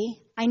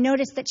baby, I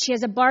noticed that she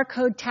has a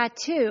barcode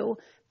tattoo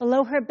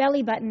below her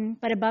belly button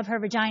but above her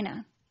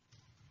vagina.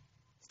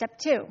 Step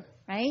two,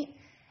 right?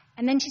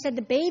 And then she said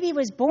the baby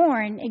was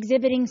born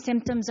exhibiting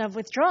symptoms of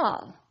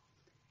withdrawal.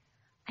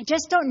 I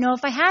just don't know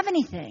if I have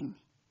anything.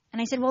 And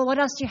I said, well, what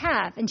else do you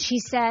have? And she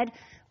said,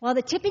 well,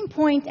 the tipping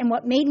point and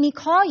what made me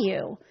call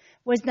you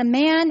was the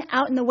man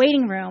out in the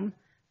waiting room,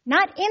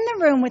 not in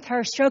the room with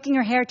her, stroking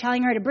her hair,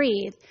 telling her to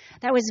breathe,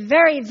 that was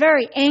very,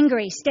 very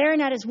angry, staring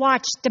at his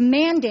watch,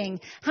 demanding,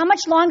 how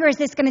much longer is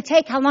this going to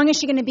take? How long is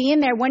she going to be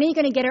in there? When are you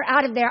going to get her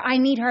out of there? I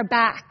need her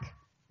back.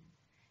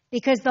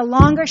 Because the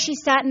longer she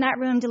sat in that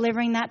room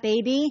delivering that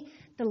baby,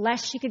 the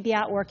less she could be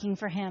out working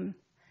for him.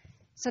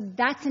 So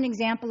that's an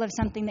example of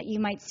something that you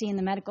might see in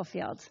the medical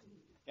field.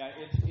 Yeah,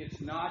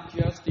 it's not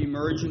just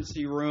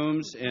emergency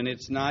rooms, and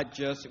it's not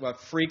just,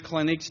 free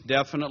clinics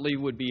definitely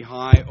would be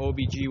high.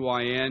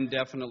 OBGYN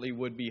definitely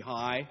would be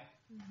high.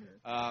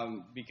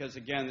 Because,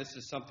 again, this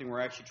is something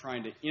we're actually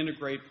trying to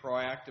integrate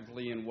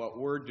proactively in what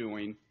we're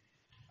doing.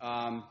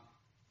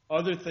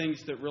 Other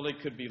things that really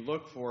could be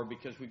looked for,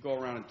 because we go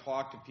around and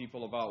talk to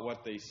people about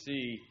what they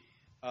see,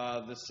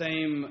 the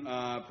same,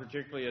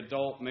 particularly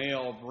adult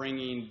male,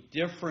 bringing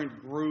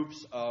different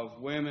groups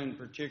of women,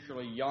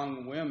 particularly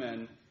young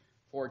women,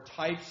 for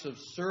types of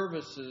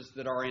services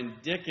that are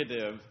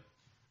indicative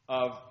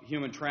of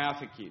human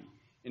trafficking.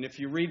 And if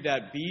you read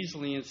that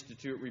Beasley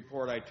Institute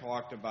report I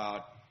talked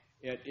about,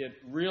 it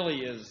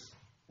really is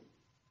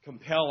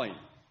compelling.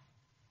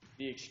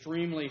 The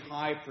extremely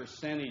high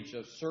percentage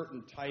of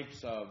certain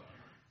types of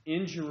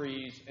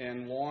injuries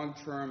and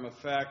long-term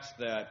effects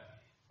that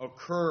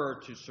occur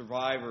to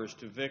survivors,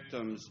 to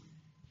victims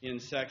in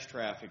sex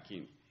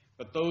trafficking.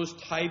 But those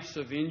types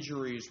of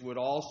injuries would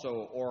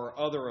also, or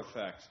other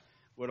effects,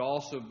 would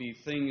also be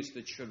things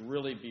that should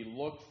really be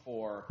looked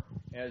for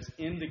as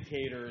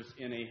indicators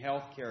in a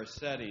healthcare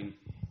setting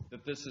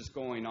that this is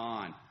going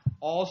on.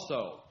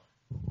 Also,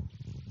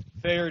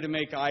 failure to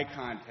make eye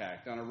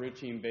contact on a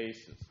routine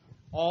basis.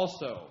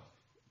 Also,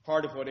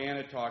 part of what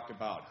Anna talked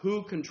about,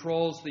 who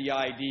controls the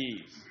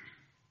IDs?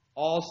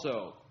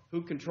 Also,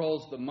 who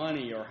controls the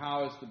money, or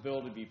how is the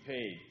bill to be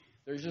paid?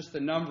 There's just a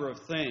number of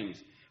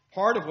things.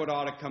 Part of what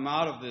ought to come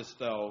out of this,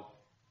 though,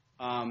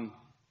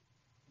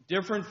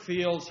 different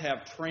fields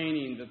have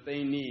training that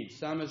they need.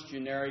 Some is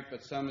generic,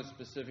 but some is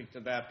specific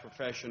to that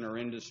profession or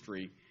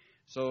industry.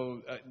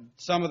 So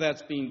some of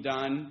that's being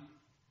done.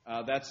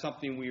 That's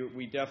something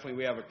we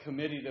definitely have a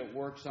committee that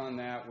works on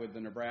that with the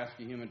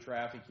Nebraska Human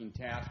Trafficking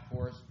Task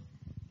Force.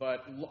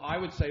 But I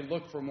would say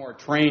look for more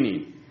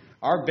training.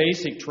 Our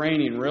basic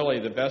training,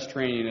 really, the best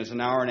training, is an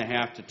hour and a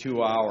half to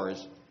 2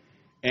 hours.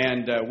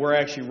 And we're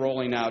actually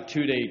rolling out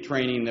 2-day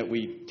training that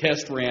we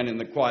test ran in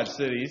the Quad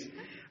Cities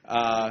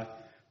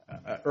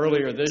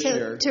earlier this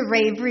year. To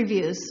rave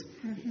reviews.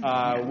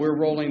 We're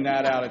rolling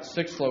that out at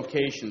 6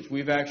 locations.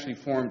 We've actually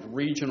formed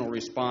regional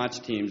response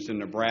teams in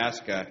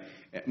Nebraska,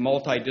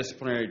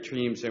 multidisciplinary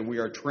teams, and we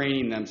are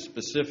training them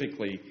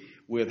specifically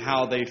with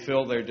how they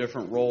fill their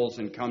different roles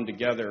and come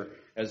together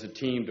as a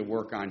team to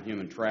work on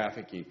human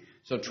trafficking.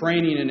 So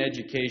training and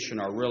education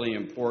are really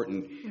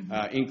important,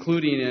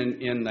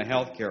 including in the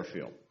healthcare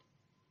field.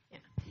 Yeah.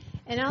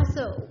 And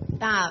also,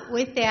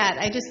 with that,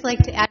 I'd just like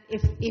to add,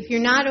 if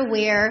you're not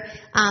aware,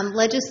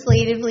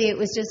 legislatively it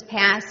was just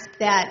passed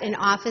that an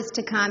Office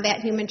to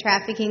Combat Human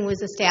Trafficking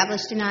was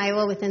established in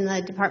Iowa within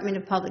the Department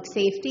of Public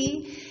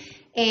Safety.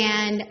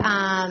 And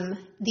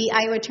the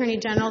Iowa Attorney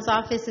General's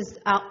Office has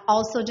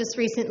also just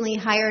recently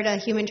hired a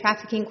human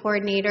trafficking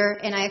coordinator,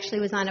 and I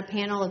actually was on a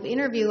panel of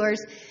interviewers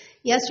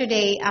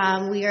yesterday.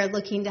 We are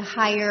looking to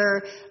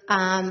hire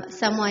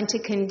someone to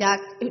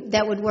conduct,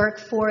 that would work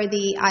for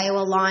the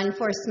Iowa Law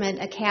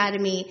Enforcement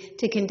Academy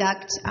to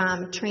conduct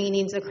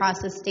trainings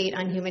across the state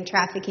on human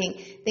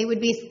trafficking. They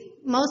would be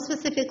most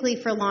specifically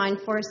for law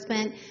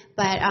enforcement,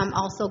 but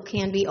also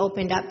can be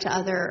opened up to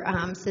other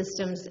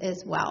systems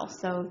as well.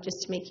 So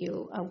just to make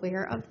you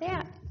aware of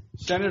that.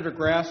 Senator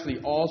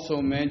Grassley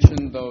also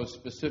mentioned those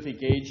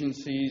specific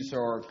agencies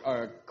or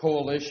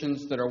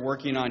coalitions that are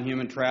working on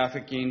human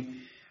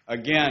trafficking.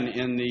 Again,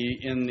 in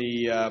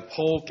the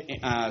Polk,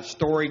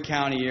 Story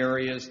County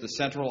areas, the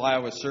Central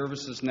Iowa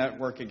Services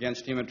Network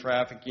Against Human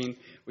Trafficking,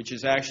 which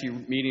is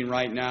actually meeting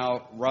right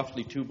now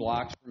roughly 2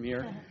 blocks from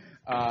here.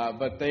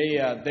 But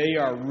they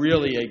are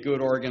really a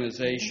good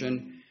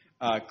organization.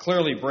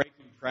 Clearly, Breaking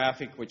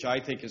Traffic, which I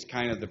think is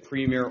kind of the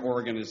premier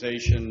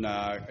organization,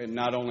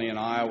 not only in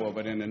Iowa,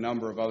 but in a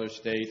number of other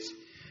states.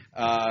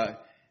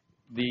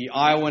 The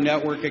Iowa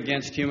Network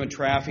Against Human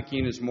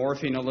Trafficking is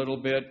morphing a little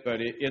bit,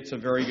 but it's a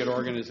very good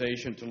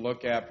organization to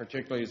look at,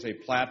 particularly as a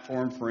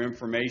platform for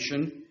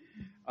information.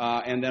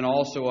 And then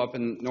also up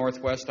in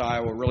northwest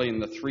Iowa, really in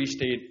the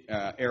 3-state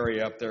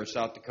area up there,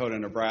 South Dakota,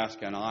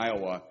 Nebraska, and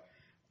Iowa,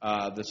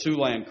 the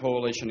Siouxland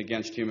Coalition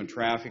Against Human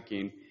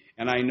Trafficking.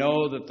 And I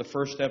know that the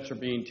first steps are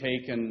being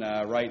taken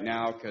right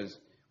now because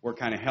we're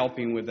kind of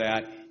helping with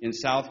that in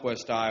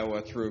southwest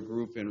Iowa through a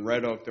group in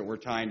Red Oak that we're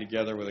tying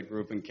together with a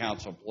group in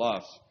Council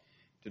Bluffs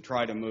to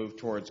try to move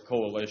towards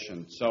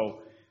coalition. So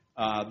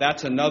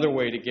that's another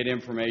way to get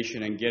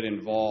information and get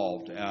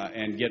involved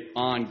and get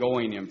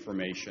ongoing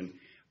information.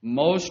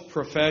 Most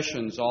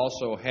professions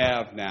also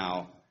have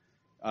now,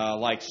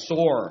 like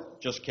SOAR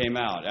just came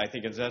out. I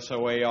think it's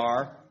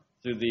SOAR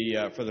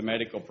for the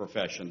medical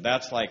profession.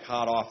 That's like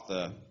hot off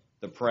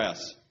the press.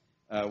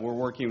 We're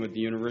working with the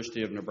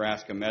University of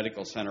Nebraska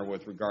Medical Center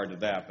with regard to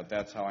that, but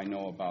that's how I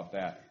know about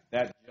that.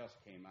 That just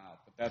came out,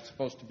 but that's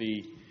supposed to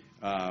be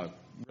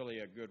really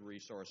a good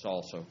resource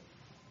also.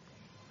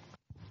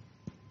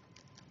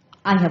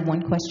 I have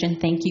one question.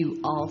 Thank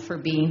you all for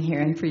being here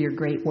and for your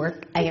great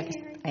work. I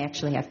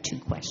actually have 2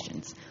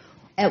 questions.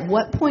 At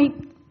what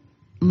point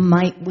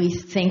might we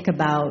think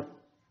about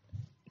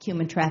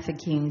human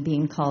trafficking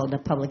being called a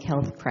public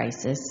health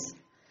crisis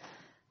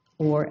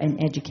or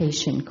an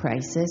education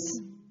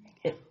crisis,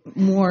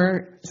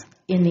 more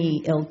in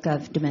the ilk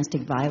of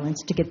domestic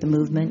violence to get the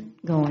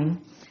movement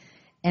going?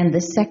 And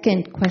the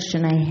second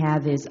question I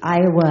have is,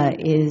 Iowa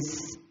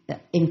is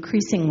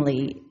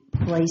increasingly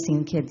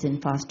placing kids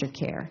in foster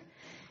care.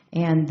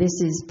 And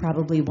this is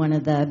probably one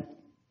of the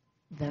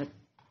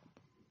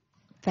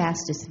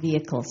fastest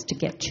vehicles to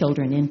get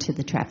children into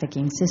the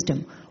trafficking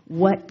system.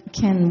 What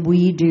can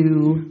we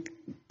do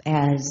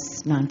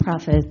as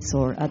nonprofits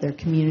or other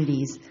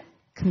community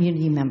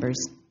members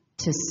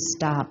to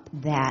stop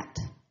that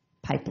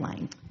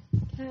pipeline?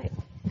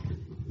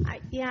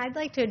 I'd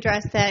like to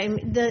address that.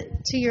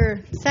 To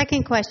your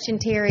second question,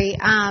 Terry,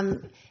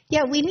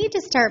 we need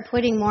to start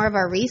putting more of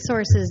our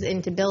resources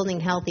into building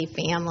healthy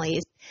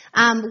families.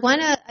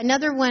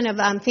 Another one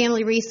of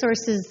Family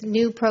Resources'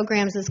 new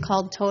programs is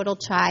called Total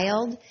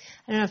Child.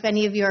 I don't know if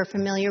any of you are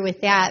familiar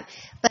with that,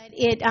 but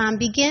it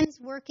begins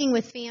working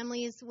with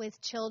families with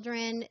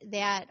children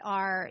that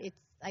are,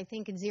 I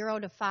think, 0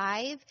 to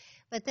 5.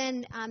 But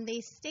then they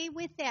stay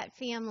with that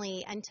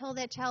family until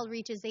that child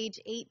reaches age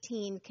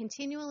 18,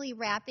 continually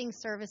wrapping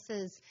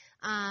services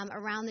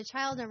around the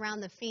child and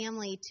around the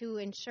family to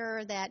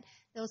ensure that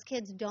those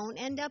kids don't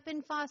end up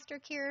in foster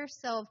care.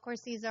 So, of course,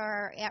 these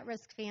are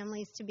at-risk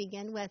families to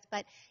begin with.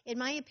 But in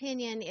my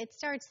opinion, it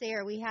starts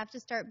there. We have to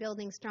start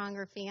building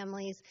stronger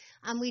families.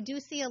 We do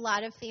see a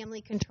lot of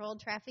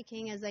family-controlled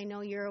trafficking, as I know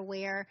you're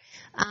aware.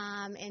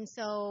 And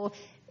so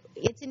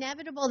it's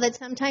inevitable that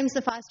sometimes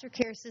the foster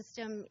care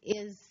system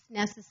is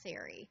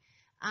necessary.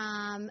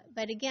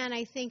 But again,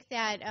 I think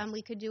that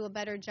we could do a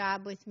better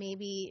job with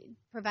maybe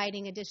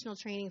providing additional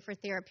training for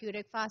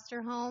therapeutic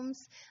foster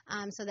homes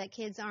so that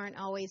kids aren't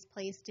always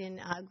placed in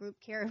group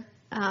care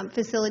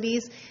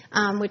facilities,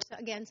 which,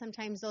 again,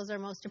 sometimes those are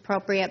most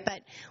appropriate.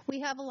 But we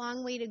have a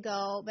long way to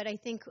go. But I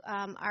think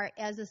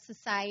as a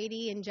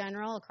society in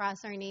general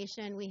across our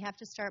nation, we have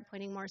to start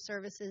putting more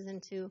services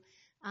into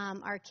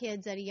our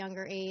kids at a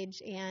younger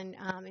age and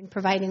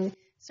providing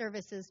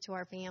services to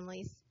our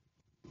families.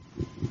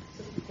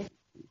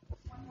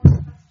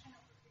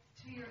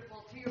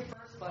 To your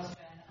first question,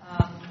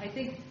 I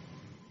think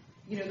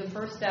the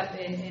first step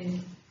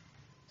in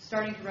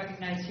starting to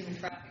recognize human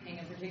trafficking,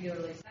 and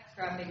particularly sex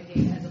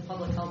trafficking, as a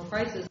public health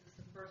crisis is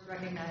to first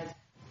recognize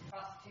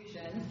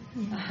prostitution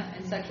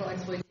and sexual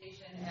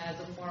exploitation as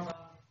a form of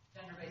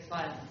gender-based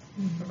violence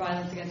or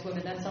violence against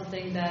women. That's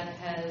something that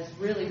has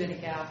really been a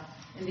gap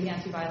in the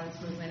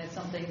anti-violence movement. It's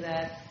something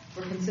that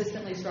we're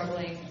consistently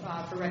struggling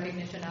for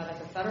recognition of at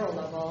the federal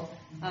level.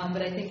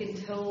 But I think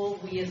until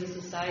we as a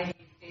society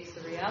face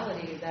the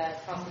reality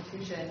that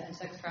prostitution and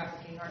sex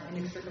trafficking are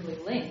inextricably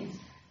linked,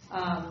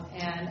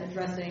 and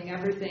addressing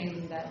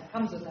everything that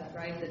comes with that,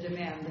 right? The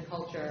demand, the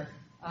culture,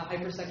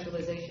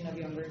 hypersexualization of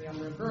younger and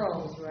younger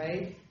girls,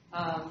 right?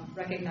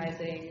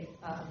 Recognizing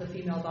the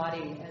female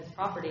body as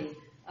property,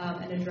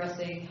 and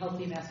addressing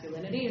healthy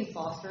masculinity and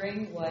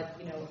fostering what,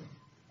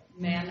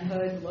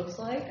 manhood looks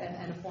like,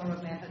 and a form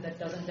of manhood that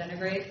doesn't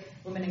denigrate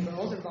women and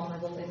girls or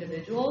vulnerable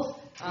individuals,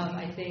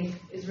 I think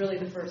is really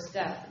the first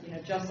step.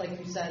 Just like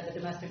you said, the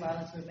domestic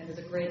violence movement is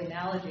a great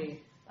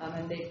analogy,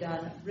 and they've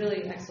done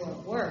really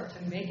excellent work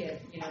to make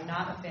it,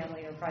 not a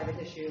family or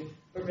private issue,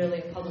 but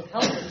really a public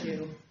health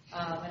issue.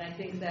 And I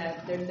think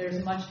that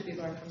there's much to be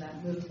learned from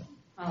that movement.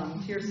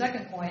 To your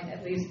second point,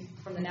 at least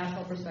from the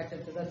national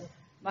perspective, because that's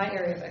my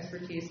area of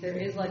expertise, there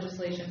is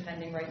legislation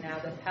pending right now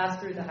that passed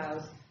through the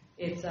House.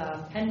 It's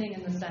pending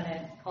in the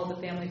Senate, called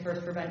the Family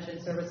First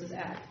Prevention Services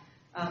Act.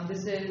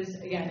 This is,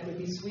 again, it would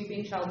be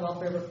sweeping child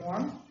welfare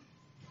reform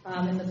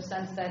in the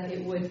sense that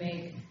it would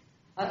make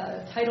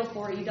Title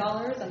IV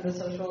dollars under the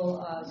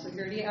Social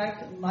Security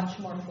Act much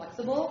more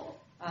flexible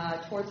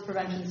towards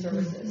prevention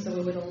services. So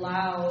it would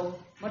allow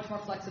much more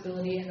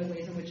flexibility in the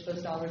ways in which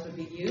those dollars would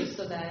be used,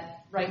 so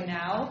that right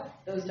now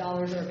those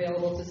dollars are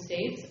available to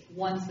states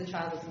once the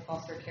child is in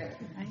foster care.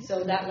 Right.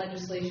 So that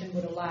legislation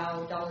would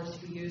allow dollars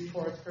to be used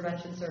towards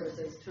prevention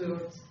services,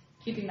 towards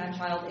keeping that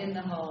child in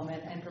the home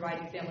and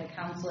providing family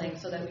counseling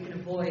so that we can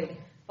avoid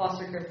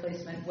foster care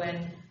placement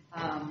when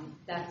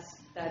that's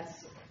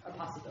a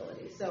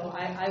possibility. So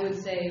I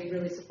would say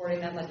really supporting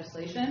that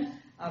legislation,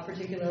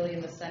 particularly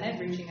in the Senate,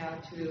 reaching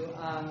out to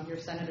your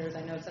senators.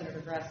 I know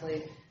Senator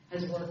Grassley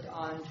has worked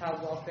on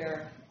child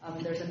welfare.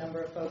 There's a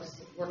number of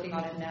folks working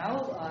on it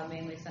now,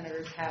 mainly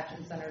Senators Hatch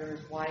and Senators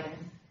Wyden.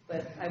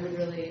 But I would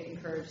really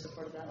encourage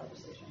support of that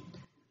legislation.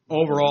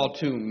 Overall,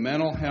 too,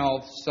 mental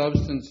health,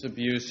 substance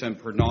abuse, and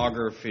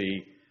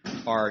pornography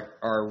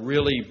are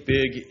really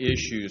big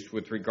issues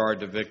with regard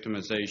to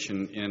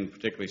victimization in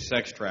particularly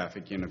sex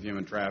trafficking, of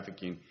human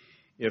trafficking.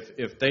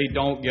 If they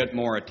don't get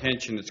more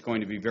attention, it's going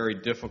to be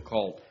very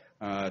difficult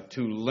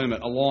to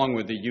limit, along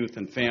with the youth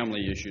and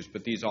family issues,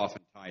 but these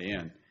often tie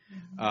in.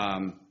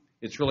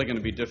 It's really going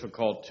to be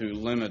difficult to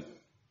limit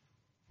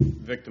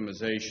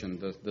victimization,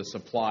 the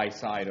supply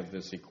side of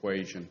this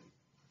equation.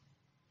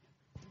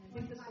 I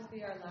think this will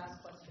be our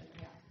last question.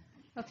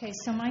 Yeah. Okay,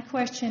 so my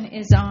question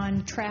is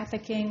on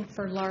trafficking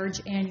for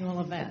large annual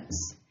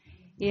events.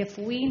 If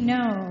we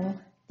know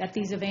that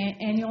these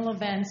annual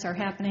events are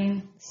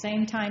happening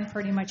same time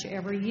pretty much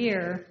every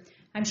year,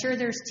 I'm sure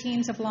there's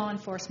teams of law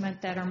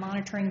enforcement that are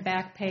monitoring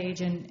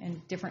Backpage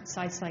and different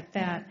sites like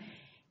that.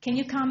 Can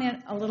you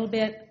comment a little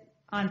bit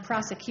on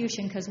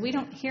prosecution, because we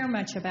don't hear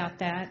much about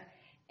that,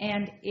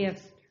 and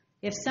if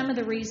some of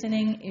the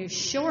reasoning is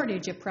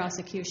shortage of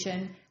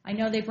prosecution, I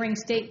know they bring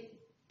state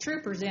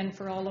troopers in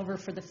for all over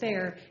for the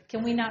fair.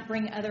 Can we not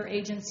bring other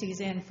agencies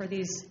in for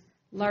these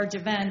large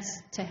events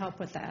to help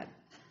with that?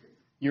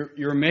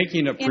 You're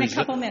making in a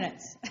couple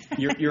minutes.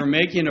 you're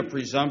making a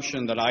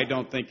presumption that I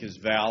don't think is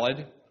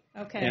valid.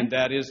 Okay. And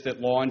that is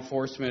that law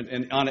enforcement,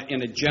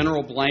 in a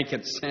general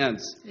blanket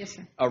sense, yes,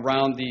 sir,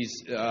 around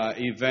these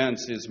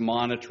events is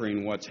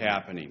monitoring what's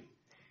happening.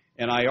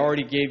 And I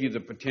already gave you the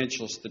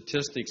potential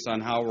statistics on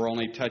how we're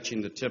only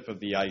touching the tip of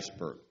the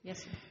iceberg.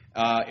 Yes, sir.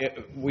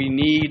 We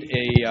need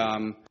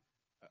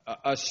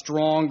a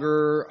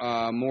stronger,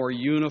 more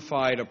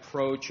unified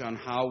approach on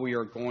how we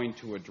are going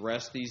to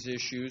address these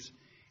issues,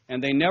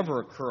 and they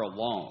never occur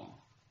alone.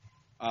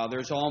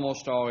 There's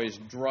almost always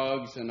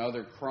drugs and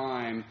other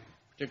crime,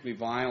 particularly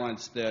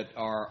violence, that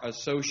are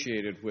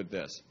associated with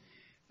this.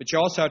 But you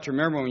also have to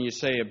remember when you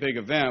say a big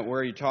event,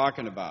 where are you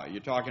talking about?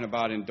 You're talking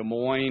about in Des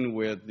Moines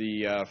with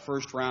the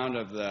first round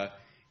of the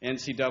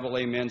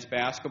NCAA men's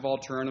basketball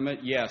tournament?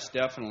 Yes,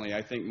 definitely.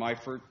 I think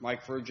Mike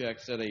Furjak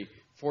said a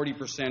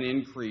 40%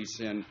 increase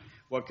in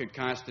what could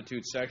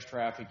constitute sex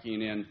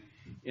trafficking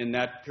in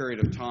that period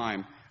of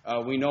time.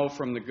 We know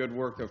from the good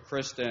work of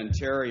Krista and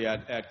Terry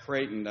at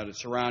Creighton that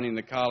it's surrounding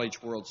the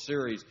College World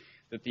Series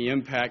that the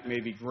impact may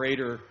be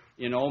greater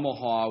in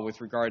Omaha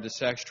with regard to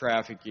sex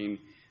trafficking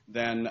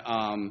than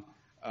the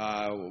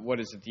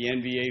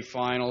NBA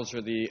Finals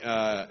or the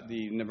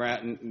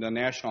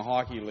National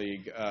Hockey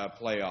League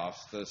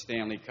playoffs, the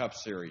Stanley Cup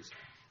Series.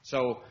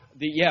 So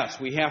yes,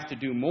 we have to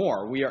do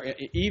more. We are,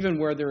 even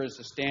where there is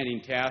a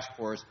standing task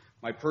force.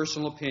 My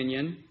personal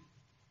opinion,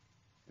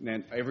 and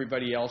then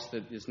everybody else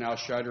that is now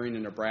shuddering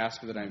in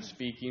Nebraska that I'm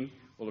speaking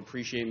will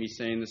appreciate me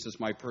saying this is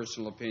my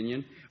personal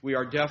opinion. We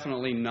are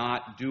definitely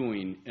not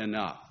doing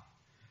enough.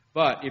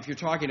 But if you're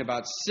talking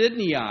about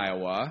Sidney,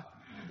 Iowa,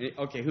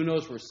 okay, who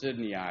knows where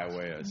Sidney,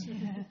 Iowa is?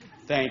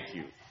 Thank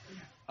you.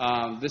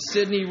 The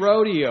Sidney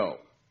Rodeo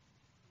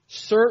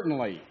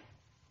certainly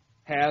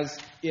has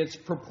its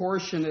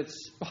proportionate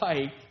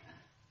spike,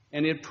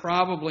 and it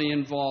probably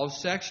involves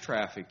sex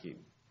trafficking.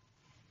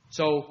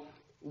 So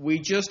we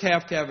just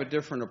have to have a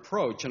different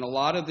approach, and a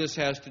lot of this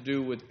has to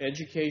do with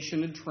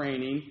education and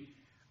training.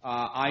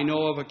 I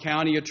know of a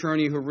county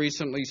attorney who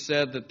recently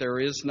said that there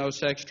is no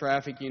sex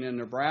trafficking in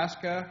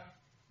Nebraska,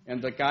 and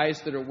the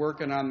guys that are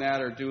working on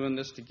that are doing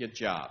this to get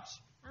jobs.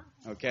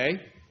 Okay?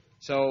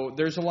 So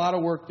there's a lot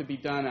of work to be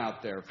done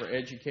out there for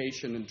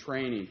education and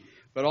training,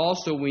 but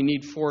also we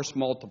need force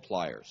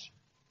multipliers.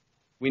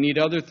 We need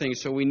other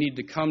things, so we need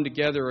to come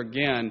together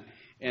again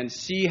and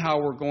see how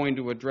we're going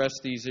to address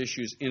these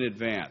issues in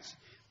advance.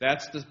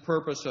 That's the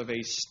purpose of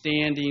a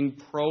standing,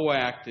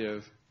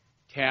 proactive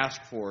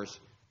task force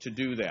to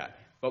do that.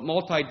 But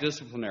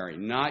multidisciplinary,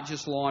 not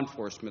just law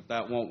enforcement,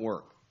 that won't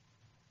work.